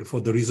for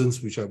the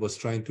reasons which I was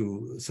trying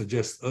to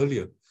suggest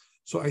earlier.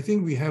 So I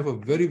think we have a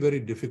very, very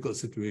difficult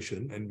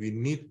situation, and we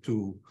need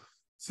to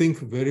think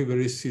very,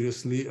 very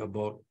seriously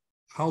about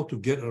how to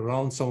get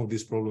around some of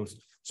these problems.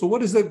 So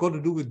what has that got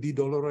to do with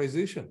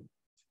de-dollarization?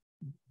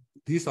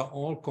 These are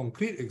all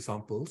concrete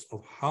examples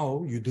of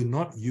how you do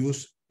not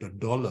use the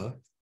dollar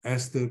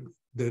as the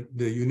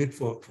unit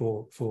for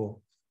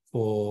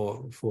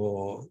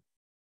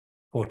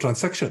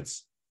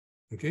transactions.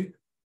 Okay,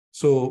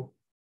 so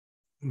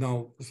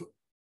now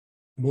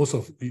most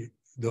of the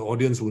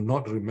audience will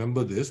not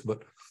remember this,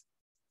 but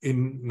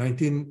in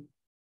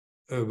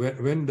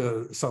when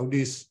the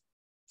Saudis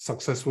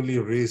successfully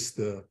raised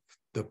the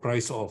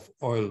price of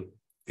oil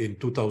in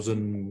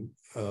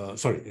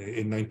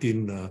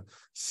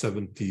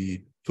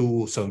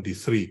 1972,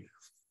 73,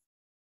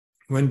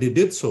 when they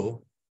did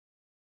so,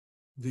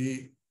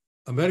 the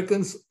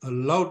Americans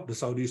allowed the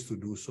Saudis to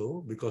do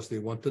so because they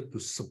wanted to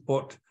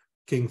support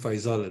King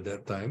Faisal at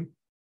that time,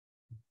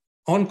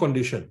 on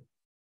condition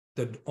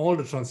that all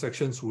the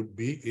transactions would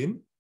be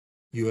in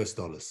US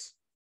dollars.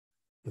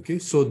 Okay,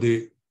 so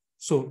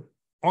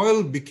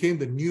oil became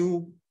the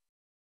new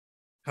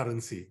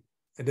currency,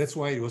 and that's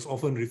why it was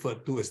often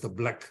referred to as the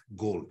black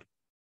gold,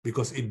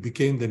 because it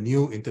became the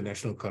new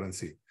international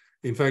currency.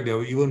 In fact, there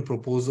were even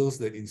proposals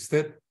that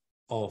instead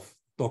of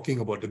talking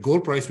about the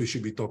gold price, we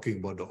should be talking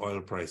about the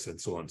oil price and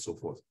so on and so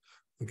forth.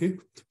 Okay,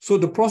 so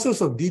the process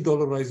of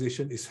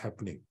de-dollarization is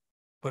happening,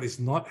 but it's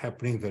not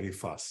happening very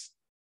fast.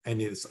 And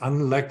it's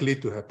unlikely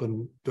to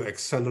happen, to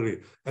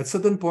accelerate. At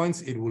certain points,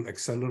 it will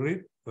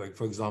accelerate. Like,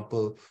 for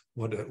example,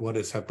 what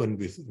has happened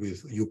with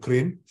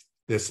Ukraine.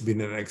 There's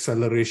been an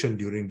acceleration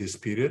during this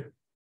period,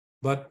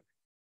 but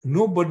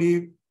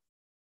nobody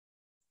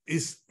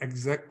is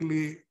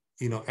exactly,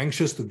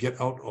 anxious to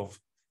get out of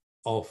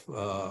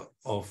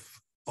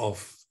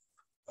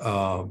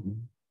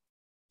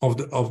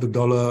the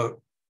dollar,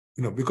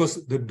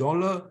 because the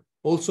dollar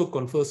also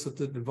confers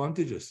certain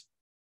advantages.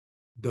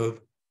 The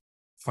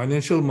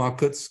financial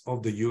markets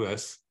of the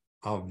US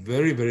are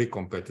very, very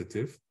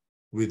competitive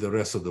with the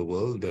rest of the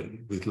world,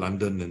 with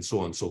London and so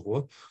on and so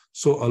forth.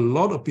 So a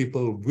lot of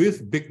people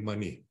with big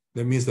money,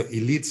 that means the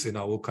elites in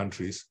our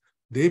countries,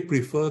 they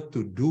prefer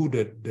to do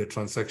their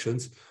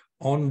transactions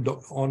on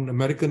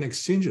American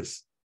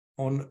exchanges,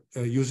 on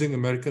using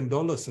American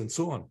dollars and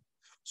so on.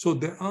 So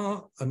there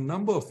are a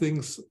number of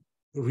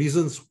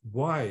reasons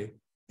why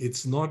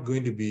it's not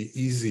going to be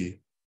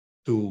easy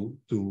to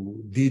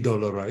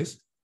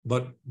de-dollarize.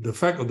 But the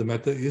fact of the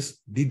matter is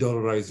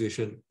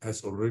de-dollarization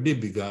has already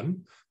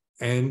begun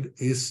and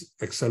is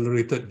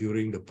accelerated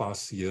during the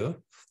past year,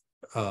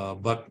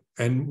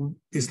 and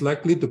is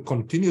likely to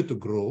continue to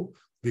grow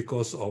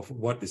because of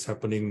what is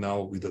happening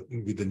now with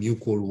the new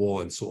Cold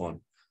War and so on.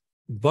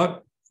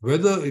 But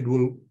whether it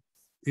will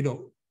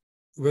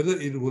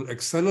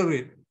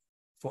accelerate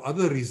for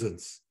other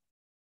reasons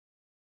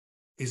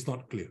is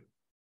not clear.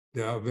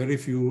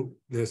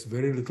 There's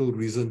very little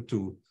reason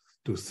to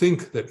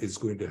think that it's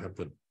going to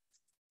happen.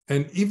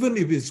 And even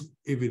if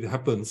it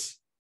happens,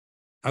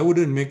 I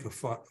wouldn't make a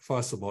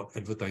fuss about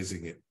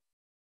advertising it.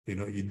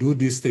 You do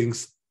these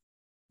things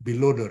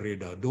below the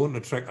radar. Don't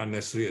attract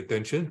unnecessary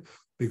attention,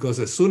 because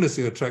as soon as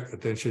you attract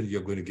attention,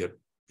 you're going to get,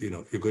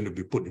 you're going to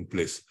be put in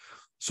place.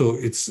 So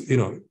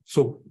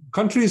so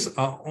countries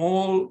are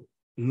all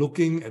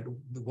looking at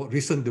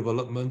recent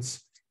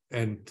developments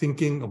and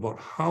thinking about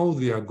how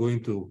they are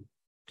going to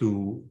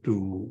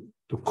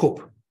to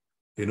cope,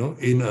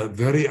 in a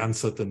very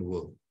uncertain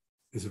world.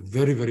 It's a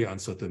very, very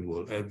uncertain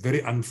world, a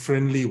very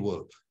unfriendly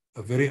world,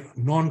 a very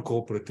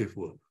non-cooperative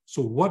world.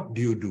 So what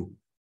do you do?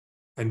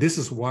 And this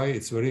is why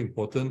it's very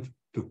important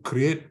to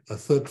create a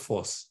third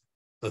force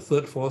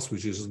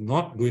which is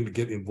not going to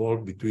get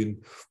involved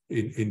in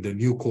the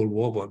new Cold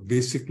War, but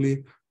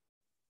basically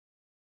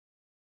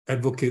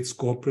advocates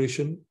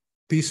cooperation,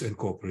 peace and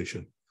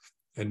cooperation.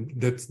 And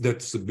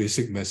that's the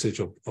basic message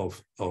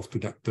of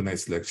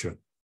tonight's lecture.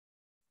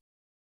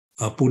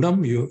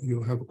 Poonam,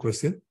 you have a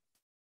question?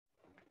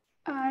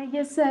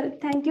 Yes, sir.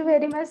 Thank you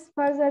very much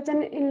for such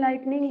an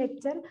enlightening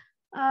lecture.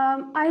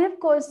 I have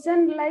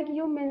question, like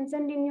you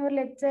mentioned in your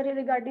lecture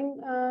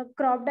regarding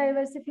crop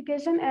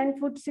diversification and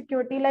food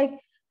security, like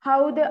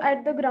how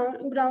at the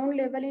ground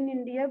level in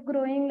India,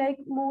 growing like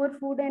more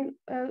food and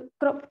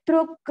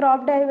through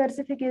crop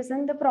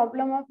diversification, the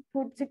problem of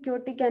food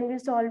security can be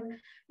solved.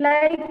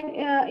 Like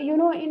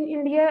in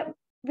India,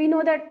 we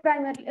know that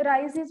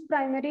rice is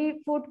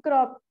primary food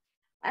crop,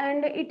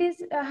 and it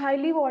is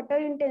highly water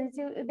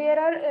intensive. There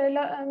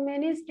are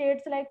many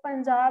states like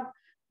Punjab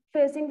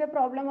facing the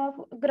problem of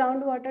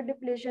groundwater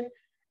depletion,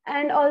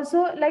 and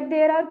also like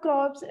there are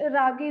crops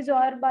ragi,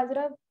 jowar,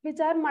 bajra, which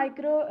are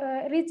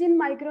rich in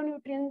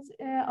micronutrients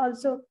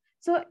also.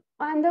 So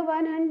on the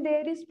one hand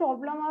there is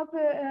problem of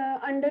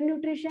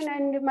undernutrition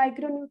and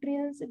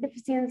micronutrients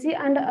deficiency,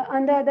 and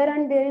on the other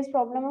hand there is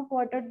problem of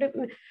water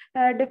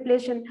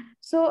depletion.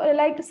 So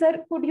like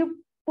sir, could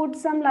you put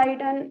some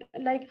light on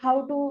like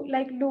how to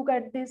like look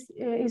at this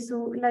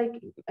issue,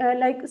 like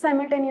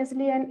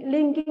simultaneously and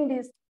linking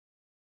this?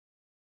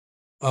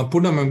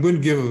 Poonam, I'm going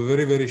to give a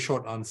very, very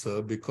short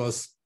answer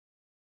because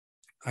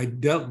I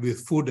dealt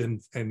with food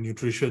and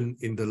nutrition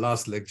in the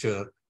last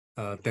lecture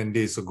 10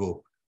 days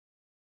ago.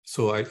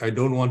 So I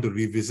don't want to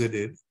revisit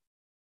it.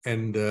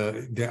 And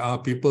there are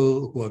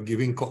people who are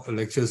giving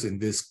lectures in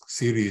this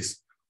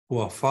series who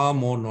are far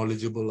more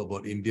knowledgeable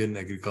about Indian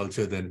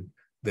agriculture than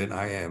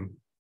I am.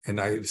 And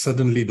I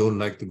certainly don't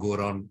like to go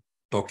around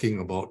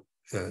talking about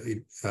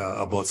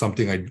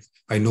something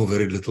I know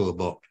very little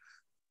about.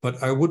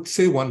 But I would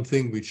say one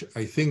thing which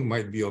I think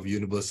might be of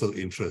universal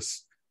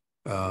interest,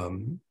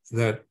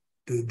 that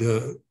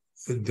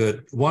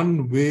the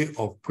one way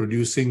of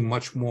producing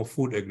much more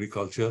food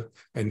agriculture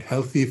and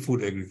healthy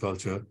food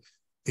agriculture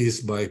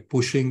is by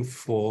pushing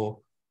for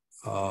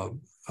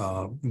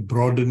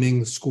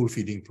broadening school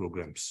feeding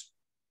programs.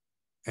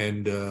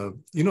 And,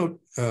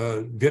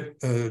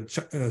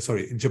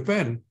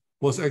 Japan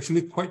was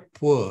actually quite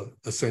poor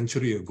a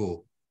century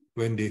ago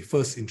when they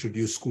first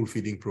introduced school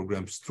feeding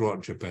programs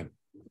throughout Japan.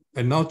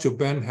 And now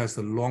Japan has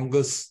the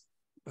longest,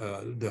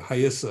 the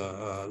highest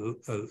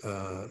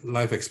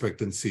life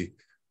expectancy,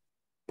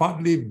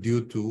 partly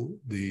due to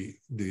the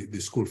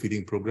school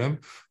feeding program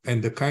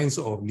and the kinds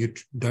of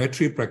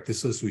dietary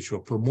practices which were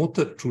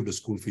promoted through the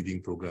school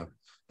feeding program.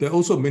 There are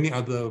also many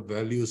other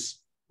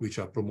values which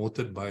are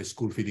promoted by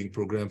school feeding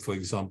program. For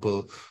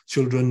example,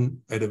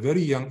 children at a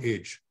very young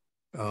age,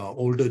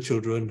 older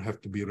children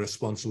have to be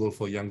responsible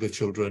for younger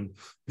children.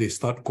 They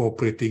start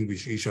cooperating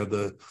with each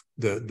other.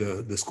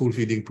 The school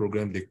feeding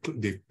program, they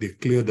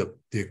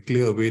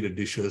clear away the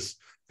dishes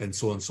and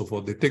so on and so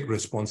forth. They take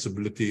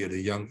responsibility at a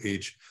young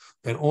age.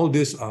 And all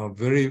these are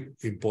very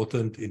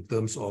important in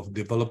terms of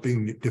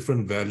developing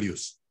different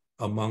values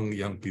among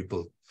young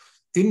people.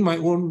 In my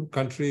own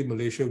country,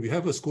 Malaysia, we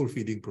have a school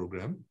feeding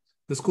program.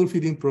 The school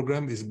feeding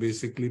program is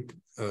basically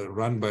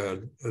run by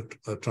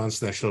a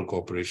transnational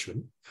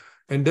corporation.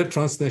 And that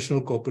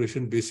transnational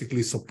corporation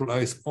basically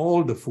supplies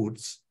all the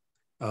foods.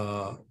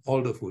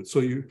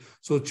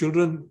 So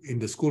children in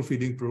the school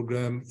feeding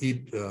program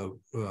eat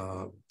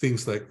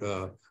things like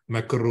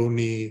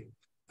macaroni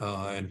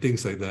and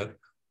things like that,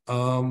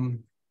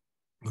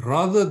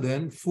 rather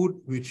than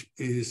food which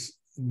is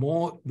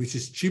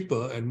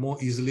cheaper and more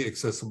easily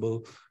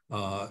accessible.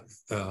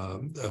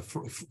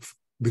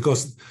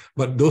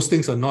 But those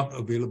things are not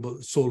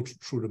available sold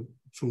through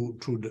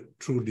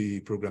the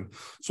program.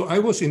 So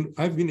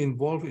I've been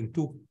involved in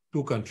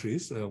two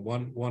countries.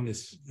 One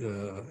is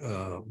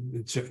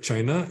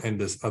China, and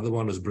this other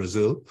one is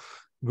Brazil,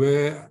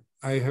 where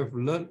I have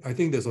learned. I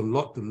think there's a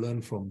lot to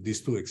learn from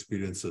these two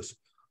experiences.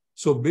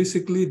 So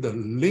basically, the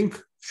link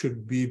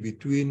should be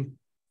between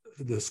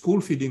the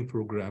school feeding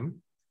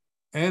program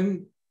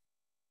and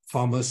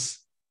farmers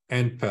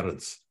and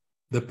parents.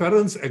 The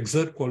parents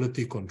exert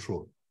quality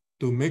control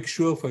to make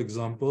sure, for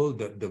example,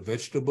 that the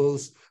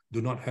vegetables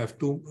do not have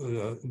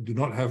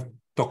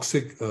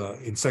toxic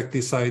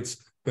insecticides,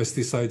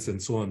 pesticides,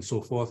 and so on and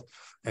so forth,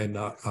 and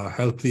are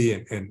healthy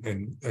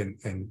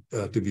and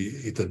to be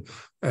eaten.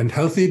 And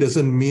healthy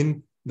doesn't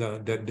mean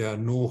that there are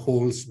no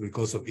holes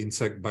because of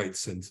insect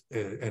bites and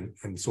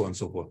so on and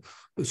so forth.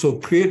 So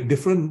create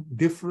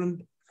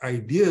different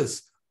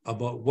ideas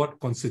about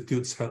what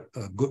constitutes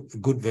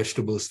good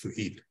vegetables to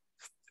eat.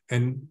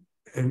 And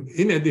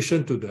in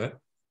addition to that,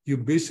 you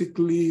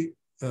basically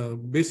a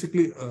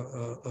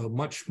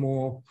much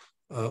more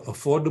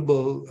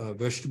affordable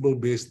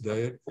vegetable-based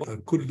diet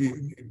could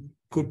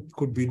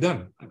be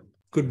done.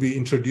 could be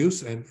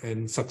introduced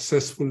and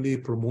successfully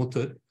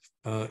promoted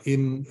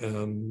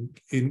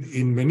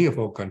in many of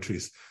our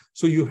countries.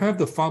 So you have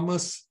the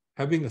farmers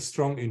having a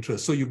strong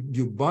interest. So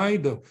you buy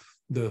the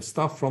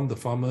stuff from the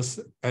farmers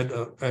at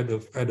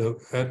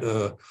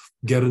a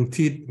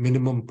guaranteed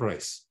minimum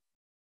price.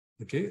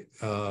 Okay,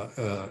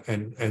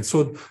 and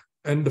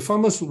the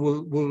farmers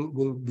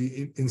will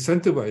be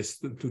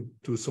incentivized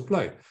to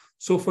supply.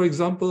 So, for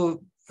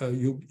example,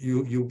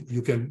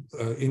 you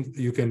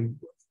can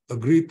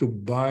agree to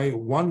buy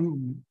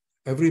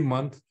every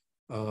month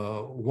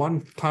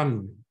 1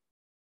 ton.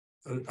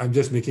 I'm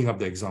just making up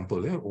the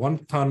example. Yeah?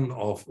 1 ton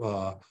of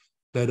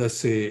let us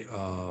say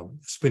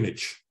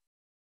spinach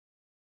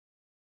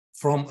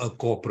from a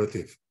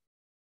cooperative.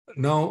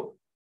 Now,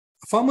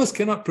 farmers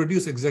cannot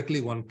produce exactly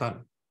 1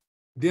 ton.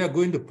 They are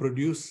going to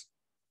produce,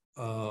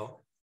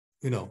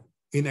 in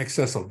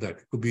excess of that.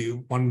 It could be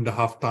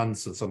 1.5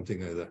 tons or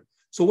something like that.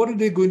 So what are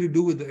they going to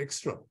do with the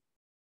extra?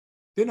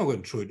 They're not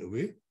going to throw it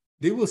away.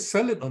 They will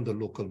sell it on the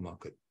local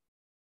market.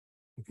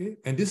 Okay,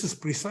 and this is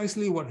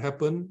precisely what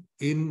happened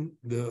in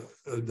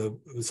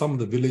some of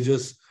the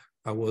villages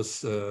I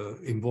was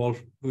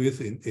involved with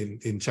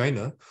in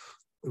China,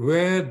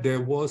 where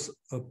there was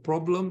a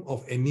problem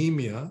of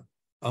anemia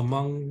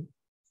among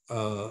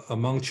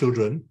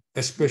children,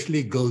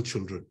 especially girl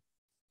children.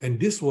 And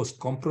this was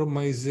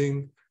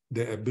compromising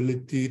their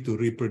ability to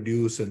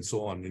reproduce and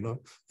so on.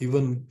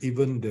 Even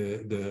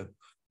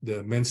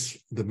the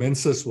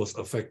menses was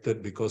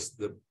affected because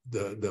the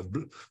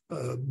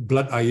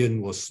blood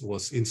iron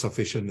was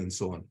insufficient and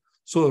so on.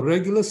 So a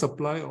regular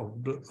supply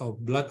of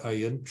blood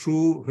iron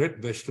through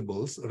red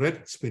vegetables,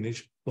 red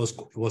spinach,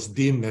 was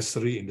deemed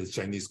necessary in the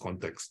Chinese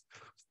context.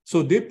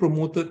 So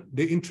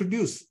they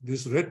introduced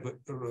this red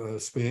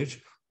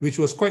spinach, which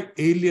was quite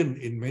alien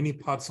in many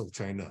parts of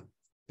China.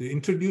 They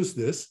introduced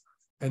this,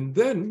 and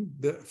then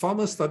the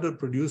farmers started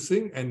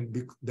producing,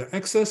 and the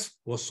excess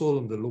was sold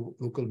on the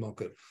local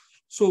market.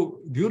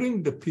 So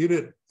during the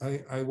period,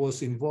 I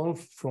was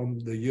involved from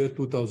the year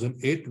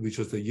 2008, which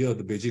was the year of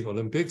the Beijing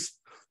Olympics,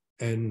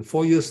 and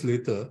 4 years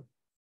later,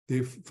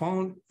 they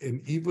found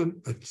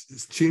even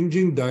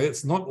changing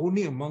diets, not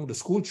only among the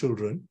school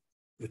children,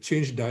 but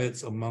changed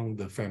diets among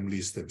the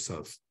families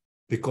themselves,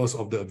 because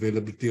of the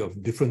availability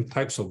of different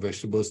types of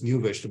vegetables, new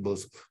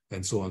vegetables,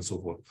 and so on and so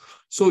forth.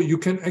 So you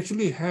can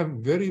actually have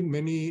very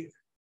many,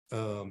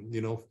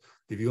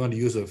 if you want to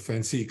use a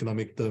fancy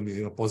economic term,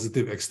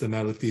 positive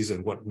externalities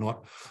and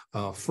whatnot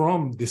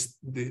from this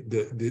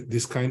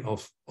kind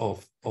of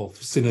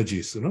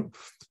synergies.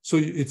 So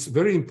it's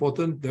very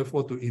important,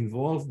 therefore, to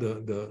involve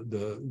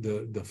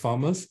the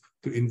farmers,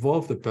 to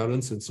involve the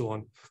parents, and so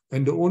on.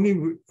 And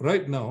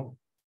right now,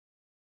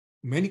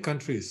 many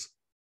countries,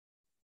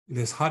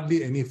 there's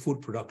hardly any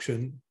food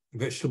production,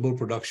 vegetable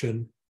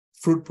production,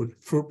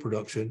 fruit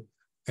production,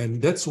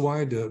 and that's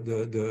why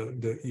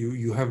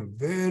you have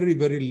very,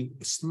 very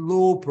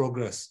slow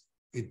progress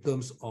in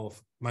terms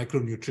of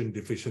micronutrient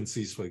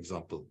deficiencies, for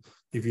example.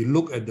 If you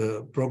look at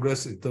the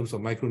progress in terms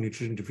of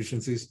micronutrient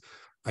deficiencies,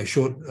 I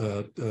showed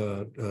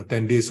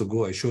 10 days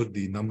ago, I showed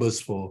the numbers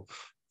for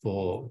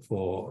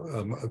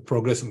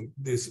progress.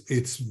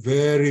 It's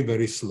very,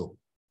 very slow.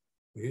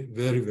 Okay?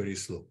 Very, very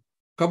slow.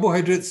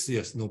 Carbohydrates,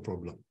 yes, no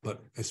problem.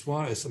 But as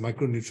far as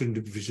micronutrient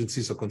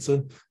deficiencies are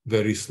concerned,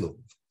 very slow.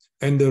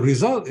 And the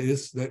result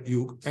is that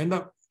you end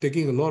up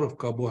taking a lot of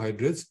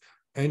carbohydrates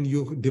and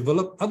you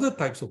develop other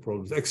types of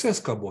problems, excess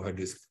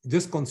carbohydrates,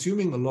 just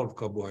consuming a lot of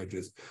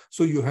carbohydrates.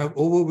 So you have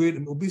overweight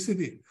and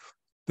obesity.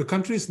 The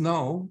countries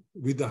now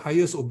with the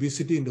highest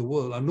obesity in the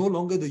world are no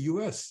longer the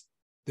US.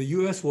 The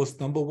US was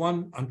number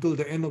 1 until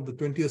the end of the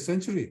 20th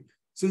century.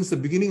 Since the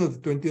beginning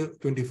of the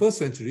 21st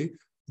century,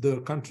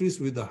 the countries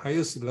with the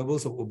highest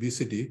levels of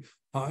obesity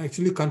are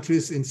actually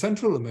countries in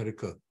Central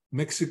America,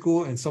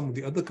 Mexico, and some of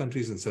the other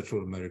countries in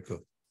Central America.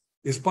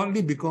 It's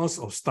partly because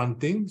of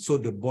stunting, so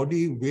the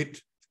body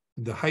weight,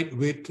 the height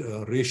weight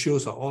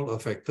ratios are all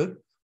affected,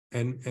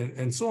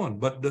 and so on.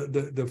 But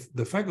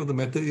the fact of the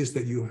matter is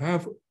that you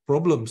have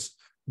problems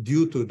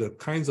due to the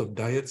kinds of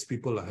diets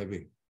people are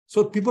having.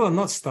 So people are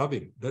not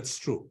starving, that's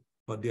true,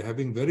 but they're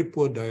having very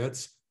poor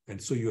diets, and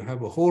so you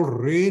have a whole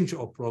range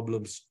of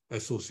problems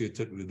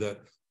associated with that.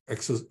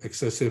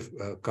 Excessive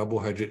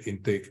carbohydrate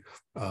intake,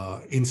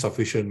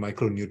 insufficient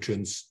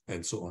micronutrients,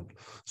 and so on.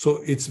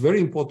 So it's very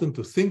important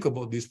to think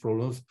about these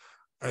problems.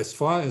 As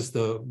far as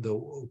the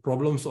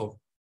problems of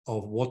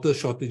water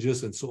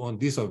shortages and so on,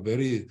 these are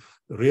very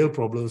real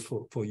problems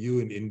for you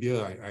in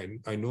India.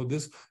 I know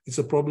this. It's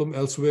a problem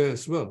elsewhere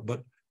as well.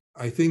 But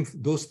I think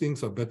those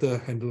things are better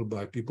handled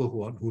by people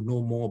who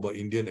know more about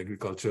Indian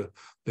agriculture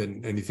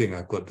than anything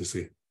I've got to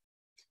say.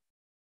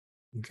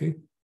 Okay.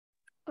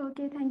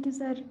 Okay, thank you,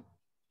 sir.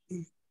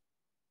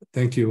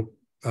 Thank you.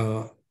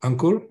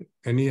 Ankur,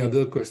 any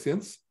other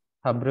questions?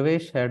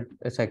 Abhravesh had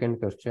a second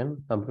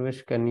question.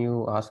 Abhravesh, can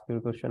you ask your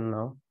question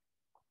now?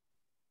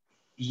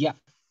 Yeah.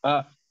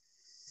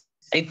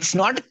 It's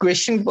not a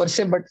question per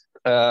se, but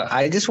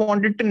I just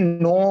wanted to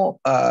know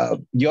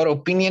your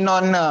opinion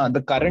on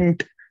the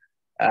current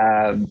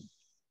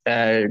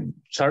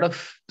sort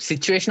of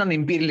situation on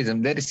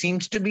imperialism. There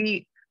seems to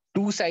be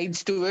two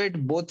sides to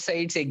it. Both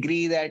sides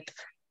agree that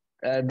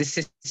this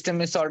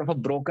system is sort of a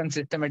broken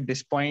system at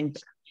this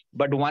point.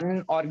 But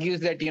one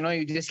argues that,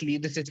 you just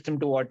leave the system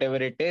to whatever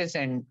it is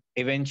and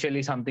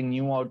eventually something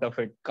new out of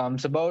it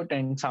comes about.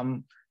 And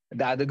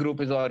the other group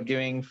is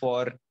arguing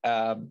for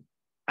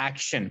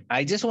action.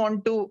 I just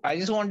wanted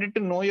to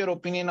know your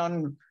opinion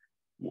on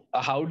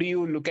how do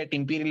you look at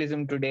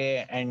imperialism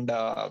today, and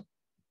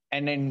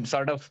then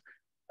sort of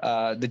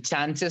the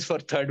chances for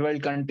third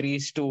world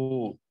countries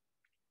to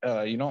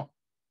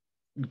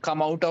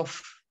come out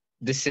of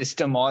this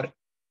system or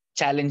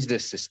challenge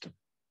this system.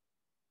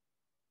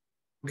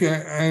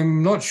 Okay,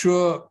 I'm not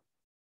sure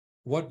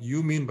what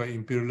you mean by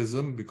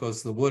imperialism,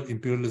 because the word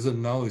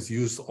imperialism now is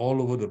used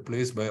all over the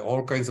place by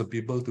all kinds of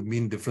people to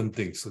mean different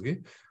things. Okay,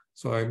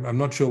 so I'm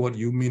not sure what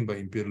you mean by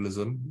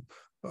imperialism.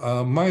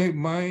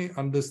 My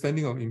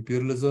understanding of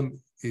imperialism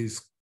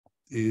is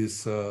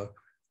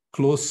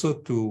closer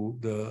to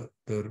the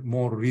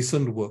more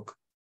recent work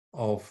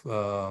of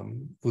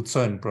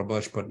Utsa and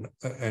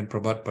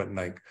Prabhat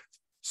Patnaik.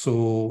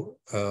 So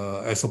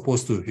as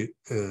opposed to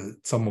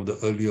some of the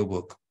earlier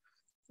work.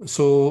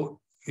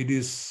 So it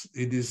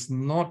is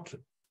not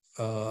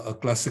a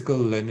classical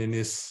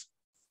Leninist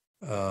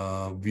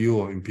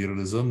view of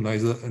imperialism.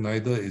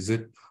 Neither is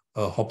it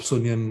a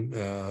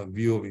Hobsonian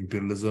view of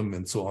imperialism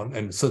and so on,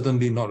 and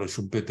certainly not a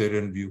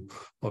Schumpeterian view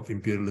of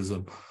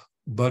imperialism.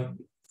 But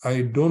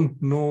I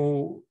don't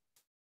know.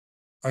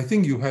 I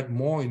think you had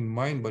more in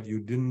mind, but you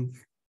didn't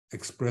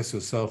express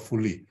yourself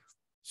fully.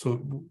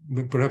 So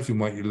perhaps you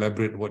might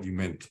elaborate what you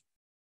meant.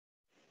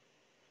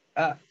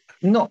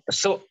 No.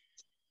 So,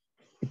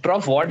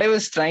 Prof, what I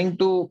was trying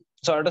to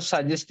sort of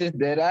suggest is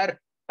there are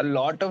a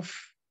lot of,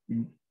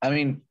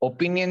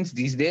 opinions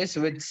these days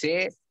which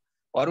say,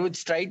 or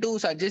which try to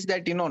suggest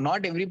that,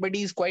 not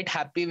everybody is quite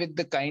happy with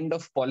the kind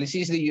of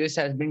policies the US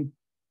has been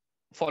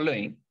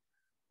following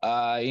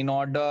in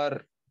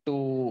order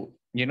to,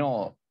 in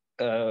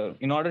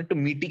order to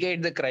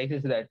mitigate the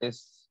crisis that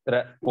is,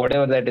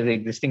 whatever that is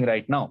existing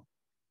right now.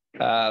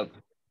 Well,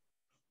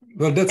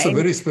 that's a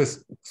very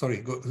specific.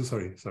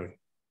 Sorry.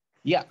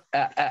 Yeah,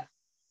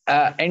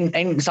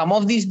 and some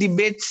of these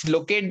debates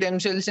locate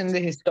themselves in the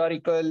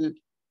historical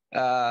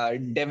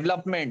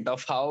development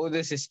of how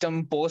the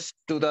system post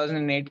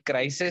 2008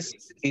 crisis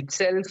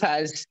itself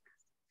has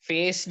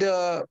faced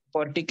a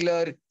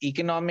particular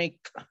economic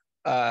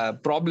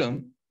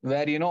problem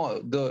where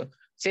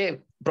say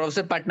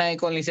Professor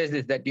Patnaik only says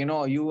this, that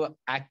you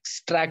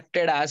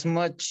extracted as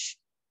much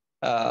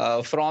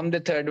from the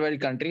third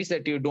world countries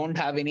that you don't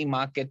have any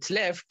markets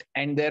left,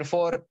 and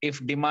therefore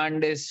if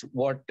demand is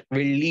what will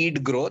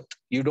lead growth,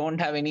 you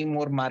don't have any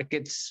more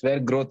markets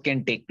where growth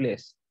can take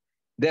place.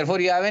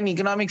 Therefore you have an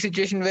economic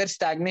situation where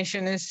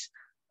stagnation is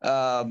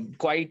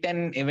quite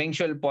an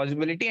eventual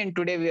possibility, and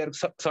today we are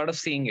sort of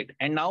seeing it.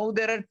 And now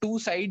there are two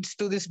sides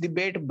to this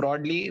debate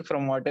broadly,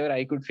 from whatever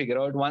I could figure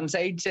out. One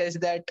side says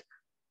that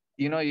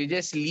you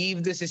just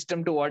leave the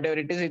system to whatever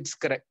it is.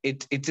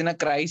 It's in a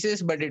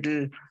crisis, but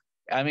it'll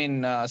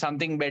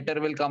something better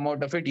will come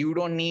out of it. You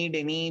don't need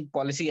any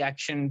policy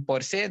action per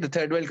se. The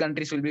third world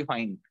countries will be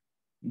fine.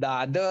 The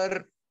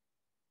other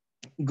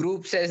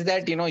group says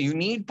that, you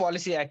need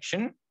policy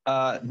action.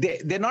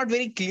 They're not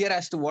very clear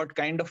as to what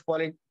kind of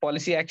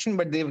policy action,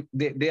 but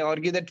they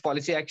argue that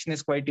policy action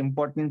is quite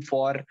important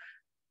for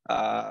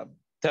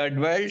third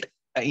world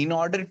in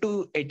order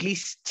to at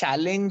least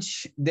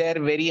challenge their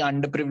very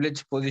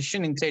underprivileged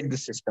position inside the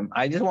system.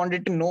 I just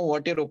wanted to know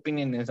what your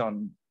opinion is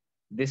on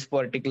this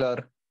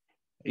particular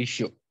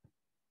issue.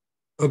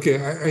 Okay,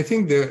 I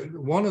think that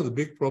one of the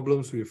big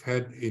problems we've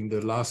had in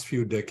the last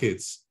few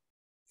decades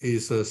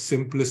is a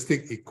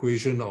simplistic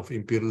equation of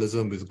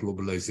imperialism with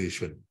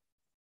globalization.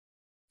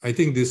 I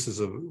think this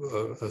is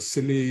a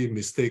silly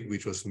mistake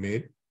which was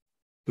made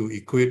to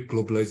equate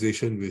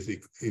globalization with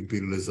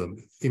imperialism.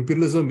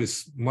 Imperialism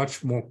is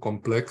much more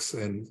complex,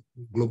 and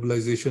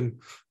globalization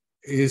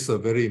is a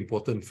very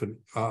important,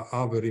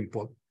 very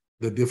important.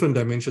 The different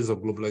dimensions of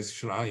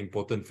globalization are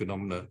important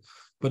phenomena.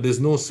 But there's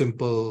no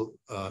simple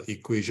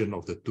equation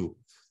of the two.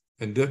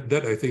 And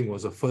that I think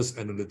was a first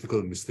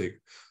analytical mistake.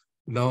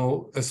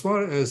 Now, as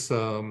far as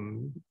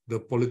the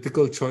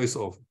political choice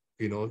of,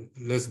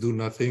 let's do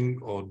nothing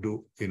or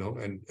do,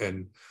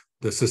 and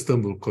the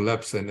system will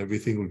collapse and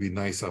everything will be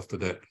nice after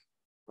that.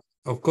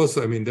 Of course,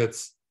 I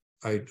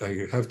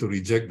have to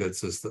reject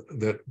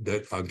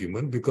that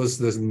argument, because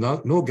there's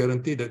no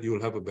guarantee that you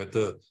will have a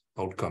better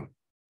outcome.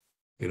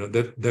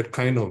 That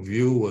kind of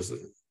view was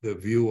the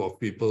view of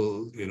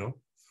people,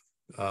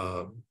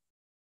 I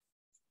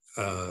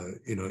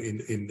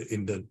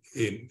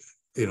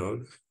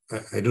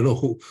don't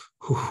know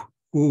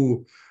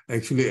who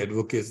actually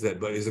advocates that,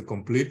 but it's a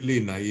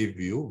completely naive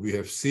view. We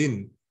have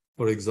seen,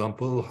 for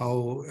example,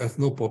 how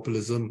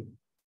ethnopopulism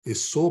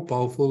is so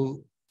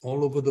powerful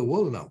all over the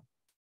world now.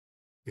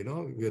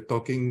 We are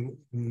talking,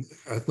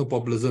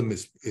 ethnopopulism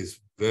is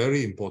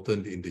very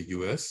important in the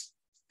US.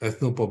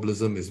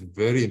 Ethnopopulism is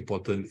very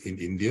important in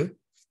India.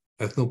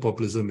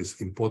 ethnopopulism is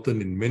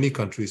important in many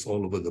countries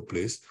all over the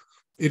place.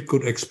 It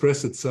could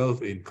express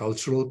itself in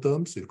cultural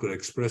terms. It could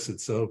express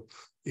itself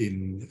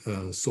in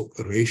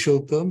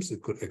racial terms.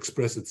 It could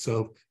express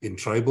itself in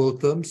tribal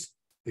terms.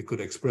 It could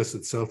express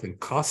itself in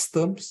caste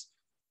terms.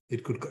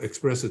 It could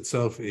express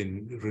itself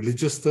in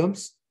religious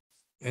terms,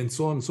 and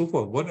so on and so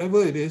forth.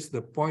 Whatever it is,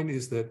 the point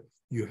is that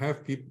you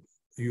have people,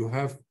 you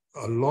have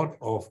a lot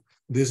of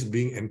this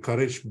being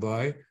encouraged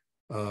by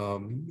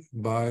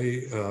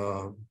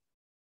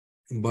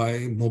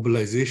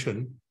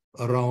mobilization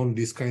around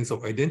these kinds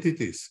of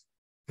identities.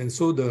 And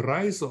so the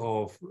rise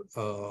of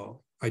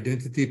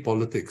identity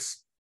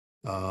politics,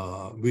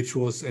 which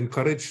was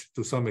encouraged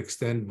to some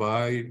extent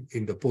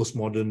in the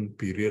postmodern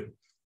period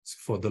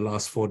for the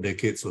last 4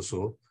 decades or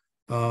so,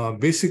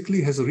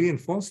 basically has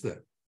reinforced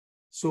that.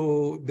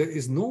 So there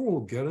is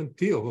no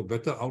guarantee of a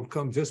better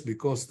outcome just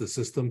because the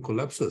system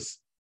collapses.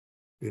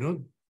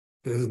 In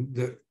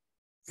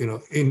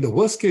the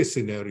worst case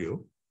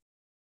scenario,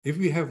 if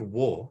we have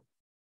war,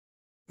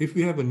 if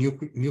we have a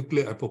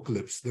nuclear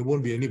apocalypse, there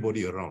won't be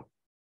anybody around.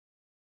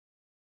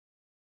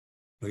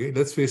 Okay,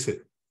 let's face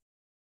it.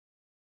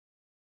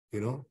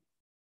 Do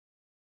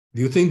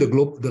you think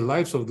the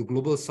lives of the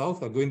global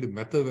South are going to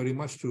matter very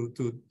much to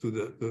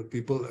the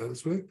people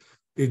elsewhere?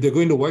 If they're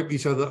going to wipe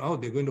each other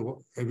out,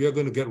 we are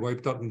going to get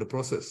wiped out in the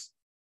process.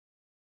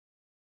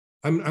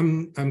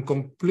 I'm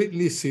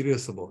completely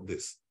serious about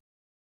this.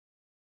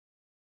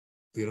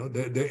 There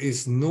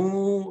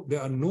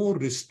are no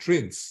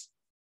restraints.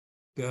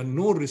 There are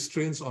no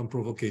restraints on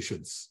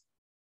provocations.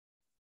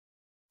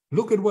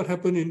 Look at what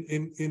happened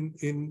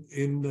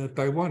in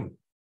Taiwan.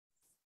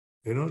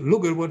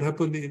 Look at what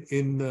happened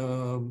in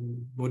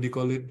what do you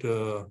call it,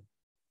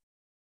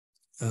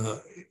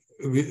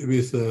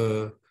 with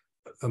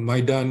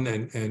Maidan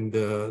and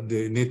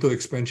the NATO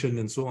expansion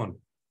and so on.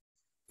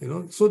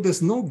 So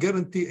there's no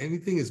guarantee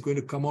anything is going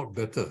to come out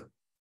better.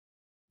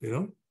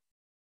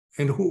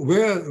 And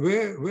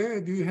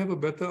where do you have a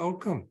better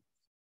outcome?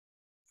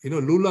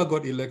 Lula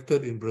got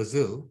elected in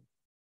Brazil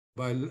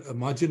by a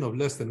margin of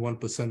less than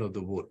 1% of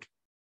the vote.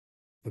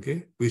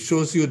 Okay, which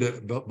shows you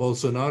that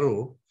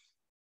Bolsonaro,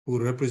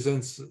 who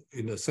represents,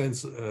 in a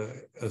sense,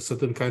 a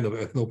certain kind of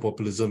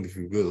ethno-populism, if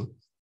you will,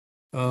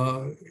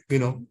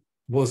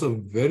 was a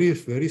very,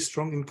 very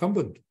strong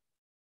incumbent.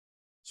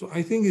 So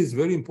I think it's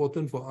very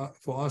important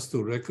for us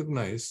to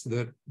recognize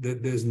that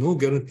there's no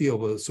guarantee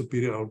of a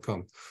superior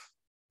outcome.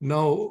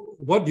 Now,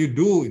 what you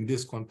do in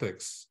this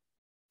context,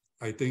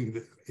 I think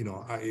that,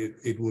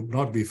 it would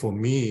not be for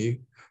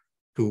me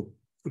to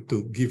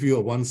give you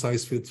a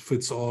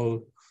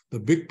one-size-fits-all. The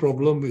big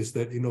problem is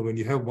that, when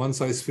you have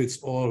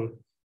one-size-fits-all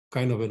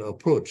kind of an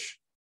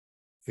approach,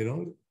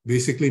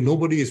 basically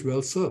nobody is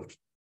well served.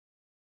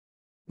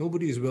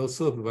 Nobody is well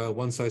served by a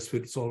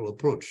one-size-fits-all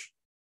approach.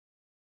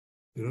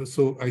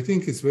 So I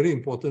think it's very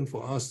important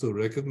for us to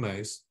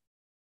recognize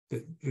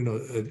that,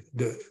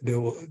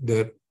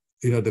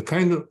 the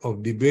kind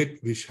of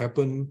debate which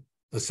happened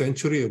a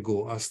century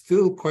ago are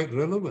still quite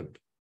relevant.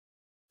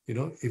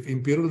 If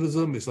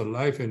imperialism is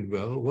alive and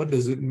well, what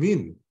does it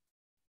mean?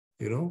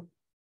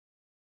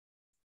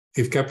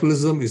 If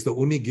capitalism is the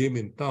only game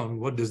in town,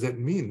 what does that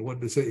mean?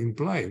 What does that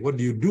imply? What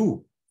do you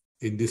do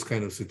in this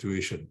kind of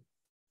situation?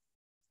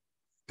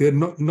 They're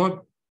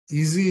not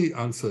easy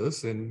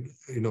answers, and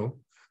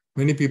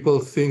many people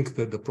think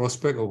that the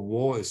prospect of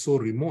war is so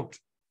remote.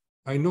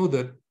 I know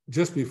that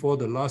just before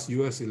the last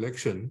US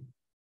election,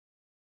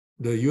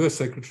 the US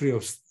Secretary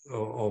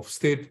of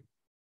State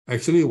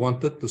actually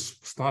wanted to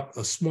start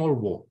a small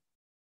war,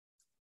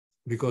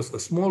 because a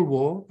small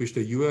war, which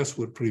the US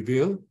would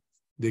prevail,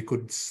 they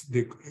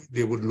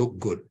would look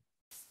good.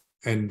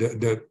 And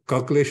the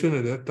calculation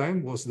at that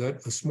time was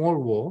that a small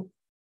war,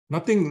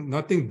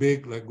 nothing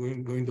big like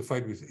going to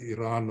fight with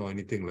Iran or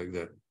anything like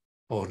that,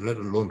 or let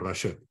alone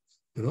Russia.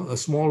 A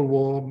small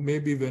war,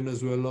 maybe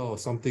Venezuela or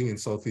something in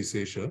Southeast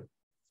Asia.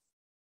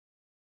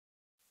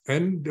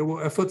 And there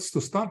were efforts to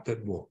start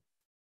that war.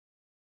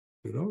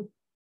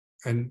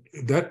 And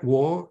that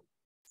war,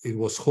 it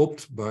was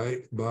hoped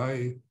by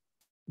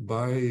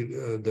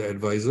the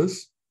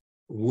advisors,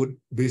 would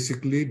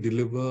basically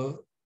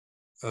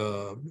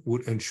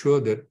would ensure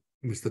that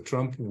Mr.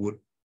 Trump would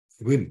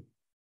win,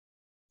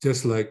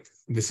 just like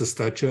Mrs.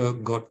 Thatcher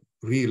got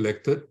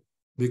re-elected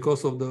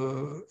because of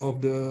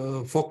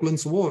the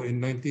Falklands War in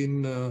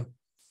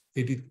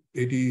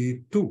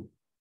 1982,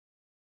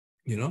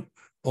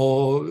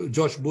 or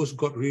George Bush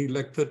got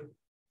re-elected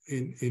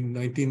in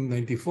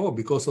 1994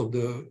 because of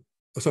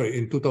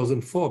in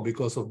 2004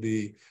 because of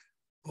the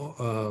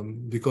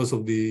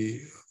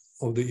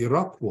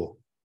Iraq War.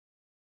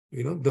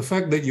 The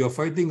fact that you're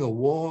fighting a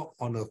war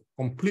on a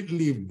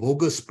completely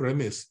bogus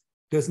premise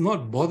does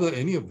not bother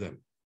any of them.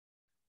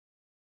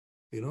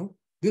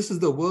 This is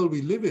the world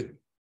we live in.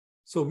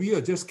 So we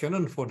are just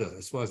cannon fodder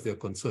as far as they're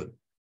concerned.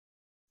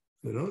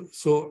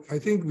 So I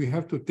think we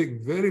have to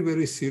take very,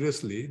 very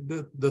seriously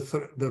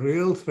the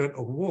real threat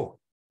of war.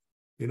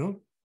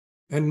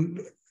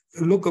 And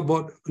look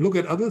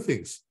at other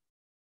things.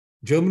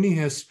 Germany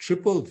has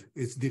tripled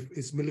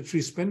its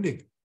military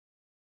spending.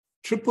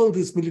 Tripled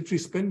its military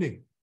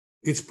spending.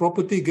 Its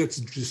property gets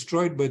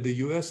destroyed by the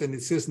US and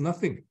it says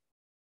nothing.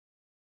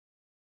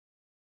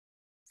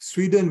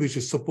 Sweden, which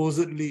is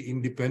supposedly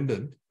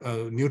independent,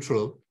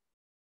 neutral,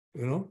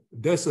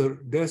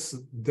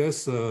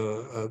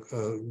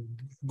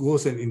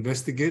 goes and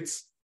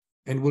investigates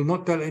and will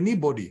not tell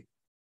anybody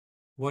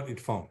what it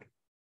found.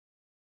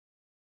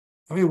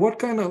 I mean,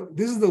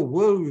 this is the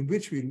world in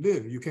which we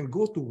live. You can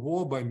go to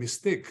war by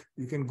mistake.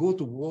 You can go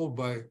to war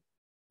by,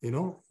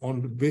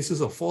 on the basis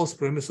of false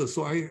premises.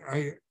 So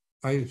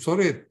I'm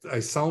sorry, I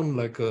sound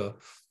like as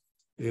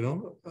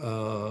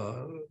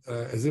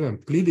if I'm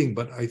pleading,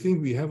 but I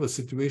think we have a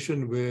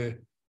situation where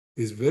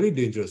it's very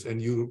dangerous.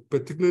 And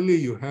particularly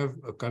you have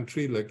a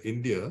country like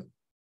India,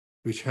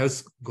 which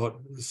has got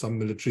some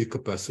military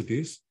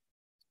capacities,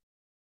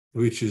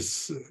 which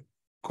is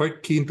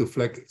quite keen to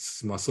flex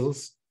its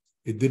muscles.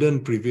 It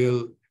didn't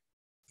prevail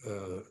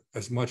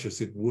as much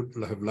as it would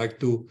have liked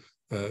to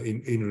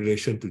in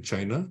relation to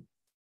China.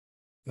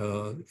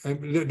 And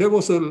there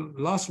was a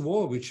last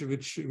war which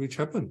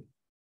happened.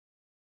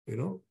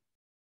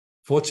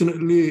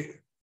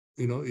 Fortunately,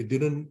 it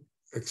didn't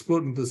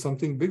explode into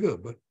something bigger.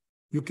 But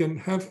you can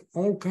have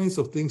all kinds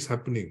of things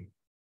happening.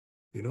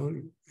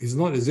 It's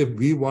not as if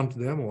we want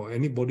them or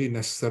anybody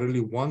necessarily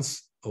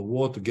wants a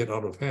war to get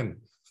out of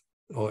hand,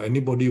 or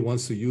anybody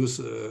wants to use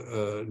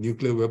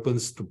nuclear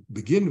weapons to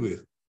begin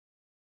with.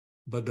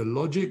 But the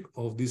logic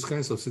of these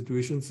kinds of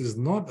situations is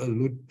not a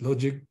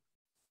logic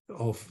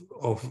of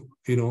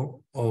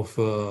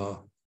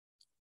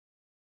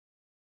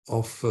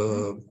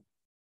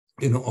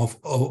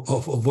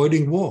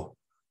avoiding war.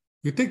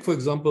 You take, for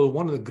example,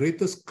 one of the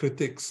greatest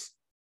critics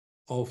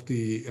of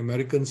the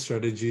American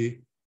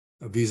strategy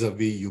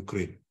vis-a-vis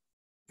Ukraine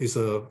is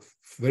a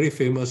very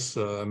famous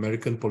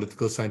American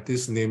political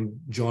scientist named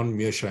John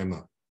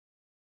Mearsheimer.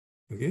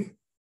 Okay,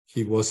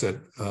 he was at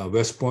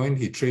West Point.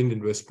 He trained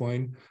in West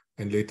Point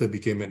and later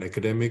became an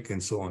academic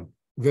and so on.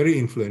 Very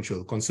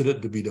influential,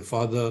 considered to be the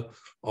father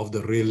of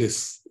the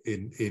realists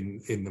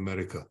in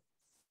America.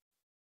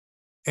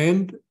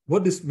 And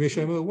what does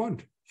Mearsheimer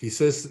want? He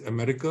says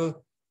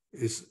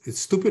it's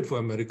stupid for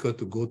America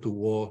to go to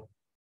war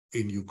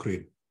in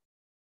Ukraine.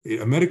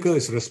 America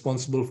is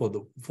responsible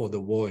for the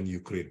war in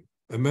Ukraine.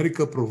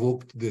 America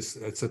provoked this,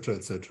 etc.,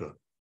 etc.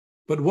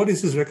 But what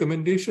is his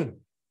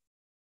recommendation?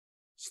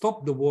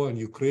 Stop the war in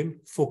Ukraine,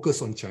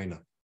 focus on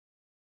China.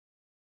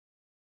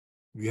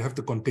 We have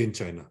to contain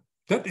China.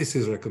 That is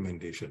his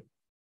recommendation.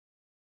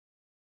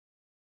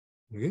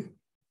 Okay?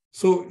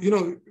 So,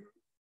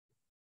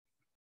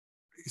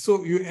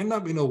 so you end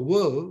up in a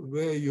world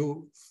where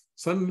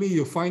suddenly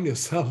you find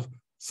yourself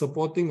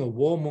supporting a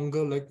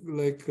warmonger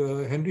like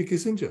Henry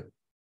Kissinger,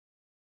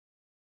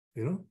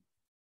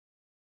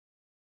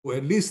 who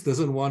at least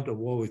doesn't want a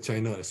war with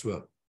China as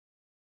well.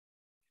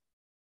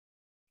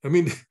 I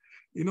mean,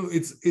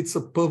 it's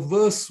a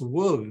perverse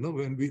world,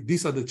 when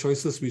these are the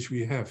choices which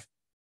we have.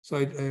 So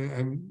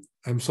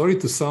I'm sorry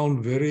to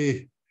sound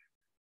very,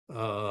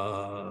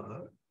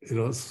 but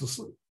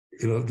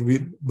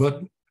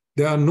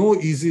there are no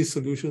easy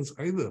solutions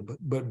either.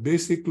 But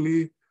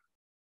basically,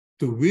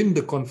 to win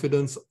the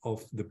confidence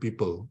of the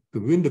people, to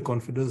win the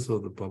confidence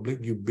of the public,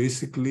 you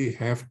basically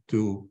have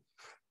to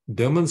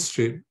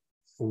demonstrate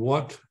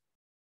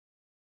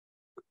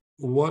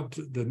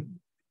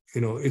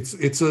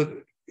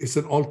it's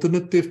an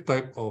alternative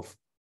type of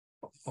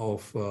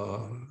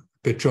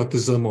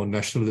patriotism or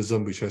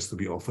nationalism which has to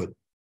be offered,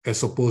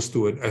 as opposed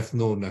to an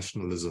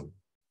ethno-nationalism,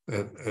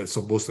 as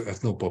opposed to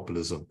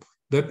ethno-populism.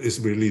 That is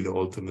really the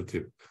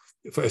alternative,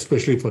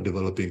 especially for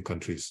developing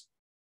countries,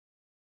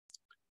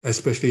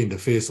 especially in the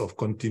face of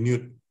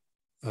continued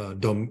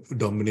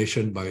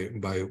domination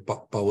by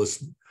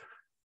powers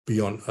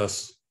beyond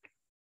us.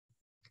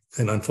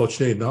 And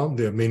unfortunately now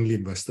they're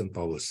mainly Western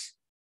powers.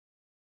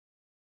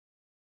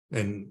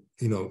 And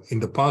in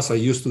the past I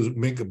used to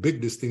make a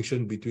big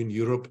distinction between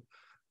Europe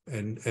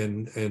and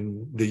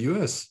the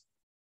US.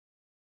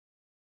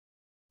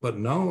 But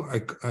now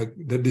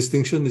the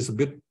distinction is a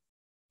bit,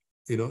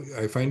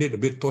 I find it a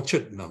bit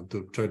tortured now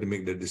to try to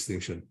make that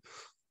distinction.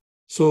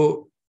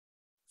 So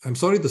I'm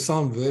sorry to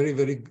sound very,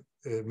 very,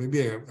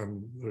 maybe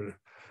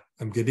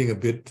I'm getting a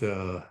bit,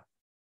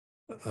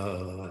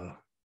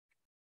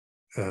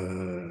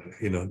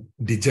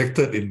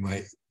 dejected in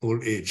my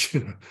old age.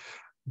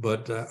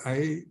 But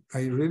I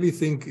really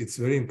think it's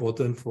very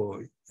important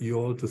for you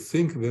all to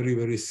think very,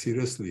 very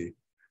seriously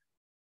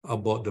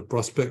about the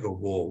prospect of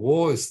war.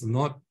 War is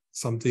not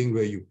something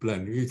where you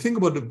plan. You think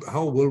about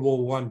how World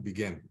War I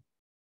began.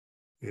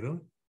 He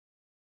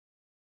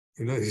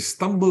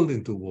stumbled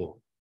into war.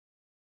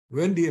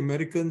 When the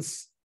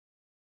Americans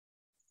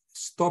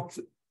stopped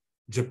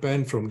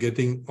Japan from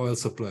getting oil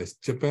supplies,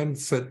 Japan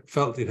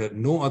felt it had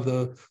no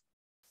other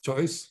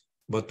choice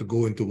but to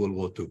go into World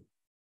War II.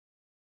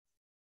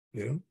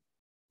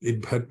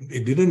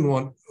 It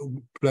didn't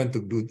plan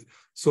to do.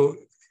 So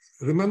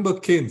remember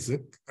Keynes.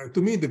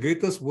 To me, the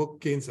greatest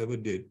work Keynes ever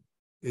did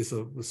is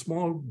a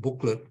small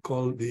booklet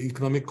called The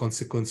Economic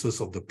Consequences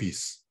of the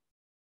Peace.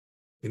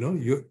 You know,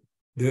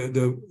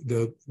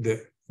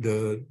 the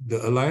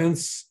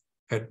alliance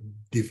had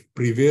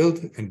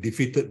prevailed and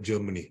defeated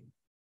Germany.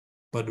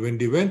 But when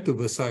they went to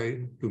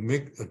Versailles to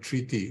make a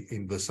treaty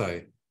in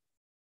Versailles,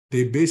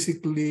 they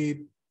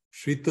basically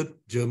treated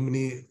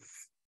Germany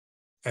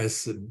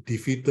as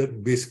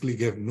defeated, basically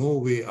gave no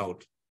way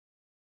out.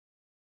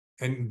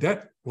 And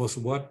that was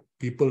what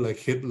people like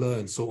Hitler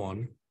and so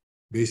on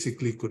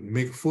basically could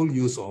make full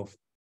use of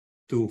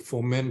to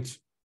foment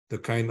the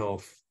kind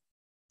of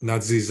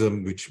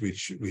Nazism which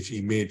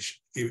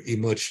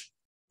emerged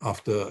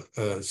after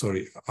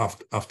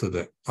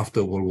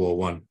after World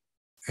War I,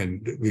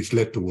 and which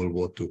led to World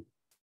War II.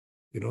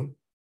 You know,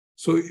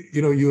 so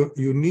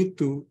you need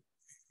to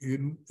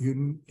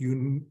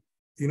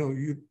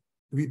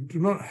we do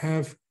not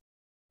have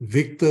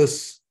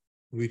victors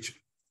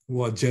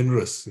who are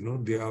generous. You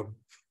know,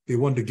 they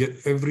want to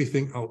get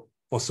everything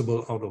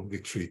possible out of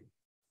victory.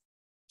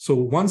 So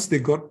once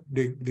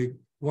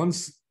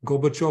once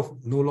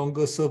Gorbachev no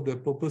longer served their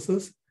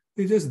purposes,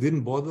 they just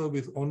didn't bother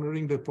with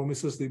honoring the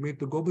promises they made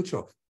to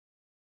Gorbachev.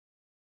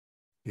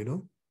 You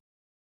know,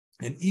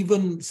 and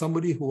even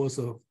somebody who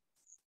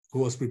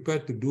was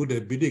prepared to do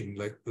their bidding,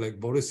 like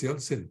Boris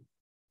Yeltsin,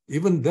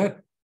 even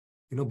that,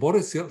 you know,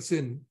 Boris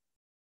Yeltsin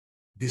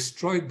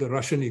destroyed the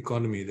Russian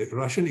economy. The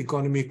Russian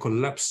economy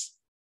collapsed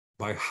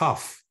by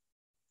half.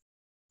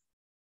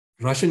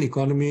 Russian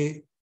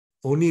economy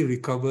only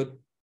recovered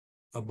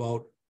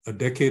about a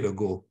decade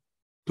ago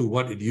to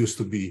what it used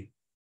to be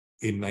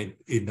in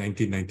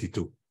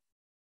 1992.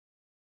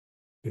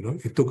 You know,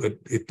 it took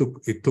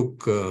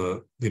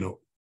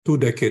 2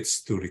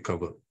 decades to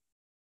recover.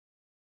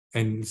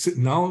 And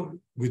now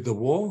with the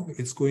war,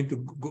 it's going to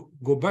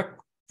go back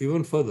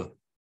even further.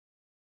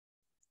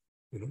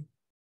 You know,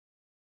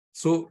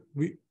 so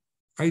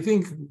I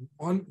think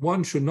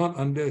one should not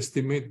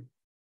underestimate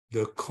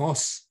the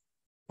cost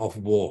of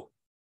war,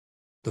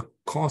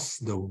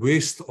 the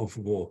waste of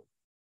war.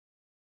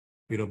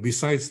 You know,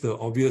 besides the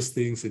obvious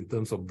things in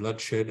terms of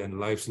bloodshed and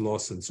lives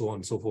lost and so on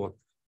and so forth,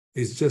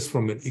 it's just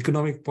from an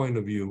economic point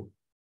of view,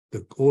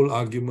 the old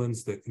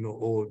arguments that, you know,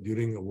 oh,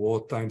 during a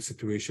wartime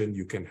situation,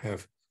 you can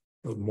have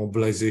a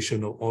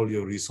mobilization of all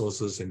your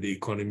resources and the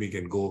economy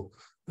can go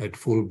at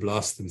full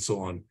blast and so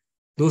on.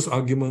 Those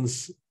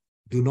arguments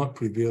do not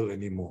prevail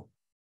anymore.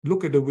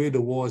 Look at the way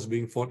the war is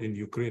being fought in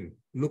Ukraine.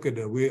 Look at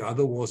the way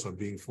other wars are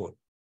being fought.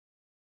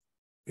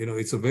 You know,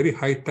 it's a very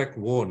high-tech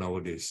war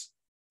nowadays.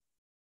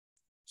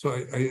 So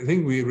I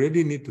think we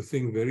really need to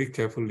think very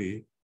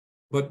carefully.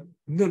 But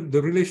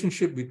the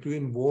relationship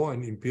between war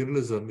and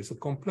imperialism is a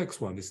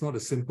complex one. It's not a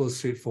simple,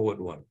 straightforward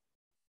one.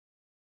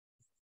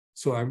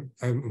 So I'm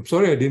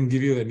sorry I didn't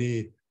give you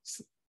any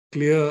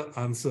clear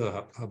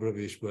answer,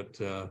 Habravish, but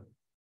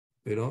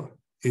you know,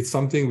 it's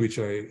something which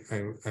I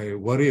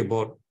worry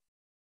about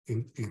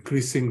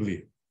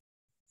increasingly.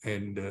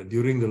 And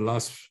during the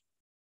last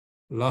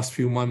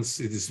few months,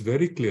 it is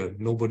very clear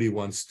nobody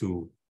wants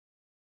to,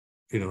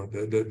 you know,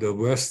 the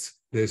West,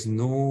 there's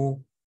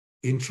no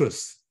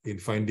interest in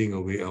finding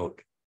a way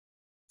out.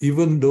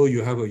 Even though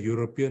you have a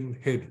European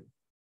head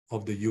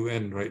of the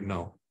UN right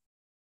now,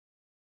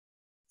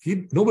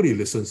 nobody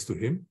listens to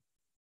him.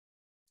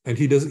 And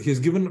he's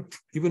given up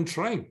even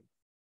trying.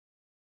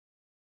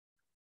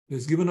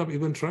 He's given up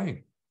even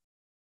trying.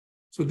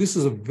 So this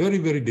is a very,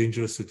 very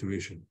dangerous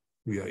situation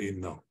we are in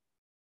now,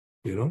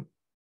 you know?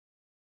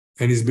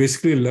 And it's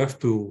basically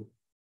left to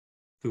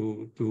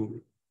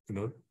you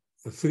know,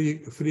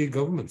 three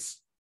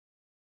governments,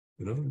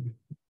 you know,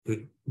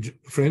 the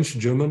French,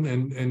 German,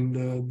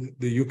 and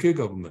the UK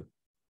government.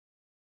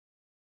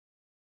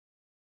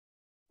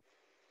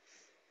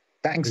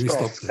 Thanks,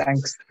 Prof.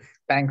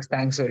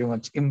 Thanks very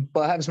much.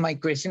 Perhaps my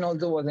question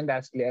also wasn't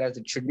as clear as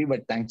it should be,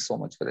 but thanks so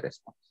much for the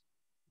response.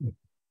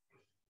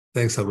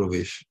 Thanks,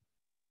 Abhavesh.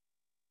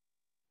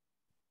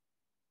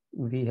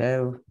 We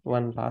have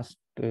one last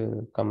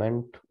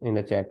comment in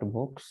the chat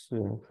box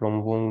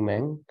from Wong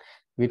Meng,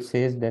 which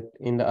says that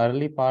in the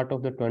early part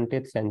of the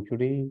 20th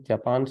century,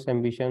 Japan's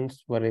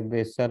ambitions were a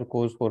lesser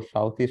cause for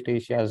Southeast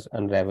Asia's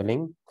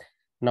unraveling.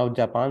 Now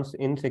Japan's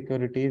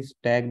insecurities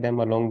tag them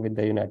along with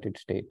the United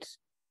States.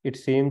 It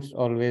seems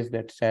always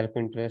that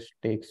self-interest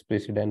takes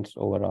precedence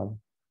overall.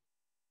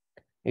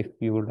 If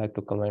you would like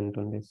to comment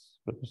on this,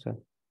 Professor.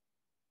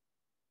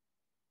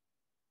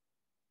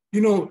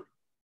 You know,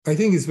 I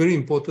think it's very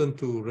important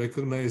to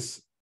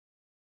recognize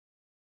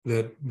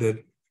that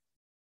the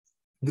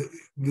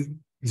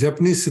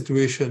Japanese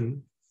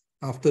situation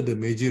after the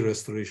Meiji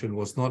Restoration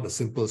was not a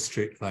simple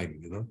straight line,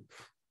 you know.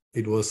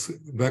 It was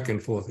back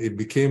and forth. It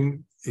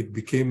became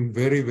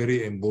very,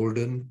 very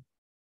emboldened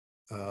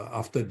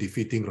after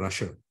defeating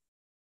Russia,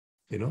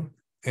 you know.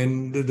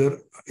 And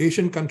the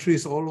Asian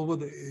countries all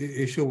over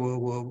Asia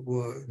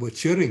were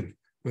cheering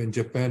when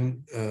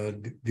Japan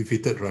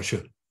defeated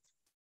Russia.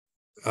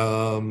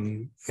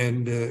 You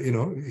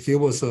know, here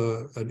was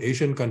an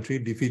Asian country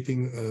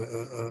defeating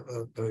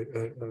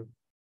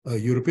a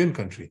European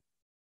country.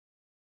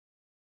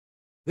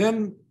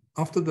 Then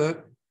after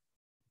that,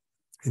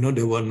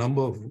 there were a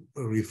number of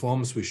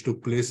reforms which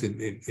took place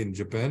in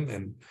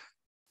Japan,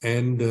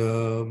 and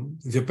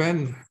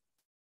Japan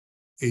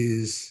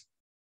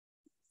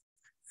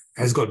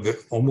has got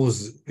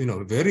almost,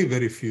 very,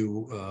 very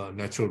few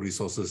natural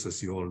resources,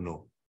 as you all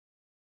know,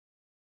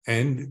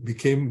 and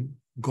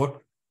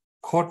got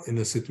caught in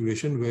a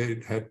situation where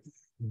it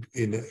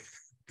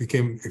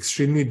became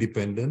extremely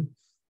dependent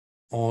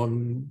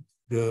on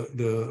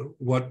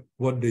what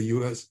the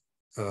US,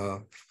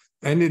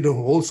 and it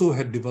also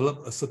had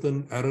developed a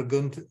certain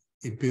arrogant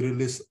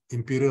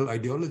imperial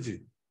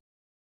ideology,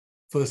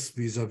 first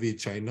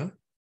vis-a-vis China,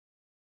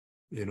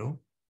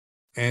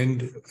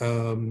 and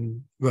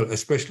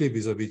especially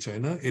vis-a-vis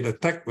China.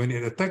 When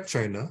it attacked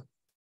China,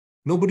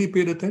 nobody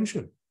paid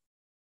attention.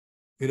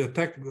 It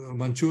attacked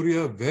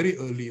Manchuria very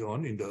early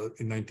on in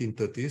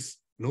 1930s.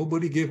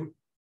 Nobody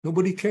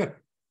cared.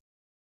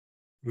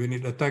 When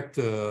it attacked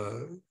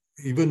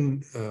even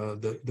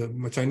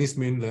the Chinese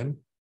mainland,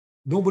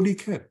 nobody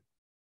cared.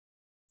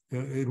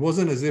 It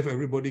wasn't as if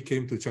everybody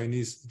came to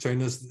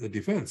China's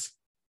defense.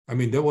 I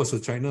mean, there was a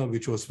China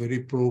which was very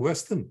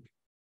pro-Western.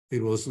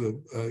 It was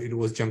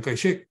Chiang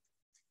Kai-shek,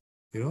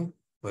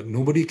 but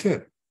nobody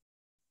cared.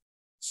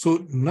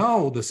 So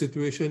now the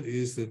situation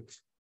is that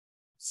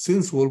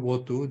since World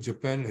War II,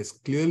 Japan has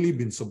clearly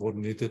been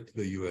subordinated to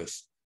the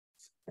US.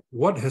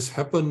 What has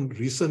happened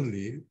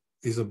recently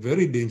is a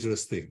very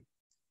dangerous thing,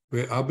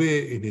 where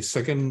Abe, in his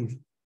second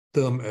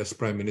term as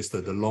prime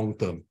minister, the long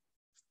term,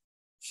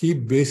 he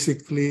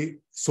basically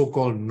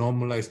so-called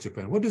normalized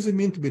Japan. What does it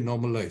mean to be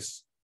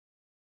normalized?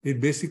 It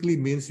basically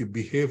means you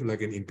behave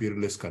like an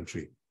imperialist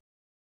country.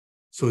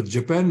 So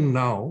Japan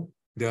now,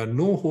 there are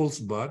no holds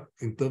barred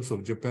in terms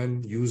of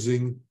Japan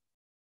using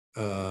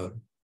what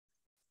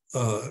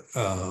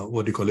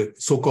do you call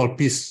it? So-called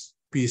peace.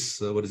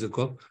 What is it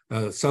called?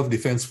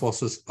 Self-defense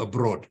forces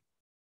abroad.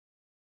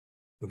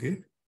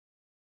 Okay,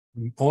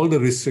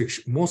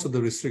 most of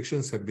the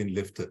restrictions have been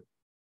lifted.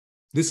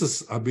 This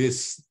is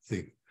Abe's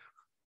thing.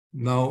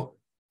 Now,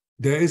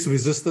 there is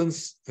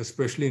resistance,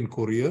 especially in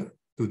Korea,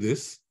 to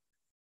this,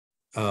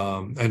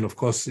 and of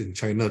course in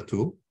China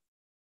too.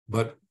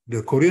 But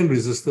the Korean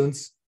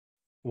resistance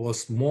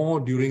was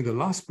more during the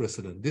last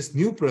president. This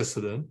new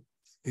president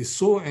is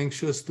so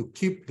anxious to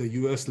keep the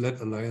US-led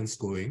alliance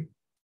going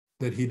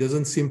that he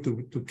doesn't seem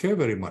to care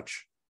very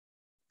much,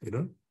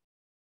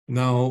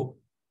 Now,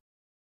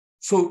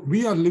 so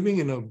we are living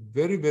in a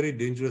very, very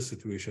dangerous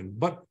situation.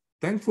 But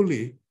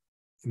thankfully,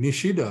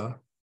 Nishida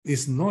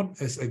is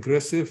not as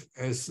aggressive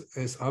as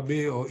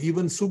Abe or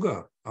even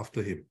Suga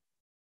after him.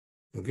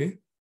 Okay?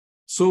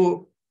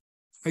 So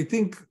I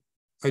think,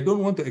 I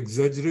don't want to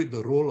exaggerate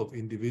the role of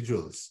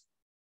individuals,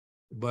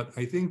 but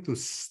I think to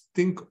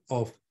think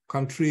of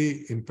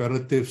country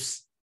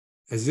imperatives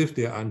as if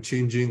they are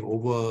unchanging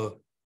over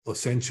a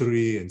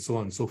century and so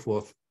on and so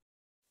forth,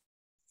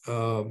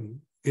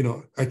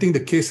 I think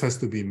the case has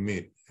to be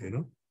made,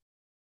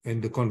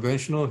 and the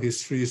conventional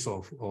histories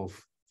of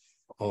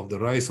the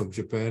rise of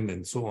Japan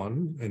and so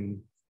on.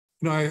 And,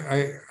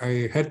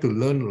 I had to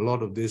learn a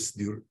lot of this,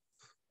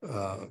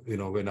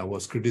 when I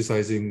was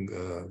criticizing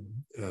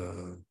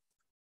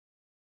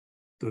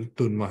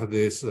Tun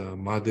Mahathir's,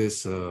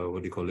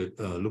 what do you call it,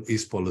 Look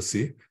East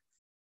policy,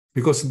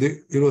 because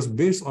it was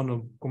based on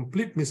a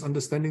complete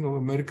misunderstanding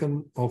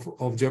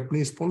of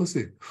Japanese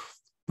policy.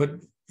 But,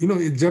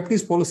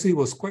 Japanese policy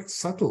was quite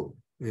subtle.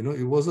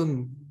 It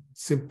wasn't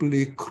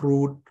simply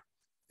crude.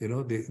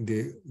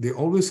 They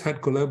always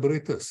had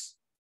collaborators.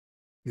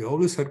 They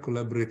always had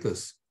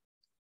collaborators.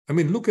 I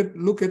mean, look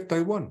at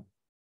Taiwan.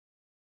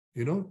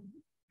 The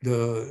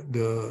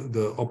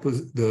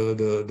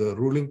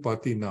ruling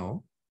party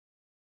now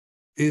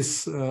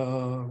is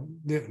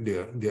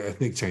they're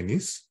ethnic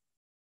Chinese,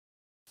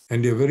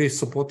 and they're very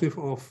supportive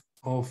of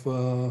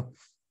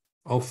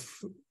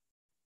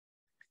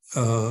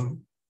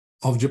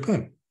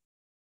Japan.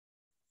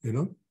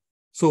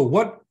 So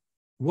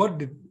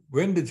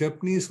when the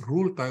Japanese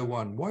ruled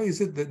Taiwan, why is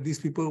it that these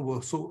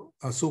people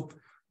are so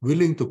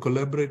willing to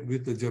collaborate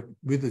with the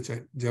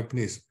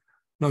Japanese?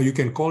 Now, you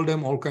can call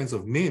them all kinds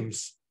of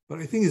names, but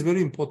I think it's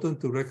very important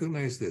to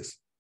recognize this.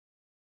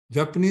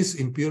 Japanese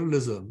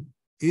imperialism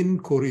in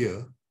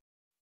Korea,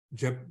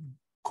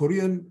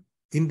 Korean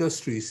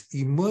industries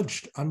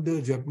emerged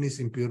under Japanese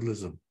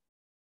imperialism.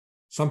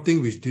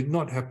 Something which did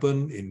not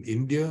happen in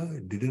India,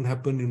 it didn't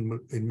happen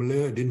in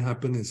Malaya, it didn't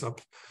happen in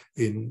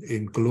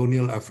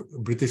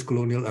British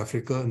colonial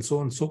Africa, and so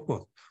on and so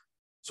forth.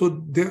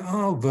 So there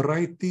are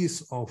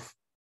varieties of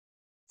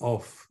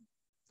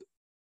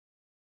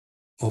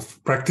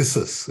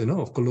practices,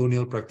 of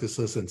colonial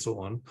practices and so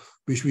on,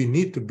 which we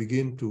need to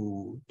begin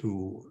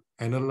to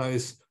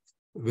analyze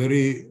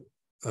very,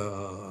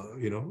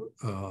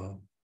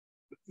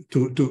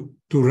 to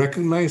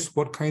recognize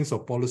what kinds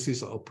of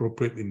policies are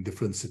appropriate in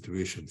different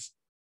situations.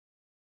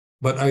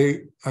 But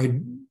I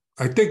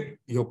take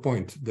your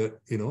point that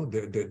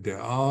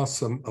there are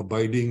some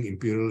abiding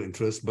imperial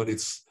interests, but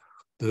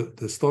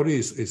the story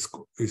is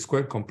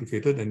quite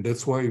complicated, and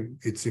that's why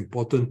it's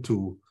important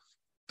to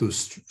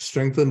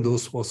strengthen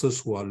those forces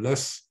who are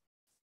less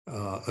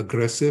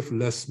aggressive,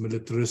 less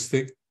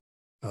militaristic,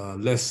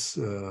 less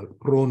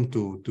prone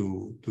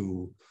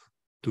to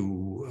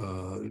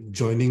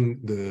joining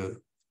the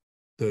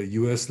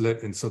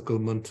US-led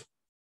encirclement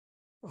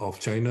of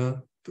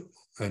China,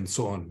 and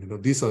so on. You know,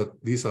 these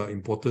are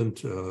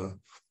important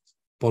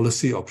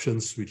policy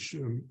options which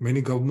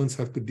many governments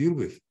have to deal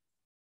with.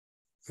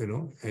 You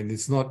know, and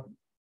it's not.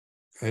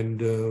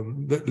 And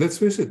let's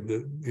face it,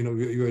 you know,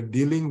 you are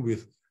dealing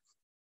with.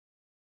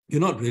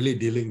 You're not really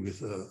dealing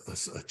with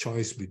a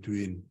choice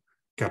between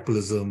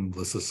capitalism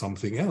versus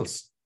something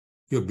else.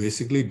 You're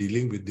basically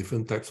dealing with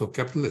different types of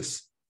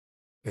capitalists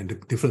and the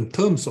different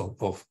terms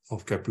of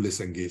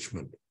capitalist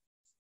engagement.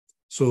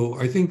 So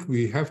I think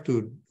we have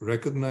to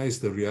recognize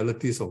the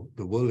realities of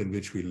the world in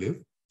which we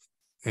live,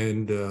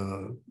 and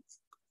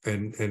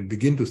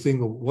begin to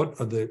think of what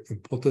are the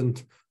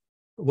important,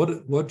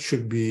 what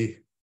should be,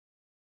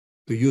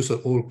 to use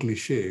an old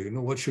cliche, you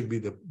know, what should be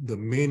the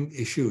main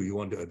issue you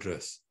want to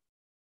address,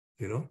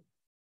 you know,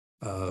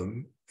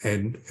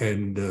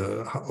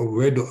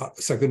 where do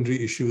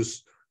secondary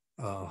issues,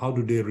 how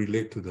do they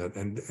relate to that,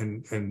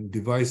 and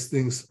devise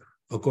things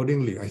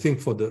accordingly. I think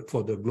for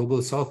the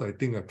Global South, I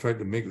think I've tried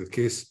to make the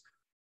case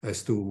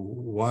as to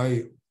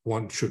why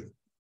one should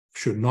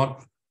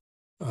not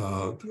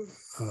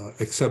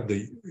accept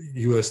the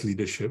US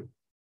leadership,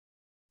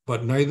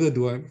 but neither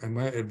am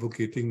I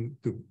advocating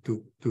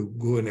to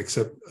go and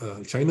accept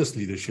China's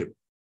leadership.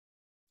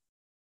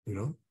 You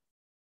know,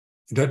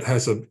 that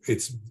has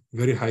its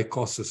very high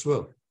costs as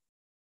well,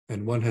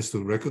 and one has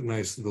to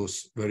recognize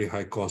those very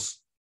high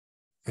costs,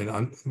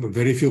 and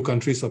very few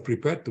countries are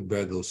prepared to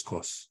bear those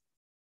costs.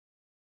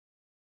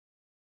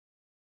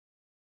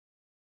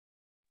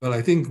 Well,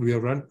 I think we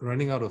are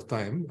running out of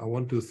time. I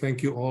want to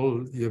thank you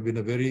all. You have been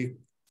a very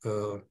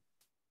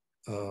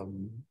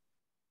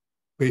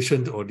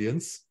patient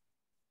audience,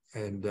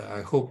 and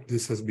I hope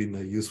this has been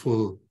a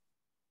useful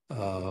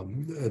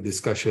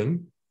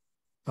discussion.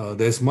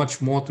 There's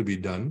much more to be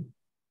done,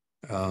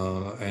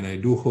 and I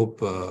do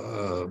hope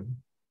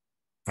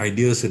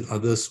ideas and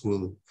others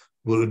will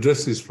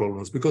address these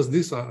problems, because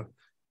these are,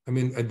 I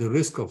mean, at the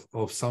risk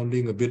of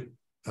sounding a bit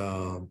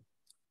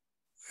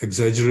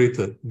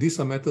exaggerated, these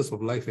are matters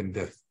of life and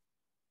death.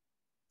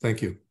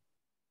 Thank you.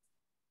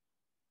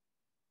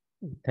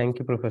 Thank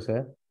you,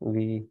 Professor.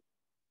 We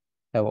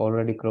have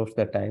already closed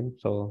the time,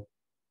 so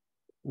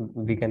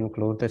we can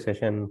close the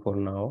session for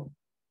now.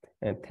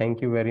 And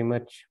thank you very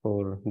much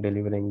for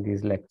delivering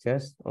these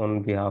lectures.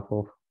 On behalf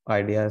of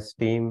IDEA's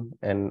team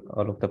and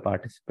all of the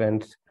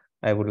participants,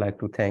 I would like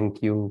to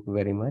thank you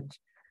very much.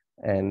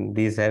 And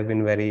these have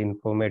been very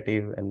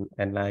informative and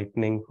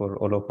enlightening for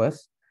all of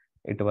us.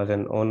 It was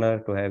an honor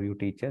to have you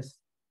teach us.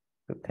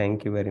 So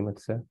thank you very much,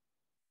 sir.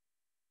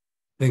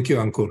 Thank you,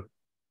 Ankur.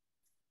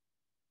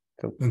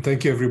 And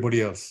thank you,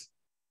 everybody else.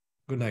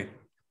 Good night.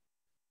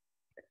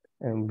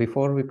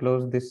 Before we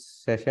close this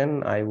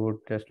session, I would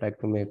just like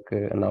to make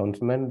an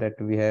announcement that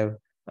we have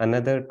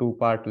another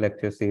 2-part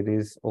lecture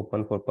series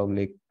open for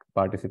public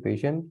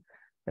participation.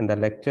 And the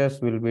lectures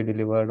will be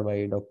delivered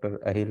by Dr.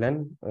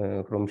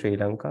 Ahilan from Sri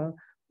Lanka,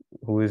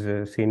 who is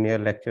a senior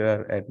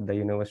lecturer at the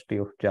University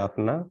of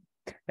Jaffna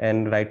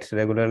and writes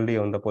regularly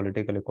on the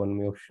political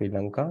economy of Sri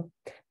Lanka.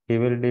 He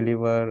will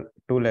deliver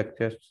 2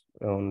 lectures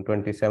on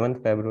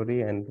 27th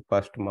February and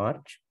 1st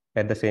March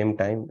at the same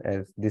time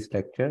as this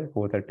lecture,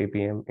 4:30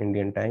 p.m.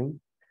 Indian time.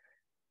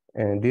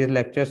 And these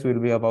lectures will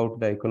be about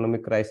the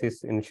economic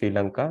crisis in Sri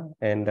Lanka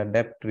and the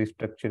debt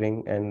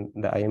restructuring and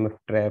the IMF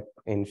trap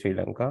in Sri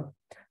Lanka.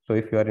 So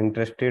if you are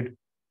interested,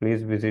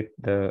 please visit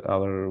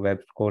our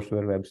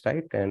courseware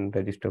website and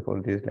register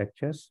for these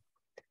lectures.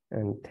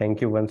 And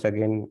thank you once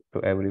again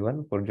to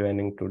everyone for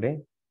joining today.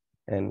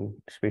 And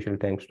special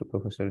thanks to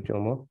Professor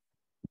Jomo.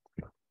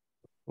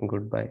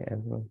 Goodbye,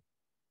 everyone.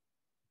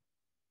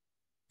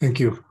 Thank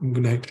you.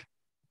 Good night.